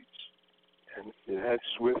 And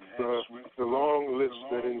that's with the long list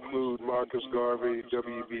that include Marcus Garvey,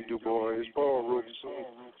 W.B. Du Bois, Paul Robeson,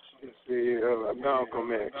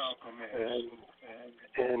 Malcolm X,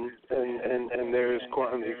 and there's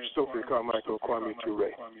Stokely Carmichael, Kwame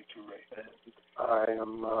Ture.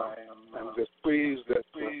 I'm just pleased that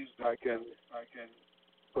I can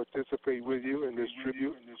participate with you in this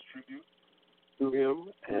tribute to him,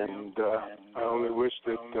 and I only wish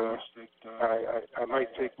that I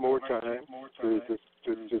might take more time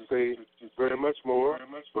to say very much more,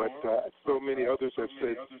 but so many others have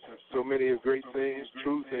said so many great things,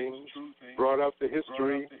 true things, brought out the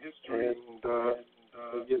history, and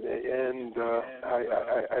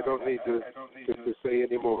I don't need to say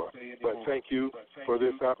any more. But thank you for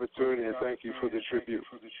this opportunity, and thank you for the tribute.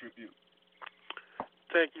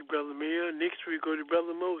 Thank you, Brother Mia. Next we go to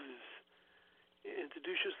Brother Moses.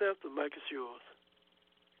 Introduce yourself. The mic is yours.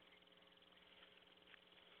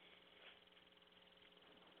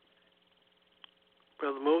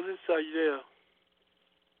 Brother Moses, are you there?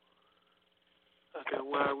 Okay,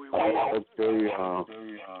 why are we waiting? Okay,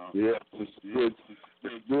 yeah, it's good.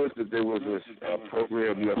 It's good that there was a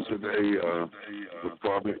program yesterday with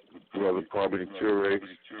Brother Kwame Ture.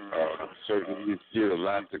 Certainly he did a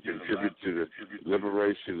lot to contribute to the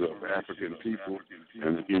liberation of African people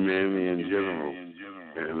and humanity in general.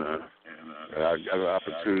 And I got an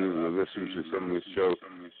opportunity to listen to some of the show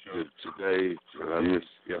today that I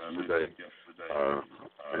missed yesterday.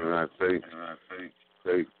 And I think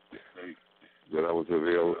that I was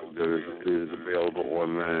available, that it is available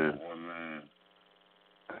online.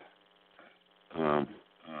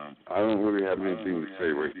 I don't really have anything to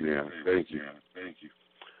say right now. Thank you.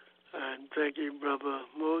 And thank you, Brother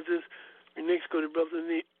Moses. We next go to Brother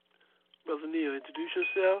Neil. Brother Neil, introduce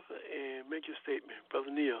yourself and make your statement.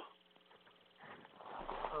 Brother Neil.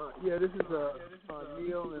 Yeah, this is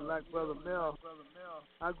Neil, and like Brother Mel,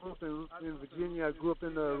 I grew up in Virginia. I grew up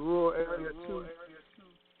in the rural area too.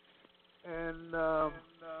 And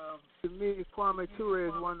to me, Kwame Ture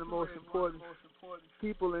is one of the most important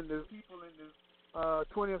people in the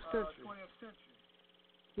 20th century.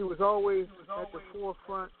 He was always at the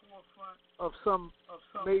forefront of some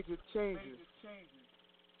major changes.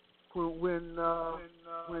 When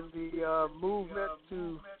the movement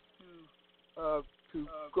to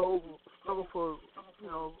go struggle for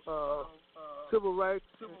civil rights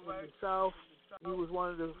in the South, he was one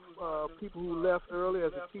of the people who left early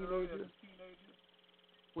as a teenager.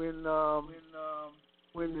 When the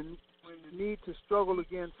need to struggle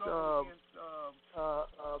against the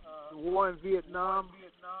war in Vietnam,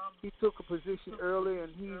 he took a position early,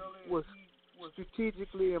 and he was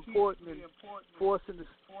strategically important in forcing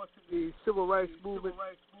the civil rights movement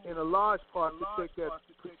in a large part to take that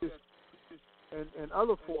position and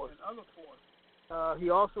other forces. He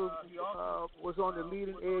also was on the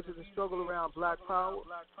leading edge of the struggle around black power,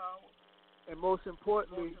 and most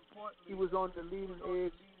importantly, he was on the leading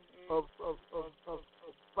edge of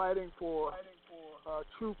fighting for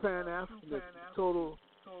true Pan-Africanism, total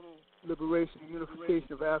liberation and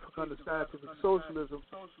unification of Africa under scientific socialism,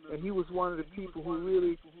 and he was one of the people who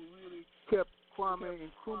really kept Kwame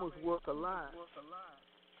Nkrumah's work alive.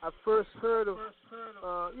 I first heard of,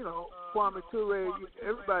 Kwame Ture.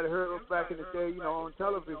 Everybody heard of him back in the day, on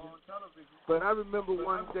television. But I remember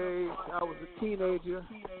one day I was a teenager,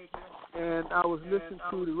 and I was listening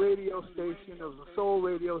to the radio station. It was a soul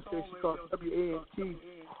radio station called WANT,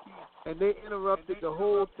 and they interrupted the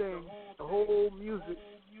whole thing, the whole music,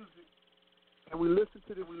 and we listened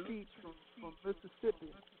to the speech from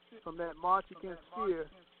Mississippi, from that March Against Fear.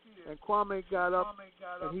 And Kwame got up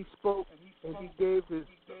and he spoke and he gave his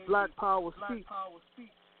Black Power speech.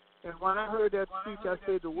 And when I heard that speech, I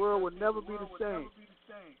said the world would never be the same.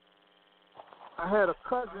 I had a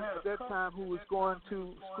cousin at that time who was going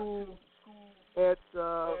to school at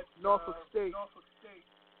Norfolk State,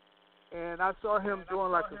 and I saw him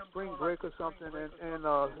doing like a spring break or something, and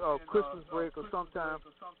Christmas break or sometime,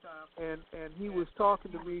 and he was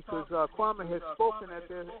talking to me because Kwame had spoken at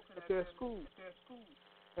their school,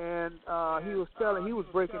 and he was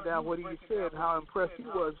breaking down what he had said and how impressed he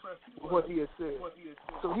was with what he had said.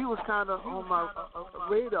 So he was kind of on my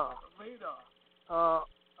radar.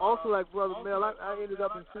 Also, like Brother Mel, I ended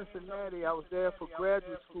up in Cincinnati. I was there for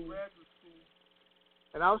graduate school.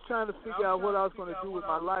 And I was trying to figure out what I was going to do with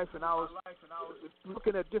my life, and I was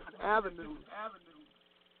looking at different avenues.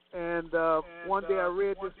 And one day I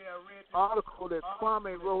read this article that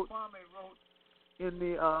Kwame wrote in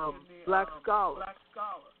the Black Scholar,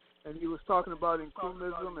 and he was talking about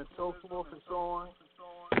inclusionism and so forth and so on.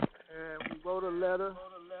 And we wrote a letter,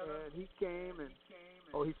 and he came and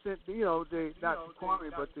he sent, not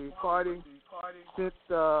Kwame, but the party sent,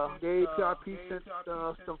 the APRP sent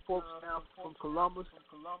some folks down from Columbus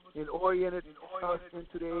and oriented us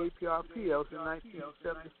into the APRP. That was in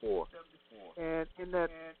 1974. And in that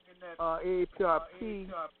APRP,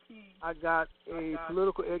 I got a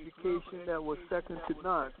political education that was second to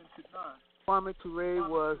none. Kwame Ture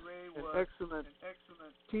was an excellent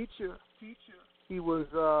teacher. He was,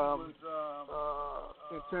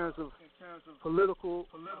 in terms of political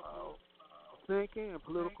thinking and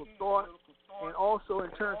political thought, and also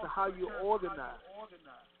in terms of how you organize.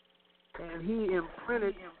 And he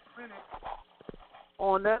imprinted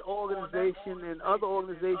on that organization and other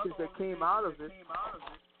organizations that came out of it,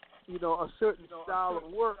 a certain style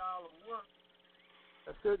of work.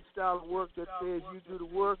 A certain style of work that says you do the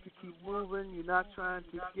work, you keep moving, you're not trying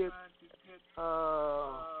to get,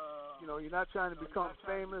 you're not trying to become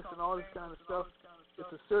famous and all this kind of stuff.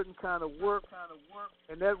 It's a certain kind of work,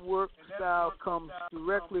 and that work style comes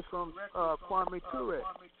directly from Kwame Ture.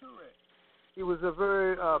 He was a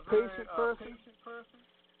very patient person,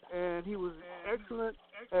 and he was excellent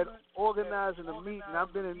at organizing a meeting.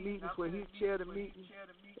 I've been in meetings where he chaired a meeting.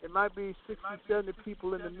 It might be 60, 70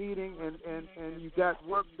 people in the meeting, and you got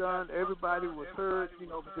work done. Everybody was heard,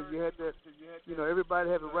 because you had that, everybody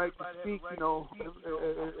had the right to speak,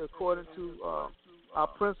 according to our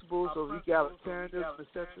principles of egalitarianism,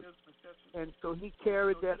 etc. And so he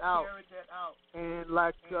carried that out. And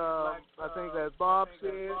like I think as Bob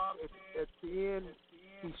said, at the end,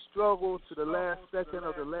 he struggled to the last second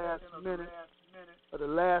or the last minute or the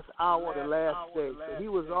last hour or the last day. So he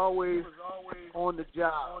was always on the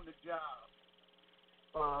job.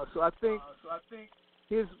 So I think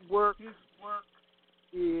his work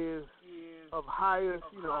is of highest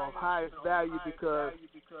value because,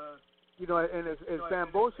 and as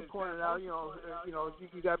Bambosa pointed out,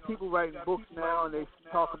 you got people writing books now and they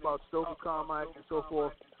talk about Stokely Carmichael and so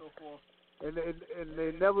forth. And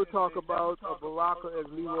they never talk about Baraka as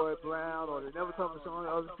Leroy Brown, or they never talk about some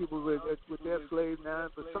other people with their slave now,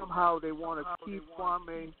 but somehow they want to keep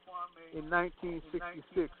Kwame in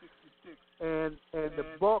 1966. And the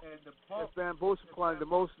bulk, as Bambosa pointed, the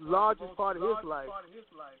most largest part of his life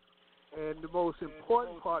and the most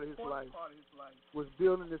important part of his life was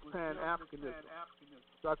building this Pan-Africanism.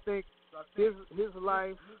 So I think his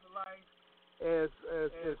life as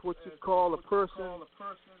what you call a person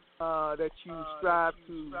that you strive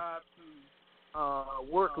to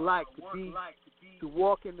work like, to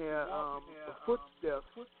walk in their footsteps.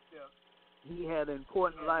 He had an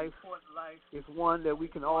important life. It's one that we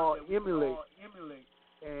can all emulate,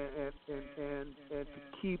 and to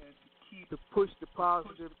keep to push the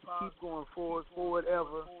positive, to keep going forward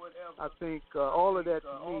ever. I think all of that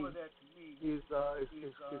to me is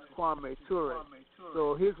Kwame Ture.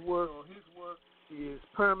 So his work is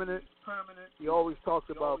permanent. He always talks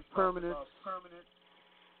about permanence,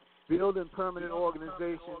 building permanent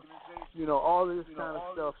organizations, all of this kind of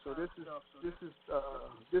stuff. So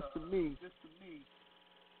this to me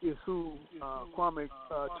is who Kwame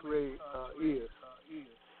Ture is.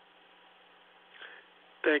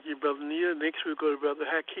 Thank you, Brother Nia. Next we'll go to Brother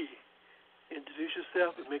Haki. Introduce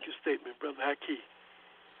yourself and make your statement, Brother Haki.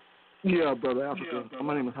 Yeah, Brother Africa.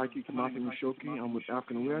 My name is Haki Kamate Mishoki. I'm with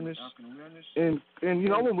African Awareness. And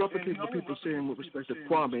I won't replicate what people are saying with respect to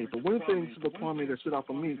Kwame, but one of the things about Kwame that stood out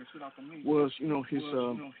for me was,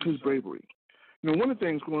 his bravery. One of the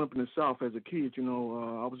things growing up in the South as a kid, I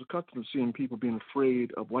was accustomed to seeing people being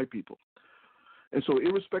afraid of white people. And so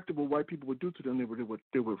irrespective of what white people would do to them,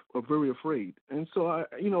 they were very afraid. And so,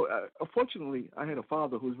 unfortunately, I had a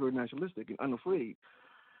father who was very nationalistic and unafraid.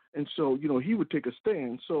 And so, he would take a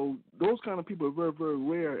stand. So those kind of people are very, very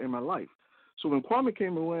rare in my life. So when Kwame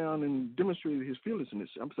came around and demonstrated his fearlessness,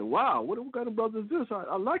 I said, wow, what kind of brother is this?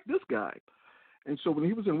 I like this guy. And so when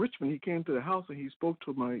he was in Richmond, he came to the house and he spoke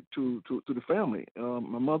to the family.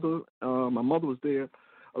 My mother was there.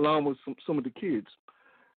 along with some of the kids.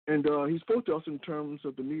 And he spoke to us in terms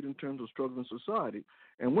of the need in terms of struggle in society.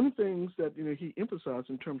 And one of the things that he emphasized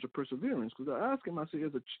in terms of perseverance, because I asked him, I said,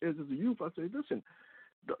 as a youth, I said, listen,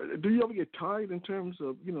 do you ever get tired in terms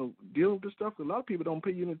of dealing with this stuff? Because a lot of people don't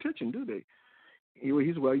pay you any attention, do they? Anyway,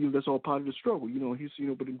 he's well, that's all part of the struggle.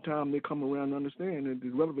 But in time they come around and understand the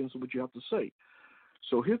relevance of what you have to say.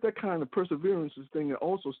 So here's that kind of perseverance thing that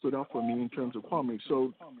also stood out for me in terms of Kwame.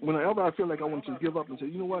 So whenever I feel like I want to give up and say,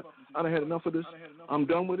 you know what, I done had enough of this, I'm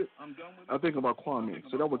done with it, I think about Kwame.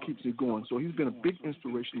 So that's what keeps me going. So he's been a big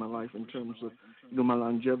inspiration in my life in terms of my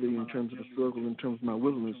longevity, in terms of the struggle, in terms of my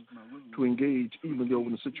willingness to engage, even though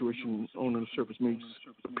when the situation on the surface may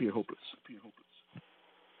appear hopeless.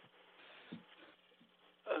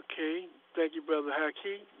 Okay, thank you, Brother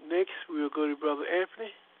Haki. Next, we'll go to Brother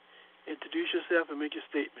Anthony. Introduce yourself and make your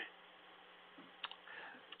statement.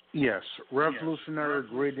 Yes, revolutionary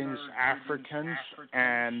greetings, Africans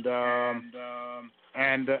and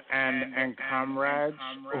comrades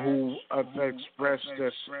who have expressed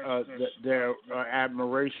their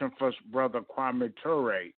admiration for Brother Kwame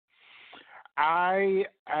Ture. I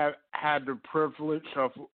have had the privilege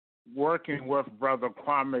of working with Brother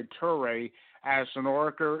Kwame Ture as an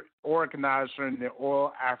organizer in the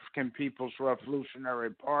All African People's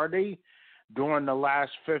Revolutionary Party during the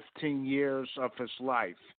last 15 years of his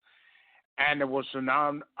life. And it was an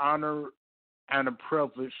honor and a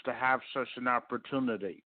privilege to have such an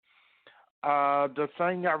opportunity. The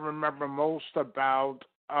thing I remember most about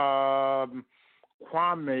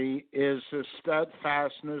Kwame is his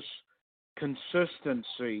steadfastness,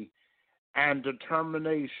 consistency, and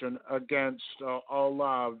determination against all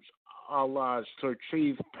odds to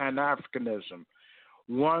achieve Pan-Africanism,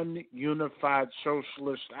 one unified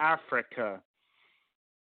socialist Africa.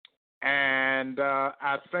 And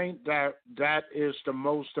I think that is the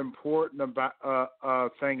most important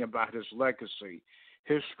thing about his legacy.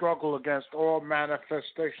 His struggle against all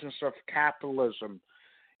manifestations of capitalism,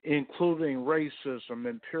 including racism,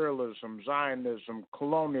 imperialism, Zionism,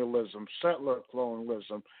 colonialism, settler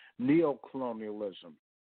colonialism, neo-colonialism.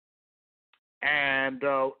 And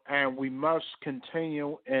we must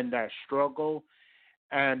continue in that struggle,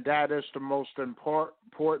 and that is the most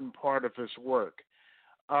important part of his work.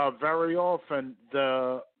 Very often,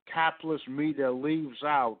 the capitalist media leaves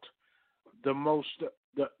out the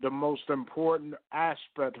most important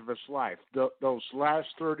aspect of his life. Those last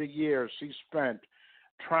 30 years he spent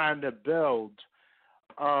trying to build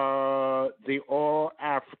the All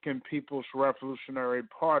African People's Revolutionary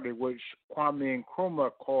Party, which Kwame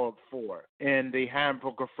Nkrumah called for in the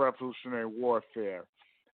Handbook of Revolutionary Warfare.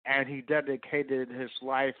 And he dedicated his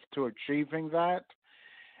life to achieving that.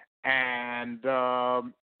 And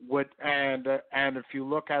if you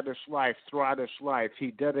look at his life, throughout his life,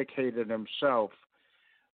 he dedicated himself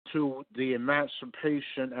to the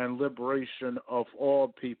emancipation and liberation of all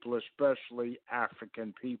people, especially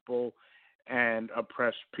African people and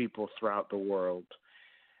oppressed people throughout the world.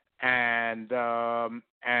 And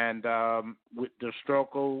with the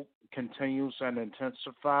struggle continues and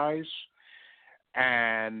intensifies.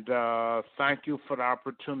 And thank you for the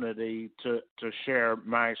opportunity to share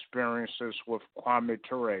my experiences with Kwame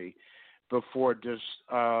Ture before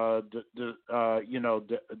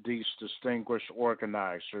these distinguished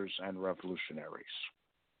organizers and revolutionaries.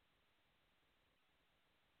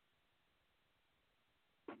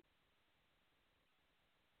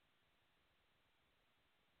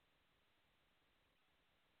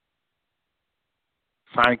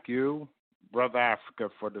 Thank you, Brother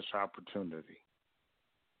Africa, for this opportunity.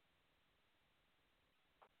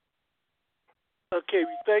 Okay,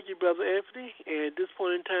 thank you, Brother Anthony. And at this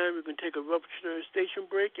point in time, we're going to take a revolutionary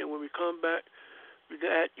station break. And when we come back, we're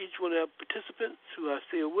going to ask each one of our participants who are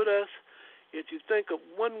still with us if you think of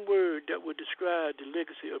one word that would describe the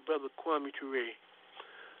legacy of Brother Kwame Ture.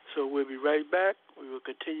 So we'll be right back. We will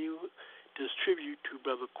continue this tribute to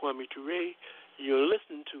Brother Kwame Ture. You're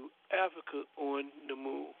listening to Africa on the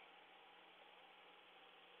Move.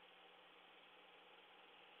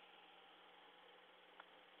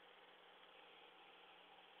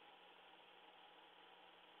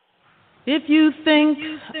 If you think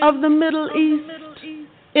of the Middle East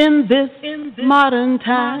in this modern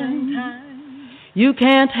time, you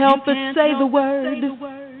can't help but say the word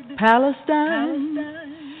Palestine.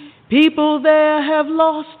 People there have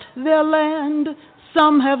lost their land,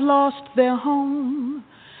 some have lost their home.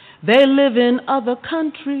 They live in other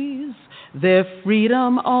countries, their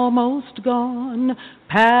freedom almost gone.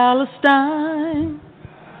 Palestine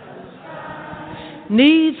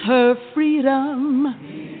needs her freedom.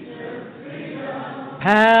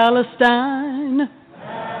 Palestine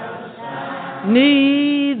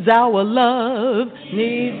needs our love,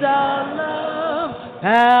 needs our love.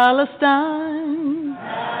 Palestine,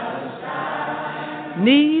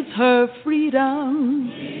 needs her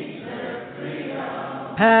freedom.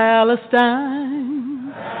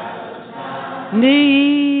 Palestine,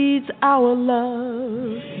 needs our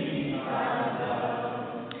love.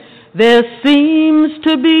 There seems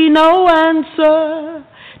to be no answer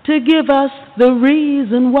to give us the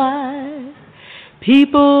reason why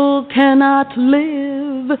people cannot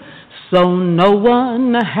live, so no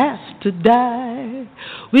one has to die.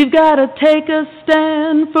 We've got to take a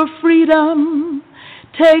stand for freedom,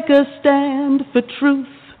 take a stand for truth,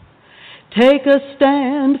 take a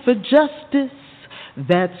stand for justice.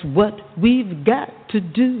 That's what we've got to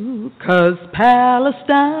do, 'cause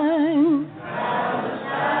Palestine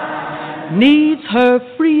needs her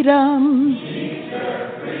freedom.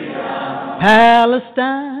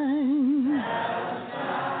 Palestine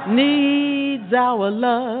needs our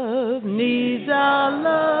love, needs our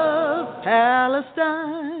love.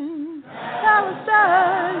 Palestine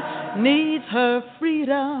needs her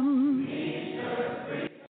freedom.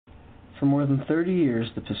 For more than 30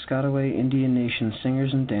 years, the Piscataway Indian Nation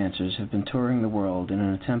singers and dancers have been touring the world in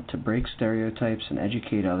an attempt to break stereotypes and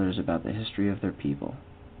educate others about the history of their people.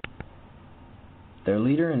 Their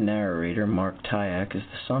leader and narrator, Mark Tyak, is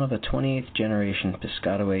the son of a 28th generation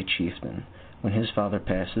Piscataway chieftain. When his father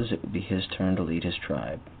passes, it will be his turn to lead his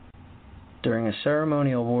tribe. During a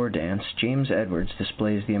ceremonial war dance, James Edwards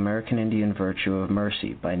displays the American Indian virtue of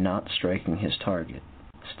mercy by not striking his target.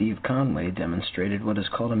 Steve Conway demonstrated what is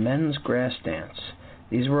called a men's grass dance.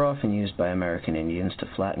 These were often used by American Indians to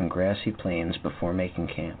flatten grassy plains before making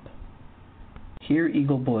camp. Here,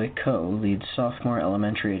 Eagle Boy Co. leads sophomore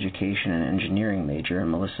elementary education and engineering major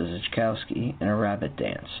Melissa Zichkowski in a rabbit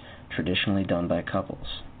dance, traditionally done by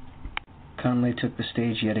couples. Conway took the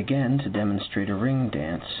stage yet again to demonstrate a ring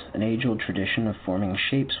dance, an age-old tradition of forming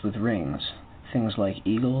shapes with rings, things like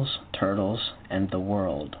eagles, turtles, and the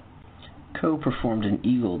world. Co performed an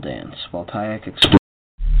eagle dance, while Tyak explained.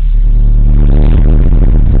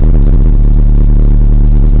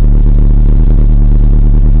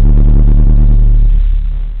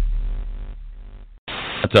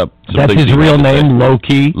 What's up? That's his real name,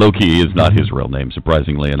 Low-Key? Low-Key is not his real name,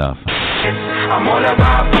 surprisingly enough. I'm all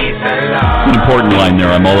about peace and love. An important line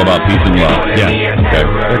there, I'm all about peace and love. Yeah. Okay.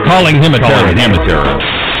 They're calling him a terrorist.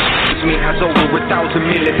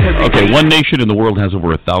 Okay, one nation in the world has over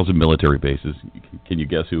 1,000 military bases. Can you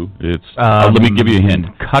guess who? It's. Let me give you a hint.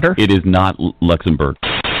 Qatar? It is not Luxembourg.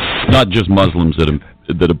 It's not just Muslims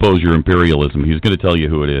that oppose your imperialism. He's going to tell you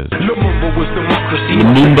who it is.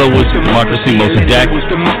 Lumumba was democracy. Mossadegh,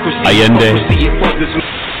 Allende.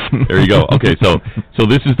 There you go. Okay, so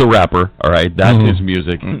this is the rapper. All right, that's his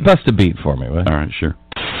music. Bust a beat for me, will you? All right, sure.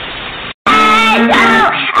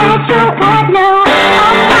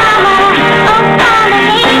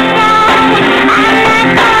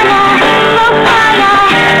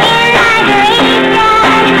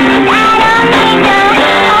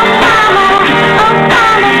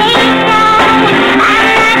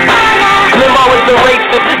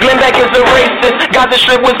 Glenbeck is a racist. Got the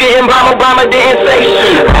strip was getting bomb. Obama didn't say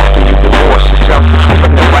shit. After you divorce yourself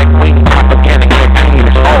from the right-wing propaganda campaign,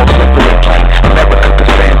 it's all simple and plain. America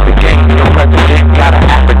understands the game. Your president got an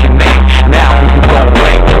African name. Now who you gon'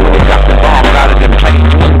 blame? When they got the bomb out of them planes,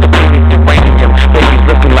 using the depleted uranium. Babies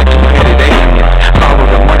looking like two-headed aliens. Follow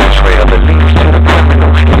the money trail that leads to the criminal.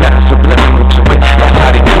 And that's subliminal to it. That's how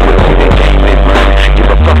they do it. See the game they run. Give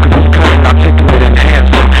a fuck who's cunning, articulate, and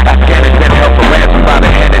handsome. Afghanistan held for ransom by the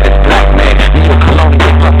hand of this black man.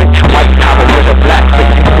 Neo-colonial puppet, white power with a black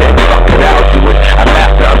face. He said, fuck it, I'll do it. A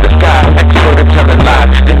master of the sky, expert at telling lies.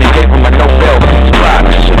 Then they gave him a Nobel Peace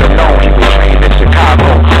Prize. Should've known he was trained in Chicago.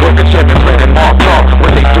 Working Chairman Flynn and Mark Talk.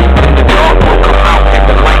 When they do in the dark, will come out in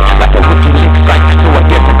the light. Like a WikiLeaks site. So I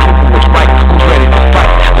guess the Cooper was right. Who's ready to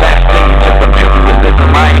fight? Last stage of imperialism.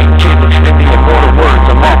 I ain't kidding. In the immortal words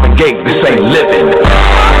of Marvin Gaye, this ain't living.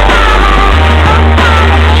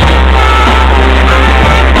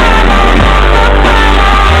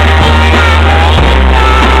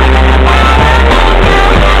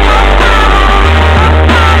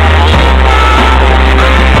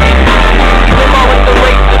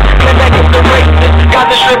 Got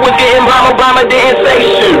the strip was getting bomb, Obama didn't say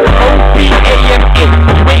shit. O-B-A-M-A,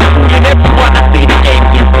 we fooling everyone, I see the game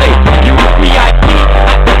you play. You VIP,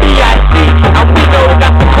 B-I-C, and we know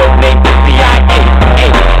that's the code name, the CIA. Hey,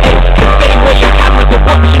 the same way your cameras are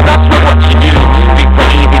watching, that's what you do. People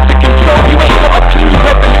easy to control, you ain't got a clue.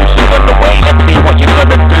 Revolution's on the way, let's see what you're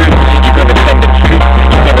gonna do. You're gonna send the truth,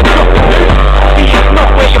 you're gonna drop the news. See, it's not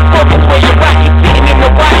where you're from, it's where you're at. You're sitting in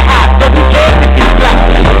the White House, doesn't care.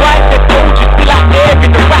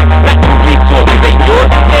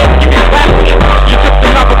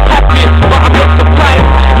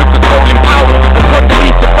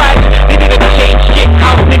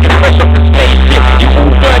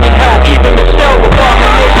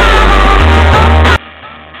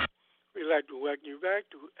 like to welcome you back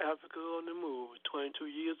to Africa on the Move. 22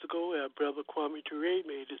 years ago, our brother Kwame Ture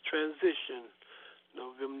made his transition,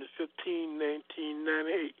 November 15,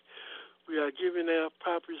 1998. We are giving our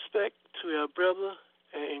proper respect to our brother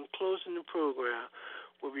and in closing the program.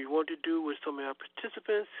 What we want to do with some of our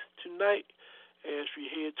participants tonight as we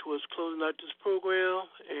head towards closing out this program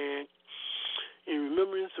and in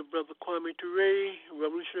remembrance of Brother Kwame Ture,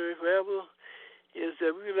 Revolutionary Forever, is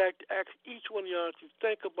that we would like to ask each one of y'all to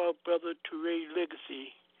think about Brother Ture's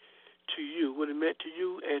legacy to you, what it meant to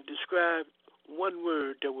you, and describe one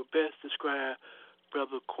word that would best describe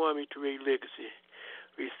Brother Kwame Ture's legacy.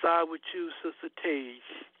 We start with you, Sister Tage.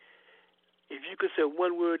 If you could say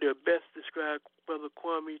one word that would best describe Brother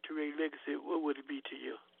Kwame Ture's legacy, what would it be to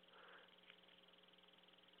you?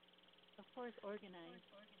 Of course, organized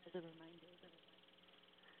as a reminder.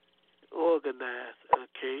 Organized,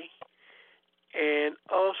 okay. And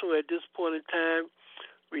also at this point in time,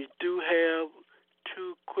 we do have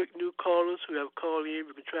two quick new callers who have called in.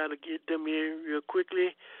 We can try to get them in real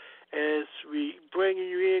quickly. As we bringing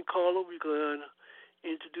you in, caller, we're going to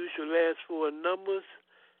introduce your last four numbers.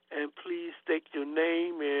 And please state your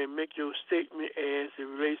name and make your statement as it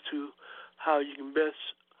relates to how you can best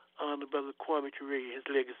honor Brother Kwame Ture, his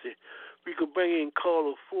legacy. We can bring in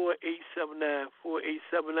caller 4879.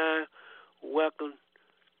 4879. Welcome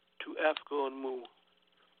to Africa on the Move.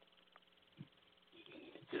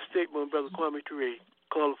 The statement of Brother Kwame Ture.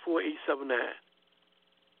 Call 4879.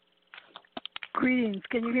 Greetings.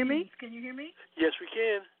 Can you hear me? Yes, we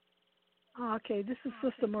can. Okay, this is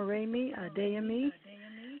Sister Moremi Adeyemi.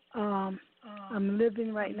 I'm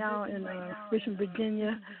living right now in Richmond,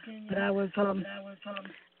 Virginia, but I was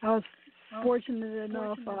fortunate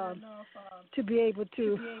enough to be able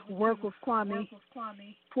to work with Kwame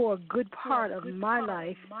for a good part of my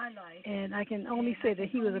life, and I can only say that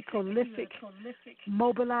he was a prolific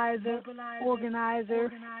mobilizer, organizer,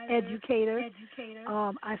 educator.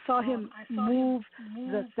 I saw him move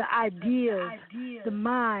the ideas, the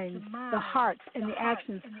minds, the hearts, and the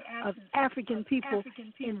actions of African people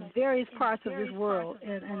in various parts of this world.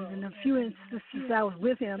 And in a few instances, I was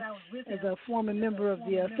with him as a former member of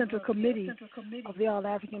the Central Committee of the All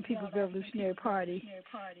African People's Revolutionary Party.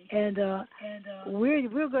 And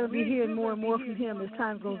we're going to be hearing more and more from him as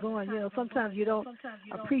time goes on. You know, sometimes you don't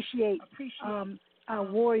appreciate our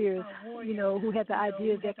warriors, you know, who have the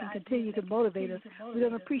ideas that can continue to motivate us. We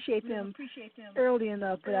don't appreciate them early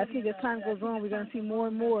enough, but I think as time goes on, we're going to see more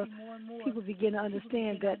and more people begin to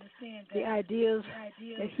understand that the ideas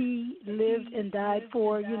that he lived and died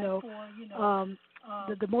for, you know,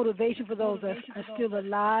 the motivation for those are still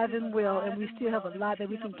alive and well, and we still have a lot that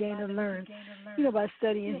we can gain and learn, you know, by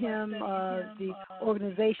studying him, the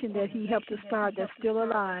organization that he helped to start that's still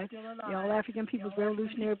alive, the All African People's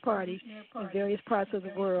Revolutionary Party in various parts of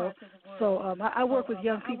the world. So I work with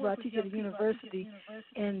young people. I teach at a university,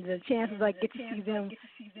 and the chances I get to see them,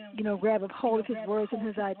 you know, grab a hold of his words and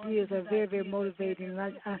his ideas are very, very motivating. And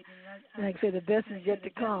like I say, the best is yet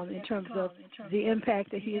to come in terms of the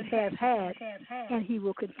impact that he has had and he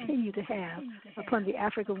will continue to have upon the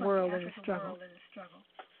African world and its struggle.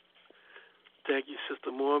 Thank you,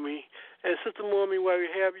 Sister Mormi. And Sister Mormi, while we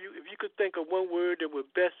have you, if you could think of one word that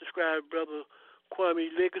would best describe Brother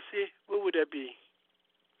Kwame's legacy, what would that be?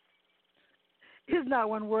 It's not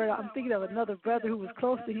one word. I'm thinking of another brother who was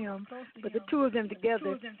close to him, but the two of them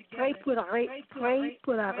together, pray pour la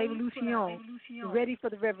révolution, ready for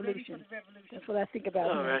the revolution. That's what I think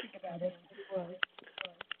about him. All right.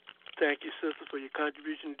 Thank you, sister, for your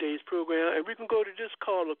contribution to today's program. And we can go to this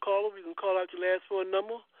caller. We can call out your last four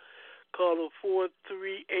number. Caller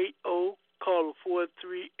 4380. Caller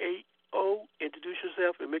 4380. Introduce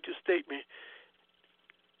yourself and make your statement.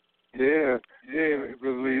 Yeah,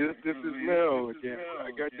 Brother Lee, this is Mel again. I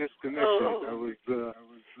got disconnected. I was,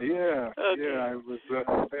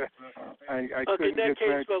 I couldn't get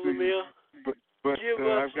back to you. But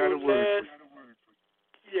I've got a word.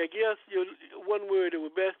 Yeah, give us your one word that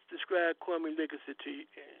would best describe Kwame's legacy to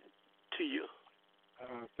you.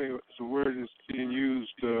 I think the word is being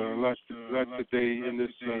used a lot today in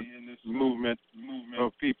this movement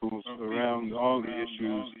of peoples around all the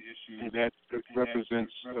issues, and that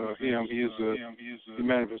represents him. He is the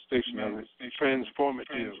manifestation of it.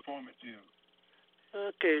 Transformative.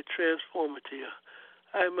 Okay, transformative.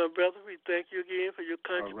 All right, my brother, we thank you again for your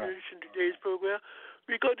contribution to today's program.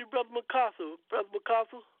 We go to Brother MacArthur. Brother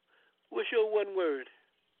MacArthur, what's your one word?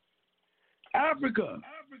 Africa.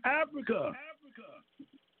 I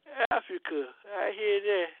hear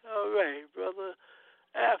that. All right, brother.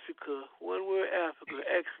 Africa. One word, Africa.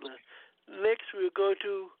 Excellent. Next, we'll go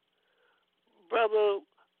to Brother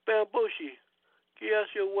Bamboshi. Give us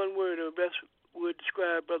your one word, or best would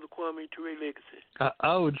describe Brother Kwame Ture legacy.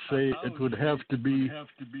 I would say it would have to be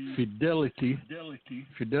fidelity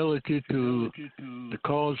to the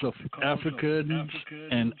cause of Africans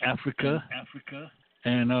and Africa.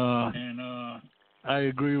 And I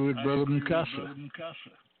agree with Brother Mukasa.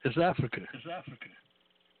 It's Africa.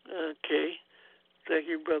 Okay. Thank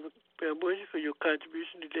you, Brother Bambushi, for your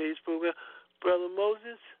contribution to today's program. Brother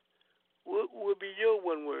Moses, what would be your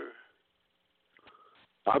one word?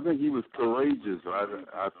 I think he was courageous.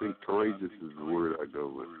 I think courageous is the word I go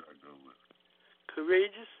with.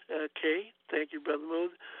 Courageous? Okay. Thank you, Brother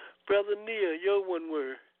Moses. Brother Neil, your one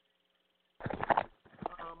word.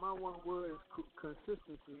 My one word is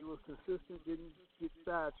consistency. He was consistent, didn't get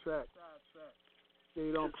sidetracked.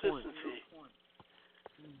 Stayed on point.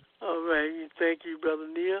 All right. Thank you, Brother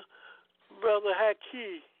Neil. Brother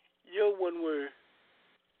Haki, your one word.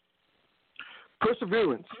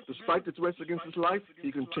 Perseverance. Despite the threats against his life,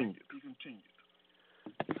 he continued.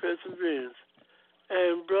 Perseverance.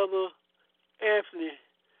 And Brother Anthony,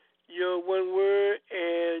 your one word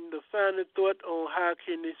and the final thought on how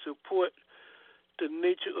can they support the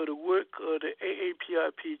nature of the work of the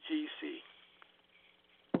AAPRPGC.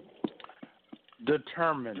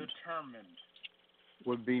 Determined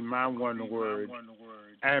would be my one word.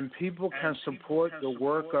 And people can support the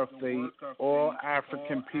work of the All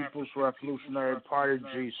African People's Revolutionary Party,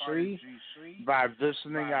 GC, by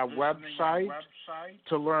visiting our website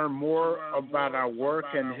to learn more about our work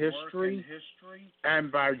and history,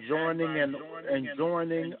 and by joining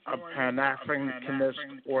a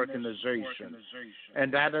Pan-Africanist organization.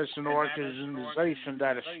 And that is an organization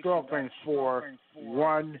that is struggling for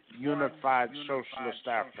one unified socialist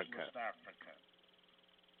Africa.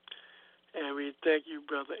 And we thank you,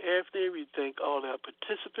 Brother Anthony. We thank all our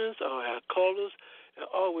participants, all our callers, and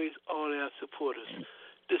always all our supporters.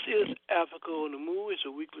 This is Africa on the Move. It's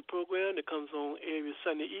a weekly program that comes on every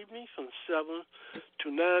Sunday evening from 7 to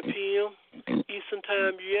 9 p.m. Eastern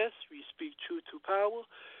Time, U.S. We speak truth to power.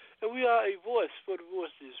 And we are a voice for the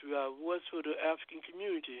voiceless. We are a voice for the African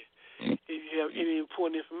community. If you have any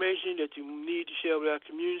important information that you need to share with our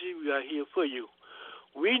community, we are here for you.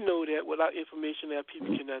 We know that without information, our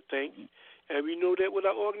people cannot think. And we know that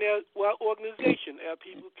without organization, our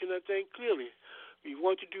people cannot think clearly. We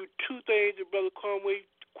want to do two things that Brother Kwame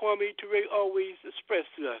Ture always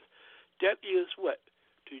expressed to us. That is what?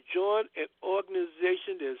 To join an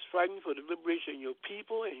organization that is fighting for the liberation of your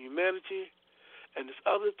people and humanity. And this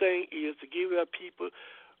other thing is to give our people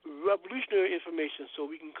revolutionary information so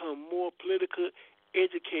we can become more politically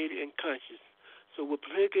educated and conscious. So with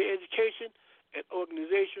political education and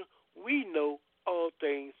organization, we know all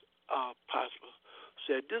things are possible.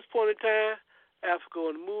 So at this point in time, Africa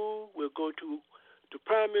on the Move, we'll go to the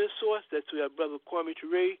primary source, that's our Brother Kwame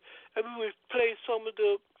Ture, and we will play some of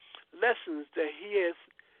the lessons that he has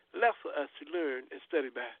left for us to learn and study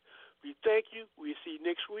by. We thank you. We'll see you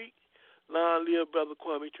next week. Long live Brother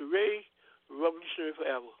Kwame Ture, revolutionary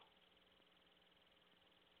forever.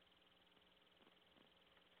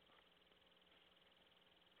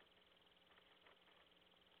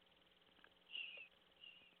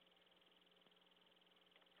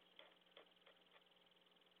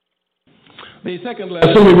 The second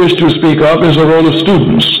lesson we wish to speak of is the role of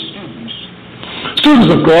students.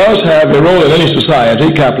 Students, of course, have a role in any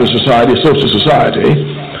society, capitalist society, social society,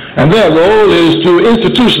 and their role is to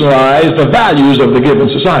institutionalize the values of the given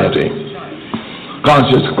society.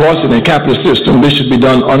 Conscious, of course, in a capitalist system, this should be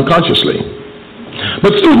done unconsciously.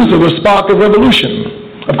 But students are a spark of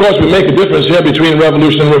revolution. Of course, we make a difference here between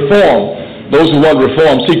revolution and reform. Those who want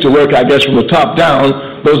reform seek to work, I guess, from the top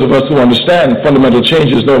down. Those of us who understand fundamental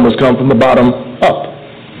changes know must come from the bottom up.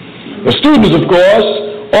 The students, of course,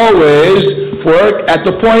 always work at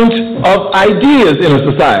the point of ideas in a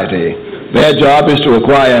society. Their job is to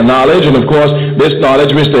acquire knowledge, and of course, this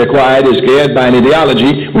knowledge which they acquired is geared by an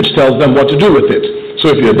ideology which tells them what to do with it.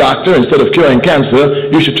 So if you're a doctor, instead of curing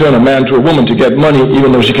cancer, you should turn a man to a woman to get money,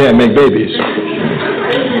 even though she can't make babies.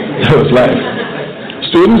 That was life.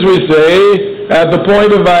 Students, we say, at the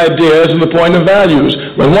point of ideas and the point of values.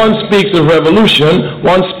 When one speaks of revolution,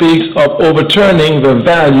 one speaks of overturning the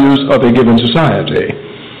values of a given society.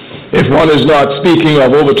 If one is not speaking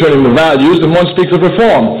of overturning the values, then one speaks of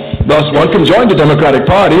reform. Thus, one can join the Democratic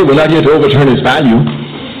Party. We're not here to overturn its value.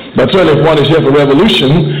 But certainly if one is here for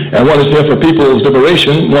revolution and one is here for people's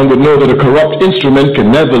liberation, one would know that a corrupt instrument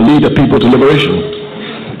can never lead a people to liberation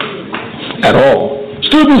at all.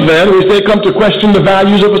 Students, then, we say, come to question the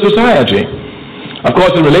values of a society. Of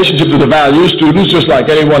course, in relationship to the values, students, just like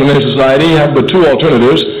anyone in any society, have but two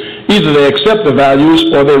alternatives. Either they accept the values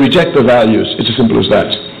or they reject the values. It's as simple as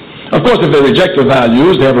that. Of course, if they reject the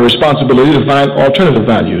values, they have a responsibility to find alternative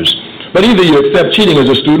values. But either you accept cheating as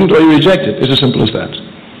a student or you reject it. It's as simple as that.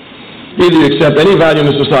 Either you accept any value in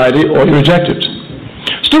the society or you reject it.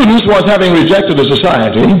 Students, once having rejected the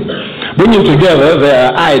society, bringing together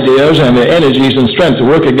their ideas and their energies and strength to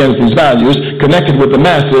work against these values, connected with the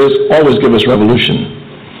masses, always give us revolution.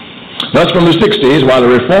 Thus, from the 60s, while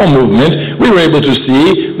the reform movement, we were able to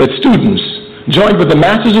see that students, joined with the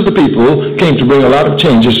masses of the people, came to bring a lot of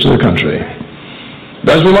changes to the country.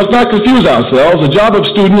 Thus, we must not confuse ourselves. The job of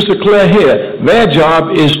students is clear here. Their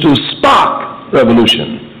job is to spark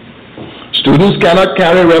revolution. Students cannot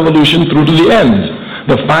carry revolution through to the end.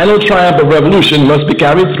 The final triumph of revolution must be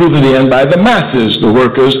carried through to the end by the masses, the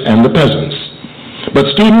workers, and the peasants. But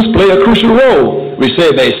students play a crucial role. We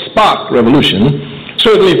say they spark revolution.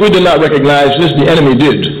 Certainly, if we did not recognize this, the enemy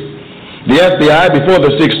did. The FBI, before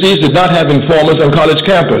the 60s, did not have informers on college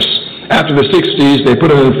campus. After the 60s, they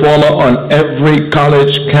put an informer on every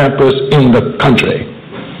college campus in the country.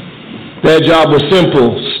 Their job was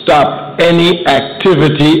simple: stop any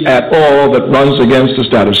activity at all that runs against the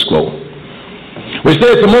status quo. We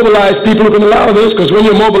say it's to mobilize people who can allow this, because when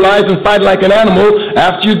you mobilize and fight like an animal,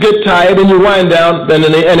 after you get tired and you wind down, then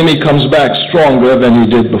the enemy comes back stronger than he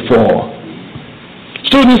did before.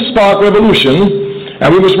 Students spark revolution,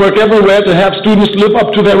 and we must work everywhere to have students live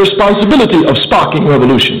up to their responsibility of sparking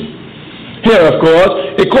revolution. Here, of course,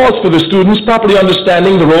 it calls for the students properly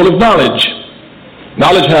understanding the role of knowledge.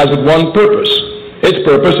 Knowledge has but one purpose. Its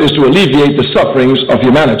purpose is to alleviate the sufferings of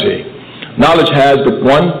humanity. Knowledge has but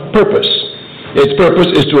one purpose. Its purpose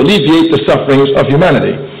is to alleviate the sufferings of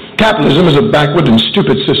humanity. Capitalism is a backward and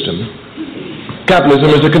stupid system. Capitalism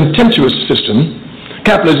is a contemptuous system.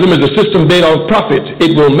 Capitalism is a system based on profit.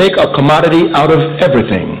 It will make a commodity out of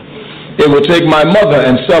everything. It will take my mother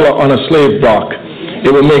and sell her on a slave block. It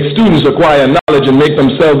will make students acquire knowledge and make them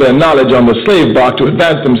sell their knowledge on the slave block to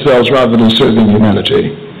advance themselves rather than serving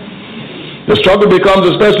humanity. The struggle becomes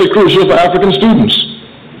especially crucial for African students.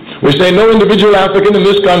 We say no individual African in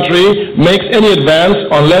this country makes any advance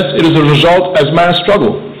unless it is a result as mass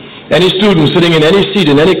struggle. Any student sitting in any seat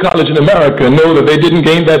in any college in America know that they didn't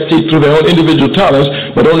gain that seat through their own individual talents,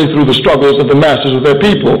 but only through the struggles of the masses of their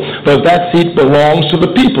people. Thus that seat belongs to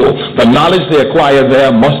the people. The knowledge they acquire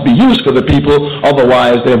there must be used for the people,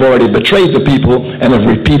 otherwise they have already betrayed the people and have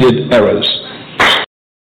repeated errors.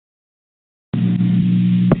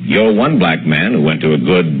 You're one black man who went to a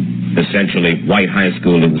good, essentially white high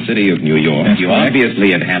school in the city of New York. You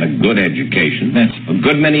obviously had a good education. A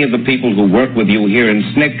good many of the people who work with you here in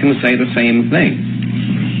SNCC can say the same thing.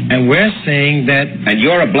 And we're saying that... And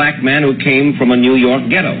you're a black man who came from a New York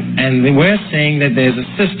ghetto. And we're saying that there's a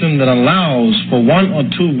system that allows for one or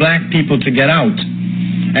two black people to get out.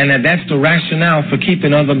 And that's the rationale for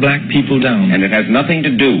keeping other black people down. And it has nothing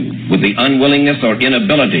to do with the unwillingness or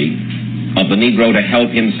inability of the Negro to help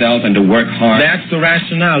himself and to work hard. That's the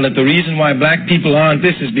rationale, that the reason why black people aren't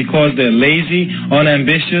this is because they're lazy,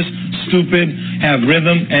 unambitious, stupid, have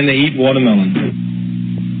rhythm, and they eat watermelon.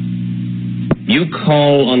 You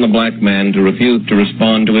call on the black man to refuse to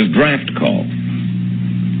respond to his draft call.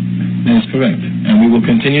 That is correct. And we will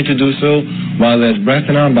continue to do so while there's breath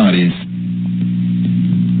in our bodies.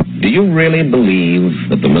 Do you really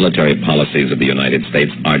believe that the military policies of the United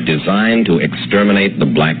States are designed to exterminate the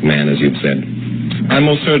black man, as you've said? I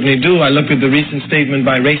most certainly do. I look at the recent statement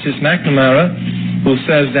by racist McNamara, who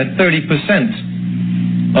says that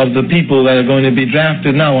 30% of the people that are going to be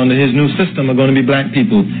drafted now under his new system are going to be black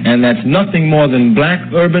people. And that's nothing more than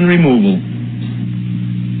black urban removal.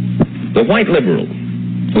 The white liberal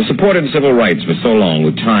who supported civil rights for so long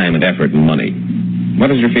with time and effort and money,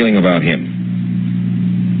 what is your feeling about him?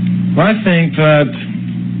 Well, I think that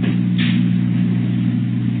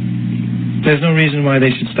there's no reason why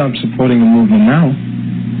they should stop supporting the movement now.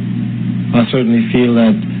 I certainly feel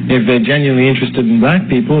that if they're genuinely interested in black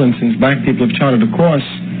people, and since black people have charted a course,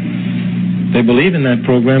 they believe in that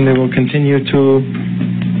program, they will continue to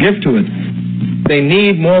give to it. They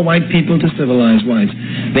need more white people to civilize whites.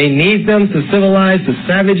 They need them to civilize the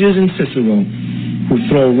savages in Cicero, who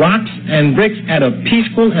throw rocks and bricks at a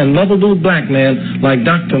peaceful and lovable black man like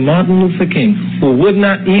Dr. Martin Luther King, who would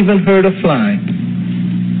not even hurt a fly.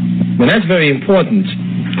 Well, that's very important,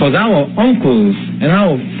 because our uncles and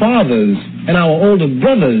our fathers and our older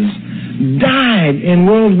brothers died in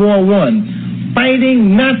World War I,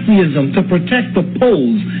 fighting Nazism to protect the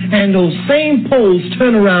Poles, and those same Poles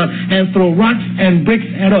turn around and throw rocks and bricks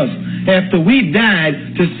at us after we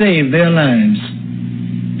died to save their lives.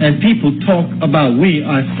 And people talk about we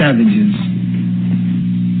are savages.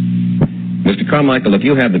 Mr. Carmichael, if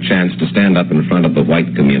you had the chance to stand up in front of the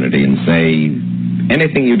white community and say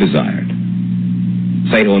anything you desired.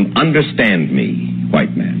 Say to him, understand me,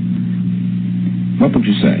 white man. What would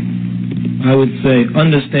you say? I would say,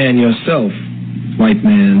 understand yourself, white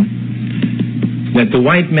man, that the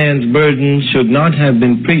white man's burden should not have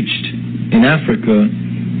been preached in Africa,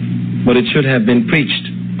 but it should have been preached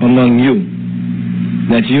among you.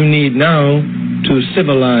 That you need now to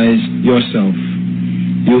civilize yourself.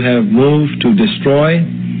 You have moved to destroy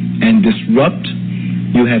and disrupt.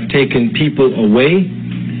 You have taken people away.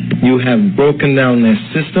 You have broken down their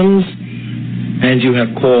systems, and you have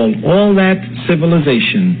called all that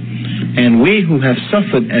civilization. And we who have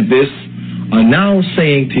suffered at this are now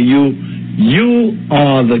saying to you, you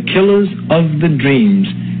are the killers of the dreams.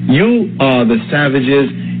 You are the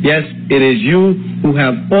savages. Yes, it is you who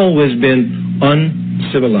have always been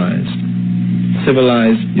uncivilized.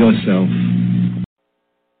 Civilize yourself.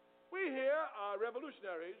 We here are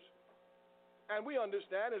revolutionaries, and we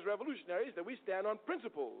understand as revolutionaries that we stand on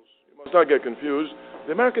principles. You must not get confused.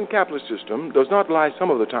 The American capitalist system does not lie some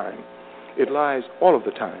of the time. It lies all of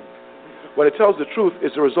the time. When it tells the truth,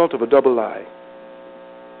 it's a result of a double lie.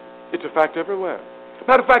 It's a fact everywhere.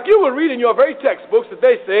 Matter of fact, you will read in your very textbooks that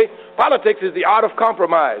they say politics is the art of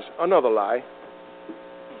compromise. Another lie.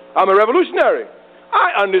 I'm a revolutionary.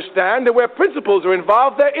 I understand that where principles are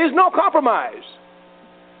involved, there is no compromise.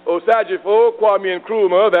 Osagifo, Kwame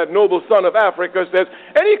Nkrumah, that noble son of Africa, says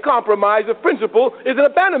any compromise of principle is an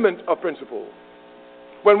abandonment of principle.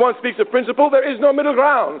 When one speaks of principle, there is no middle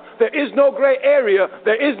ground. There is no gray area.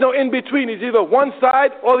 There is no in-between. It's either one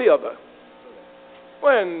side or the other.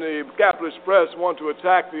 When the capitalist press want to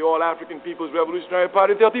attack the All-African People's Revolutionary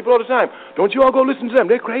Party, they tell people all the time, don't you all go listen to them.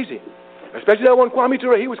 They're crazy. Especially that one Kwame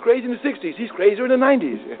Ture. He was crazy in the 60s. He's crazier in the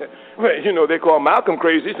 90s. Well, you know, they call Malcolm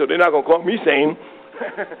crazy, so they're not going to call me sane.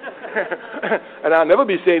 And I'll never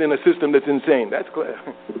be sane in a system that's insane. That's clear.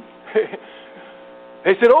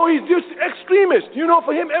 They said, oh, he's just extremist. You know,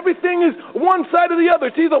 for him, everything is one side or the other.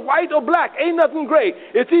 It's either white or black. Ain't nothing gray.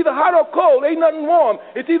 It's either hot or cold. Ain't nothing warm.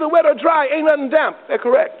 It's either wet or dry. Ain't nothing damp. They're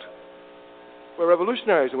correct. We're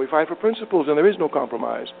revolutionaries, and we fight for principles, and there is no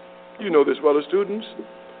compromise. You know this well as students.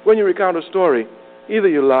 When you recount a story, either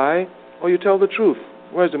you lie or you tell the truth.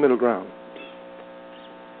 Where's the middle ground?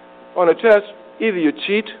 On a test, either you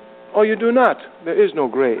cheat or you do not. There is no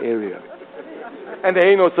gray area. And there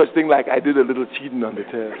ain't no such thing like I did a little cheating on the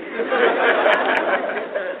test.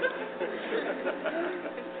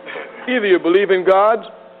 Either you believe in God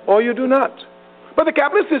or you do not. But the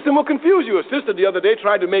capitalist system will confuse you. A sister the other day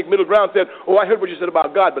tried to make middle ground, said, oh, I heard what you said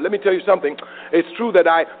about God, but let me tell you something. It's true that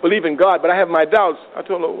I believe in God, but I have my doubts. I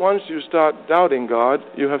told her, once you start doubting God,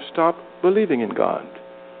 you have stopped believing in God.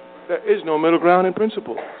 There is no middle ground in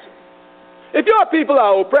principle. If your people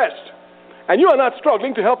are oppressed, and you are not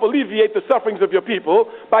struggling to help alleviate the sufferings of your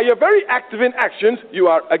people, by your very active inactions, you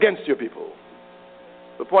are against your people.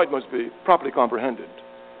 The point must be properly comprehended.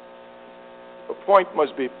 The point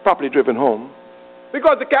must be properly driven home.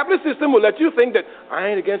 Because the capitalist system will let you think that I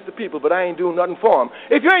ain't against the people, but I ain't doing nothing for them.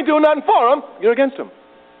 If you ain't doing nothing for them, you're against them.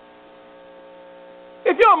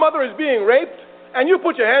 If your mother is being raped, and you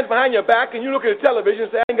put your hands behind your back, and you look at the television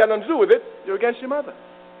and say, I ain't got nothing to do with it, you're against your mother.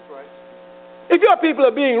 If your people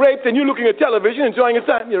are being raped and you're looking at television, enjoying a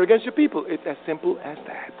time, you're against your people. It's as simple as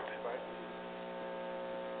that.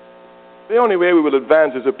 The only way we will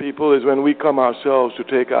advance as a people is when we come ourselves to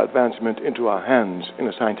take our advancement into our hands in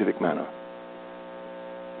a scientific manner.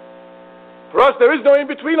 For us, there is no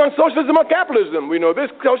in-between on socialism or capitalism. We know this.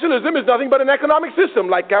 Socialism is nothing but an economic system.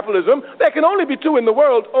 Like capitalism, there can only be two in the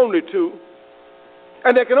world, only two.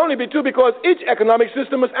 And there can only be two because each economic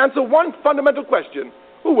system must answer one fundamental question.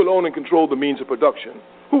 Who will own and control the means of production?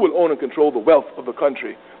 Who will own and control the wealth of the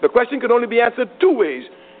country? The question can only be answered two ways.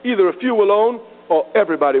 Either a few will own or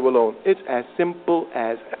everybody will own. It's as simple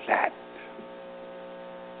as that.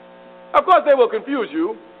 Of course, they will confuse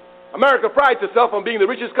you. America prides herself on being the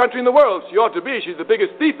richest country in the world. She ought to be. She's the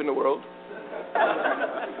biggest thief in the world.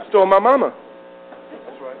 Stole my mama.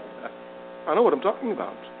 That's right. I know what I'm talking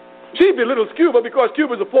about. She belittles Cuba because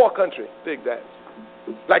Cuba's a poor country. Dig that.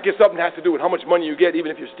 Like if something has to do with how much money you get, even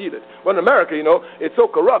if you steal it. Well, in America, you know, it's so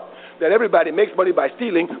corrupt that everybody makes money by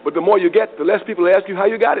stealing, but the more you get, the less people ask you how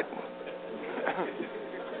you got it.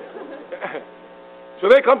 So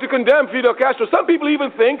they come to condemn Fidel Castro. Some people even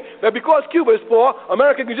think that because Cuba is poor,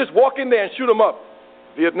 America can just walk in there and shoot them up.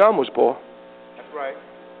 Vietnam was poor. That's right.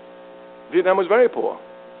 Vietnam was very poor.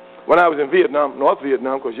 When I was in Vietnam, North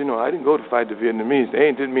Vietnam, because, you know, I didn't go to fight the Vietnamese.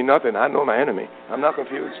 They didn't mean nothing. I know my enemy. I'm not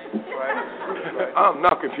confused. Right. I'm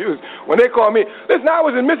not confused. When they call me, listen, I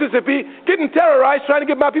was in Mississippi getting terrorized trying to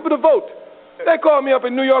get my people to vote. They called me up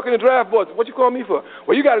in New York in the draft board. What you call me for?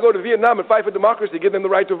 Well, you got to go to Vietnam and fight for democracy, give them the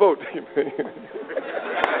right to vote. And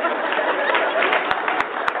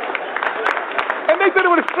they said it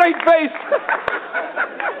with a straight face.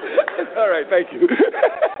 All right, thank you.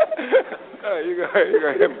 All right, you go ahead.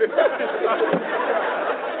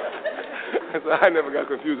 So I never got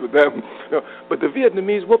confused with them. No, but the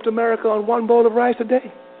Vietnamese whooped America on one bowl of rice a day.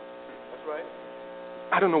 That's right.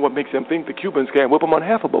 I don't know what makes them think the Cubans can't whoop them on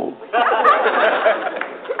half a bowl.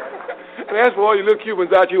 And as for all you little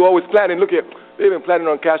Cubans out, you always planning. Look here, they've been planning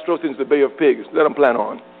on Castro since the Bay of Pigs. Let them plan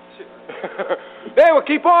on. They will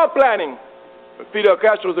keep on planning. But Fidel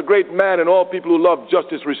Castro is a great man, and all people who love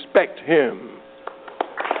justice respect him.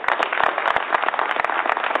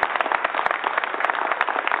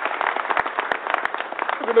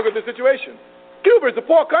 Look at the situation. Cuba is a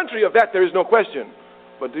poor country, of that there is no question.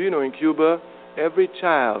 But do you know in Cuba, every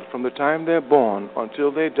child from the time they're born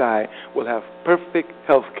until they die will have perfect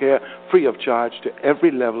health care free of charge to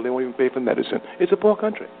every level. They won't even pay for medicine. It's a poor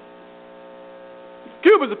country.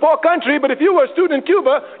 Cuba's a poor country, but if you were a student in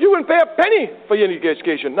Cuba, you wouldn't pay a penny for your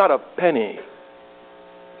education, not a penny.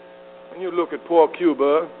 When you look at poor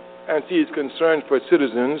Cuba and see its concerns for its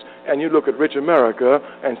citizens, and you look at rich America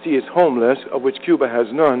and see its homeless, of which Cuba has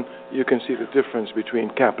none, you can see the difference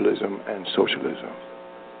between capitalism and socialism.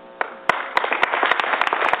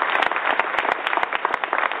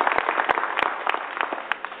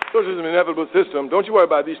 Socialism is an inevitable system. Don't you worry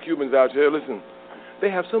about these Cubans out here. Listen,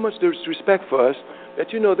 they have so much disrespect for us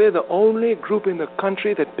that you know they're the only group in the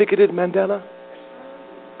country that picketed Mandela.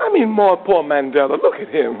 I mean, more poor Mandela. Look at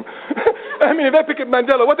him. I mean, if they picket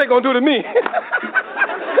Mandela, what they going to do to me?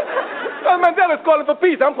 Mandela's calling for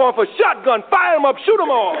peace. I'm calling for shotgun. Fire them up. Shoot them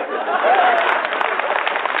all.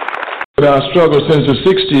 With our struggle since the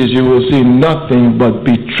 60s, you will see nothing but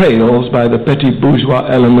betrayals by the petty bourgeois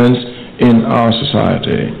elements in our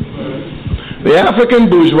society. The African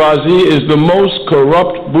bourgeoisie is the most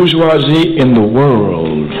corrupt bourgeoisie in the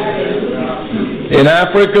world. In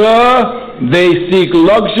Africa, they seek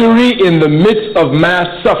luxury in the midst of mass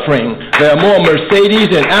suffering. There are more Mercedes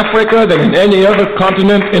in Africa than in any other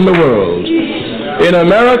continent in the world. In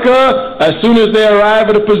America, as soon as they arrive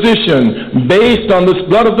at a position based on the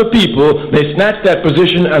blood of the people, they snatch that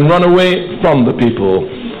position and run away from the people.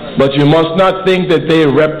 But you must not think that they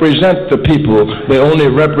represent the people. They only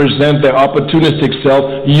represent their opportunistic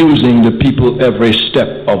self, using the people every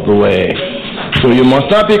step of the way. So you must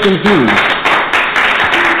not be confused.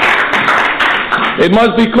 It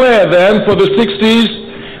must be clear then, for the 60s,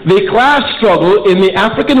 the class struggle in the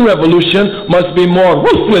African Revolution must be more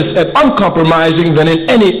ruthless and uncompromising than in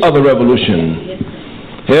any other revolution.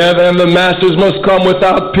 Here then the masses must come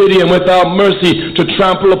without pity and without mercy to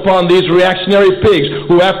trample upon these reactionary pigs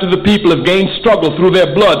who, after the people have gained struggle through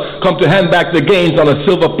their blood, come to hand back the gains on a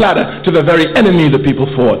silver platter to the very enemy the people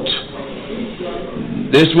fought.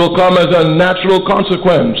 This will come as a natural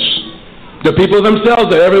consequence. The people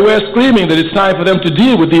themselves are everywhere screaming that it's time for them to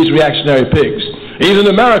deal with these reactionary pigs. Even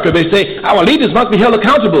in America, they say, our leaders must be held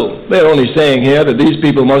accountable. They're only saying here that these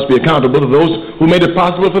people must be accountable to those who made it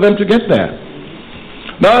possible for them to get there.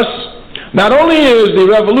 Thus, not only is the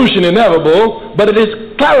revolution inevitable, but it is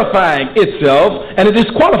clarifying itself and it is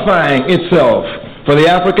qualifying itself. For the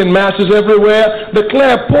African masses everywhere, the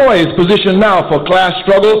clairpoised position now for class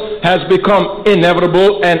struggle has become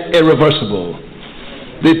inevitable and irreversible.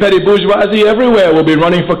 The petty bourgeoisie everywhere will be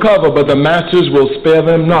running for cover, but the masses will spare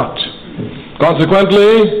them not.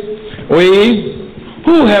 Consequently, we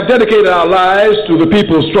who have dedicated our lives to the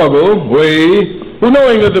people's struggle, we who,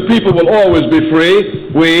 knowing that the people will always be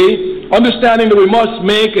free, we, understanding that we must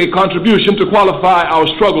make a contribution to qualify our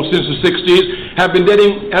struggle since the 60s, have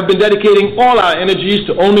been dedicating all our energies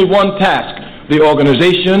to only one task: the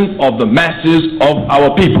organization of the masses of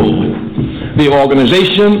our people. The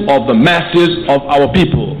organization of the masses of our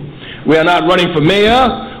people. We are not running for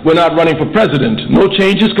mayor. We're not running for president. No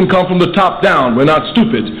changes can come from the top down. We're not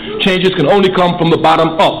stupid. Changes can only come from the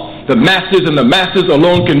bottom up. The masses and the masses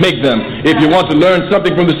alone can make them. If you want to learn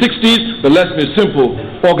something from the 60s, the lesson is simple.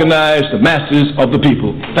 Organize the masses of the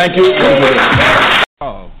people. Thank you.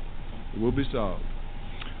 It will be solved.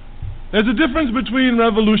 There's a difference between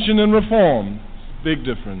revolution and reform. Big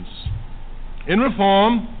difference. In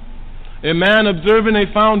reform, a man observing a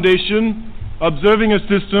foundation, observing a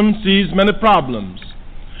system, sees many problems.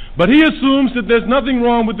 But he assumes that there's nothing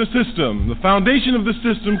wrong with the system. The foundation of the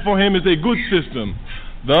system for him is a good system.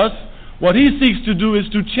 Thus, what he seeks to do is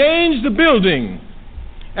to change the building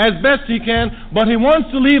as best he can, but he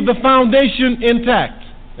wants to leave the foundation intact.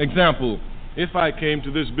 Example, if I came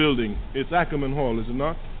to this building, it's Ackerman Hall, is it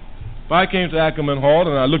not? If I came to Ackerman Hall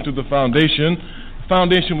and I looked at the foundation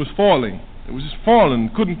was falling. It was just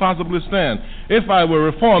falling, couldn't possibly stand. If I were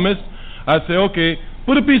a reformist, I'd say, okay,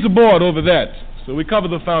 put a piece of board over that. So we cover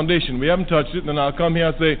the foundation. We haven't touched it, and then I'll come here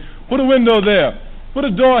and say, put a window there, put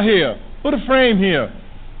a door here, put a frame here,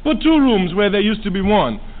 put 2 rooms where there used to be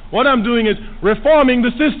 1. What I'm doing is reforming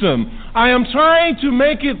the system. I am trying to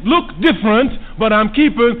make it look different, but I'm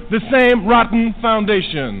keeping the same rotten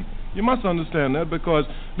foundation. You must understand that, because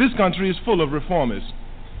this country is full of reformists,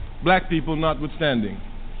 black people notwithstanding.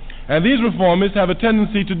 And these reformists have a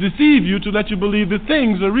tendency to deceive you, to let you believe that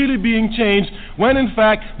things are really being changed, when in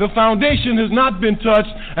fact the foundation has not been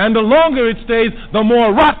touched, and the longer it stays, the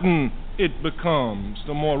more rotten it becomes.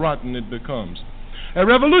 The more rotten it becomes. A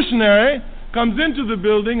revolutionary comes into the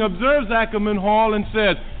building, observes Ackerman Hall, and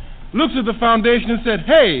says, looks at the foundation and said,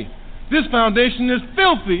 hey, this foundation is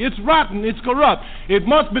filthy, it's rotten, it's corrupt, it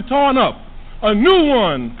must be torn up. A new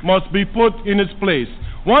one must be put in its place.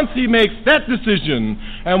 Once he makes that decision,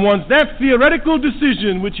 and once that theoretical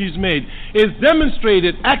decision which he's made is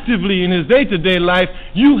demonstrated actively in his day-to-day life,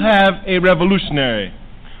 you have a revolutionary.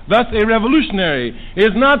 Thus, a revolutionary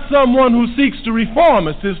is not someone who seeks to reform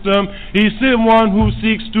a system, he's someone who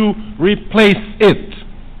seeks to replace it.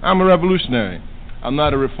 I'm a revolutionary. I'm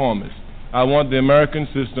not a reformist. I want the American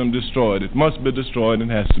system destroyed. It must be destroyed and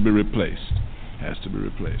has to be replaced. It has to be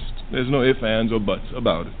replaced. There's no ifs, ands, or buts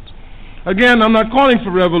about it. Again, I'm not calling for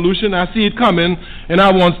revolution. I see it coming, and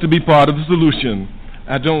I want to be part of the solution.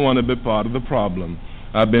 I don't want to be part of the problem.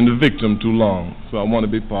 I've been the victim too long, so I want to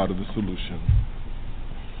be part of the solution.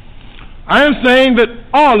 I am saying that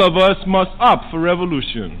all of us must opt for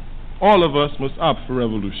revolution. All of us must opt for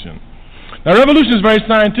revolution. Now, revolution is very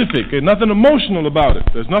scientific. There's nothing emotional about it.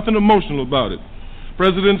 There's nothing emotional about it.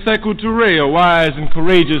 President Sekou Ture, a wise and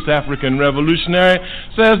courageous African revolutionary,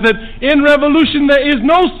 says that in revolution there is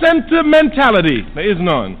no sentimentality. There is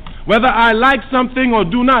none. Whether I like something or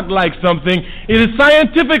do not like something, it is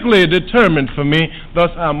scientifically determined for me, thus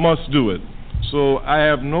I must do it. So I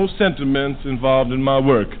have no sentiments involved in my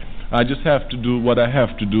work. I just have to do what I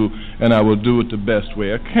have to do, and I will do it the best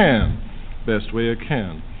way I can. Best way I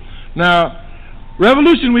can. Now,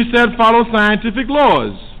 revolution, we said, follows scientific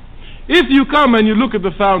laws. If you come and you look at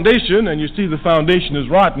the foundation and you see the foundation is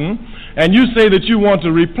rotten, and you say that you want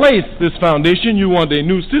to replace this foundation, you want a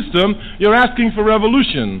new system, you're asking for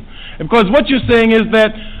revolution. Because what you're saying is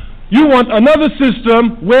that you want another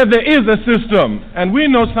system where there is a system. And we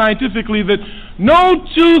know scientifically that no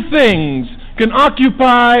 2 things can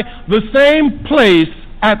occupy the same place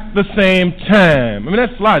at the same time. I mean,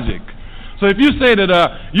 that's logic. So if you say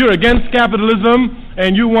that you're against capitalism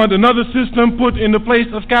and you want another system put in the place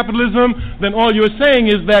of capitalism, then all you're saying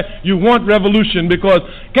is that you want revolution, because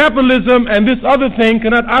capitalism and this other thing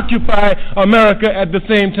cannot occupy America at the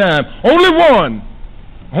same time. Only one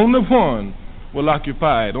will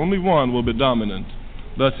occupy it. Only one will be dominant.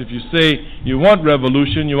 Thus, if you say you want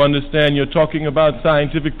revolution, you understand you're talking about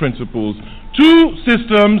scientific principles. 2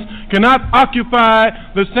 systems cannot occupy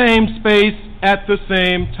the same space at the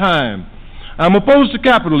same time. I'm opposed to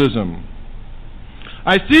capitalism.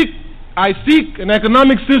 I seek an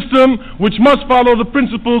economic system which must follow the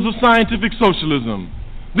principles of scientific socialism.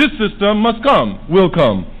 This system must come, will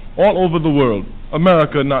come, all over the world,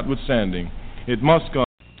 America notwithstanding. It must come.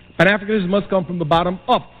 Pan-Africanism must come from the bottom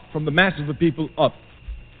up, from the masses of the people up.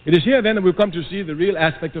 It is here then that we've come to see the real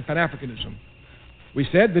aspect of Pan-Africanism. We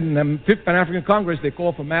said that in the 5th Pan-African Congress they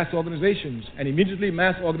called for mass organizations, and immediately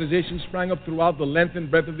mass organizations sprang up throughout the length and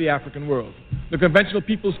breadth of the African world. The Conventional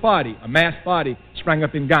People's Party, a mass party, sprang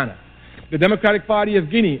up in Ghana. The Democratic Party of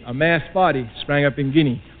Guinea, a mass party, sprang up in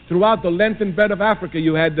Guinea. Throughout the length and breadth of Africa,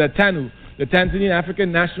 you had the TANU, the Tanzanian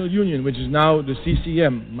African National Union, which is now the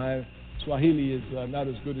CCM. My Swahili is not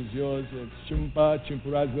as good as yours. It's Chumpa,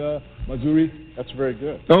 Chimpuraza, Mazuri. That's very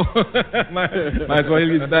good. Oh, my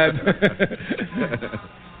Swahili is bad.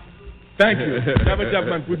 Thank you.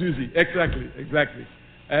 Chapman Puduzi. Exactly.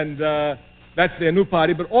 And that's their new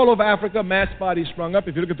party. But all over Africa, mass parties sprung up.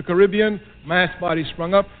 If you look at the Caribbean, mass parties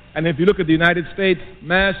sprung up. And if you look at the United States,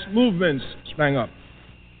 mass movements sprang up.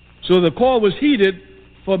 So the call was heeded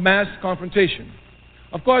for mass confrontation.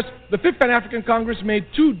 Of course, the 5th Pan-African Congress made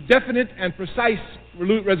 2 definite and precise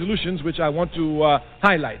resolutions which I want to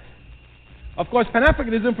highlight. Of course,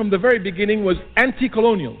 Pan-Africanism from the very beginning was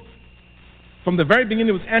anti-colonial. From the very beginning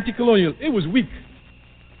it was anti-colonial. It was weak.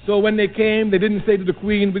 So when they came, they didn't say to the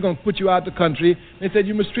Queen, we're going to put you out of the country. They said,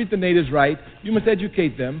 you must treat the natives right. You must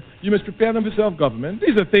educate them. You must prepare them for self-government.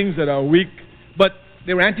 These are things that are weak, but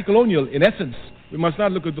they were anti-colonial in essence. We must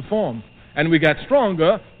not look at the form. And we got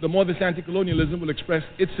stronger, the more this anti-colonialism will express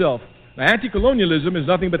itself. Now, anti-colonialism is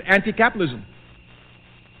nothing but anti-capitalism,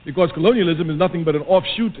 because colonialism is nothing but an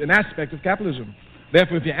offshoot, an aspect of capitalism.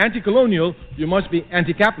 Therefore, if you're anti-colonial, you must be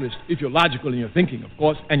anti-capitalist, if you're logical in your thinking, of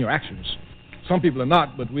course, and your actions. Some people are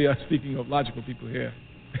not, but we are speaking of logical people here.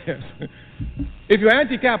 Yes. If you're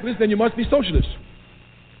anti-capitalist, then you must be socialist.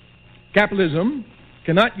 Capitalism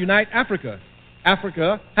cannot unite Africa.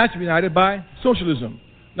 Africa has to be united by socialism.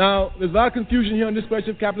 Now, there's a lot of confusion here on this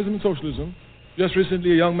question of capitalism and socialism. Just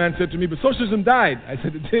recently, a young man said to me, but socialism died. I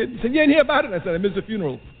said, it did? He said, you didn't hear about it? I said, I missed the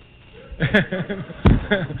funeral.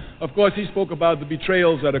 Of course, he spoke about the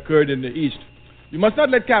betrayals that occurred in the East. You must not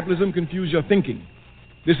let capitalism confuse your thinking.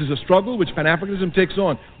 This is a struggle which Pan-Africanism takes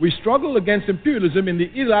on. We struggle against imperialism in the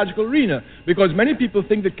ideological arena because many people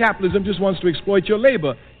think that capitalism just wants to exploit your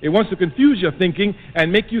labor. It wants to confuse your thinking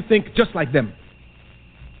and make you think just like them.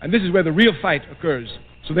 And this is where the real fight occurs.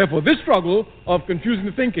 So therefore, this struggle of confusing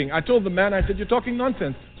the thinking, I told the man, I said, you're talking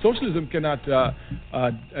nonsense. Socialism cannot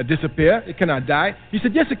disappear. It cannot die. He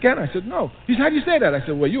said, yes, it can. I said, no. He said, how do you say that? I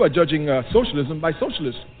said, well, you are judging socialism by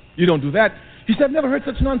socialists. You don't do that. He said, I've never heard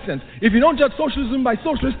such nonsense. If you don't judge socialism by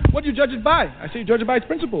socialists, what do you judge it by? I say, you judge it by its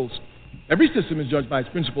principles. Every system is judged by its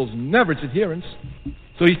principles, never its adherents.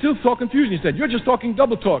 So he still saw confusion. He said, you're just talking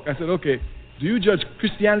double talk. I said, okay, do you judge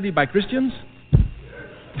Christianity by Christians?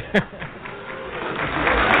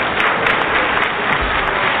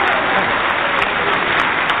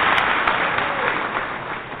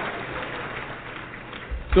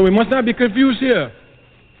 So we must not be confused here.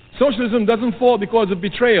 Socialism doesn't fall because of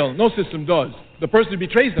betrayal. No system does. The person who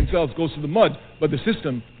betrays themselves goes to the mud, but the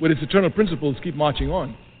system, with its eternal principles, keep marching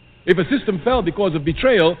on. If a system fell because of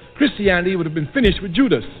betrayal, Christianity would have been finished with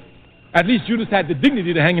Judas. At least Judas had the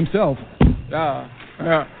dignity to hang himself.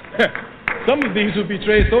 Some of these who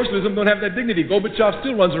betray socialism don't have that dignity. Gorbachev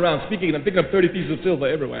still runs around speaking and picking up 30 pieces of silver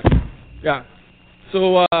everywhere.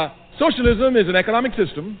 So socialism is an economic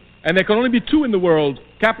system, and there can only be two in the world,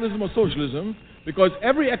 capitalism or socialism, because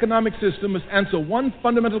every economic system must answer one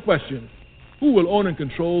fundamental question. Who will own and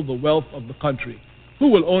control the wealth of the country? Who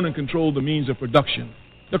will own and control the means of production?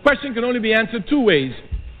 The question can only be answered two ways.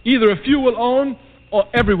 Either a few will own or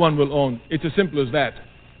everyone will own. It's as simple as that.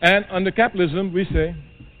 And under capitalism, we say,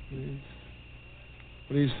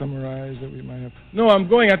 please summarize that we might have. No, I'm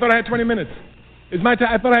going. I thought I had 20 minutes. It's my time.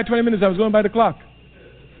 I thought I had 20 minutes. I was going by the clock.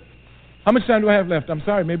 How much time do I have left? I'm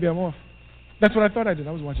sorry. Maybe I'm off. That's what I thought I did.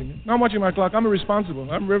 I was watching it. No, I'm watching my clock. I'm irresponsible.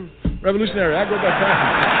 I'm revolutionary. I go by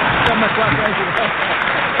time. I got my clock right here.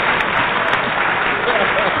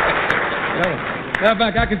 Now,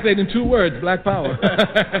 back, I can say it in 2 words, Black Power.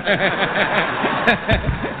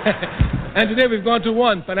 And today we've gone to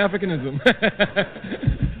 1, Pan-Africanism.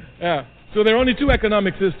 So there are only 2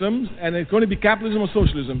 economic systems, and it's going to be capitalism or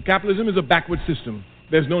socialism. Capitalism is a backward system.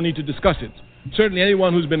 There's no need to discuss it. Certainly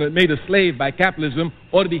anyone who's been made a slave by capitalism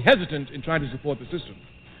ought to be hesitant in trying to support the system.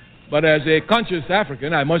 But as a conscious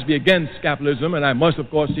African, I must be against capitalism, and I must,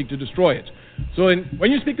 of course, seek to destroy it. So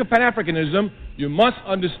when you speak of Pan-Africanism, you must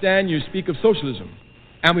understand you speak of socialism.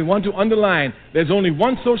 And we want to underline there's only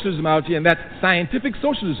one socialism out here, and that's scientific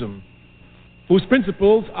socialism, whose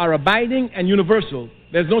principles are abiding and universal.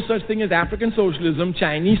 There's no such thing as African socialism,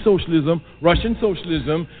 Chinese socialism, Russian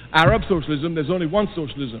socialism, Arab socialism. There's only one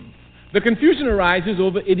socialism. The confusion arises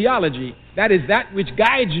over ideology. That is that which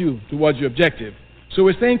guides you towards your objective. So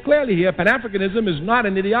we're saying clearly here, Pan-Africanism is not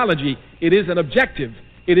an ideology. It is an objective.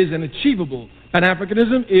 It is an achievable.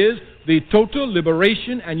 Pan-Africanism is the total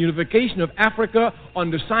liberation and unification of Africa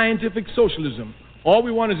under scientific socialism. All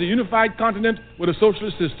we want is a unified continent with a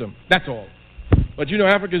socialist system. That's all. But you know,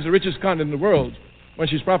 Africa is the richest continent in the world. When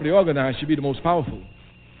she's properly organized, she'll be the most powerful.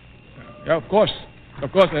 Yeah, of course.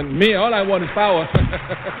 Of course. And me, all I want is power.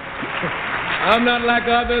 I'm not like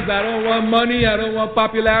others. I don't want money. I don't want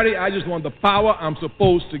popularity. I just want the power I'm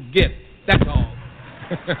supposed to get. That's all.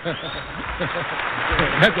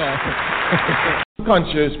 That's all.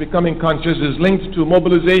 Conscious, becoming conscious is linked to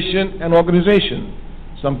mobilization and organization,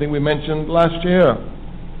 something we mentioned last year.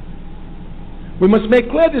 We must make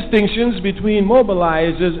clear distinctions between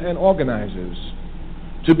mobilizers and organizers.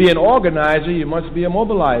 To be an organizer, you must be a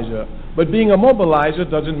mobilizer. But being a mobilizer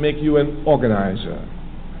doesn't make you an organizer.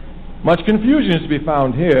 Much confusion is to be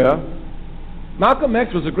found here. Malcolm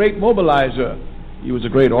X was a great mobilizer. He was a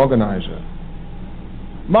great organizer.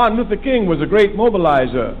 Martin Luther King was a great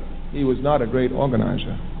mobilizer. He was not a great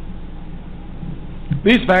organizer.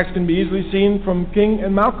 These facts can be easily seen from King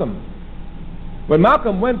and Malcolm. When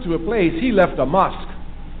Malcolm went to a place, he left a mosque.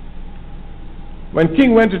 When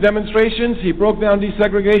King went to demonstrations, he broke down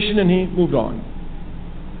desegregation and he moved on.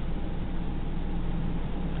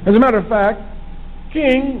 As a matter of fact,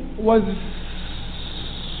 King was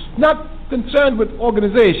not concerned with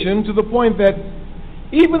organization to the point that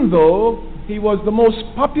even though he was the most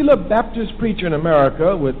popular Baptist preacher in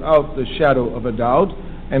America, without the shadow of a doubt,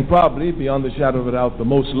 and probably, beyond the shadow of a doubt, the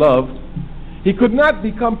most loved, he could not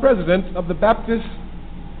become president of the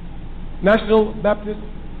National Baptist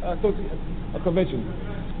Convention.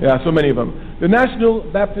 Yeah, so many of them. The National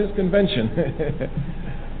Baptist Convention.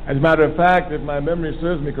 As a matter of fact, if my memory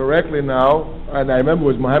serves me correctly now, and I remember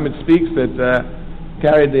it was Muhammad Speaks that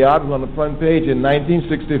carried the article on the front page in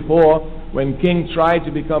 1964, when King tried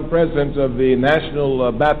to become president of the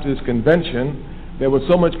National Baptist Convention. There was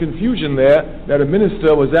so much confusion there that a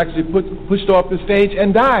minister was actually pushed off the stage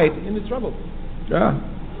and died in the struggle. Yeah.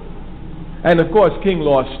 And of course, King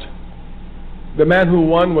lost. The man who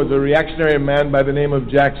won was a reactionary man by the name of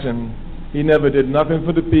Jackson. He never did nothing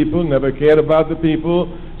for the people, never cared about the people,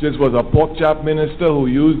 just was a pork chop minister who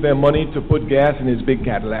used their money to put gas in his big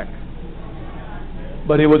Cadillac.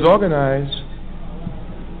 But he was organized.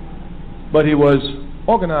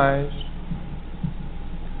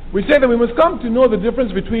 We say that we must come to know the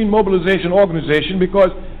difference between mobilization and organization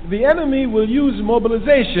because the enemy will use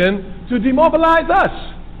mobilization to demobilize us.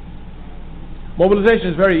 Mobilization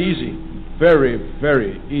is very easy. Very,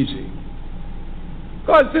 very easy.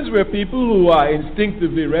 Because since we're people who are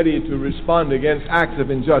instinctively ready to respond against acts of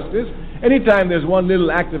injustice, anytime there's one little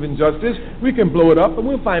act of injustice, we can blow it up and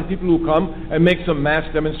we'll find people who come and make some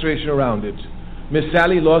mass demonstration around it. Miss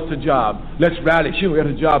Sally lost a job. Let's rally. She'll get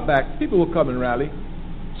her job back. People will come and rally.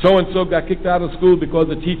 So-and-so got kicked out of school because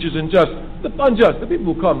the teacher's unjust. The people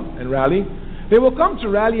will come and rally. They will come to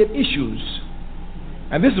rally at issues.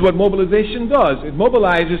 And this is what mobilization does. It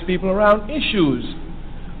mobilizes people around issues.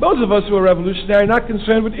 Those of us who are revolutionary are not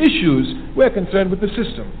concerned with issues. We're concerned with the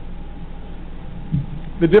system.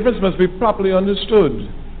 The difference must be properly understood.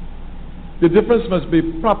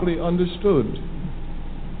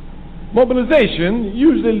 Mobilization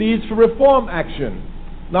usually leads to reform action,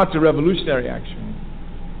 not to revolutionary action.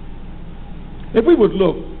 If we would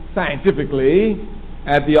look scientifically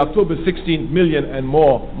at the October 16th million and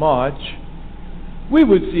more march, we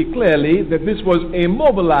would see clearly that this was a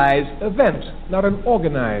mobilized event, not an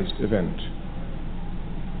organized event.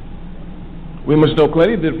 We must know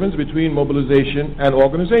clearly the difference between mobilization and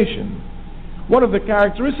organization. One of the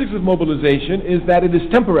characteristics of mobilization is that it is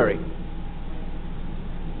temporary.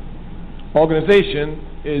 Organization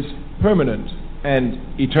is permanent and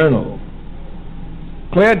eternal.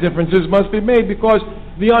 Clear differences must be made because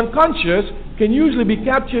the unconscious can usually be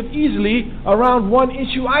captured easily around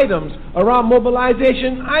one-issue items, around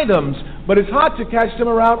mobilization items, but it's hard to catch them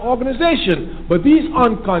around organization. But these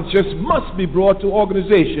unconscious must be brought to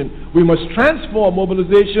organization. We must transform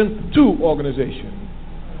mobilization to organization.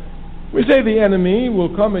 We say the enemy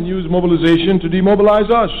will come and use mobilization to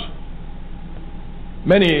demobilize us.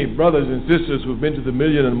 Many brothers and sisters who've been to the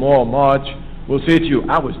million and more march will say to you,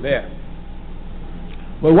 I was there.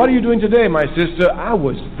 Well, what are you doing today, my sister? I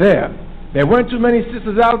was there. There weren't too many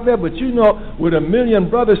sisters out there, but you know, with a million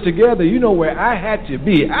brothers together, you know where I had to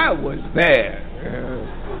be. I was there.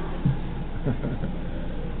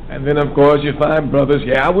 And then, of course, you find brothers,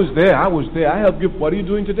 I was there. I helped you. What are you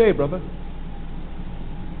doing today, brother?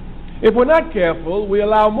 If we're not careful, we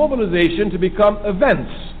allow mobilization to become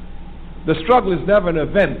events. The struggle is never an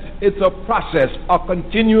event. It's a process, a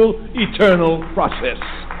continual, eternal process.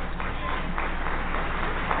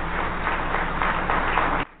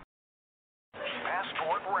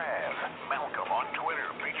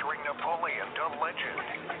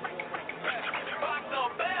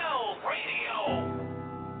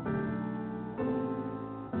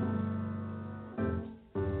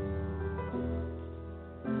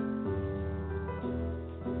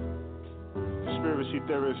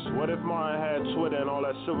 What if Martin had Twitter and all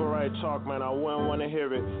that civil rights talk, man? I wouldn't want to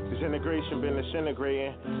hear it. His integration been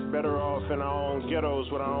disintegrating. Better off in our own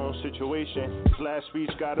ghettos with our own situation. His last speech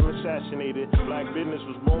got him assassinated. Black business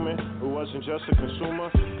was booming. It wasn't just a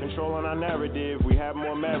consumer. Controlling our narrative. We had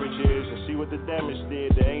more marriages and see what the damage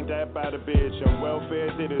did. They ain't that bad a bitch. And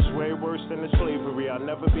welfare did it's way worse than the slavery. I'll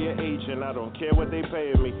never be an agent. I don't care what they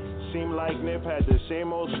paying me. Seem like Nip had the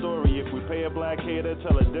same old story. If we pay a black hater,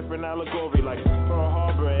 tell a different allegory. Like Pearl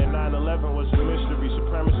Harbor and 9/11 was a mystery.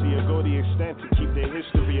 Supremacy will go the extent to keep their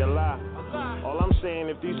history alive. All I'm saying,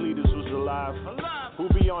 if these leaders was alive, who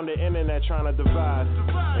be on the internet trying to divide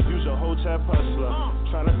and use a hotep hustler,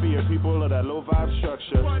 trying to fear people of that low vibe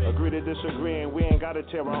structure. Agree to disagree and we ain't gotta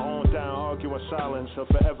tear our own down. Argue in silence or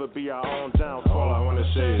forever be our own downfall. All I wanna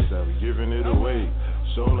say is that we giving it away.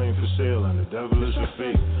 Soul ain't for sale and the devil is a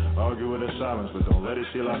fake. Argue with in silence but don't let it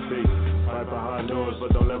steal our faith. Fight behind doors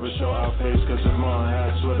but don't ever show our face. Cause if Martin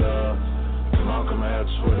had Twitter, and Malcolm had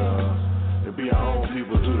Twitter. It be our own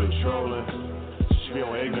people do the trolling.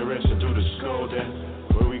 Spill on ignorance and do the scolding.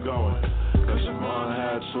 Where we going? Cause Simone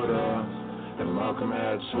had Twitter and Malcolm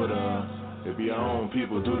had Twitter. It be our own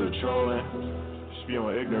people do the trolling. Spill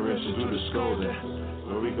on ignorance and do the scolding.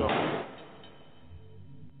 Where we going?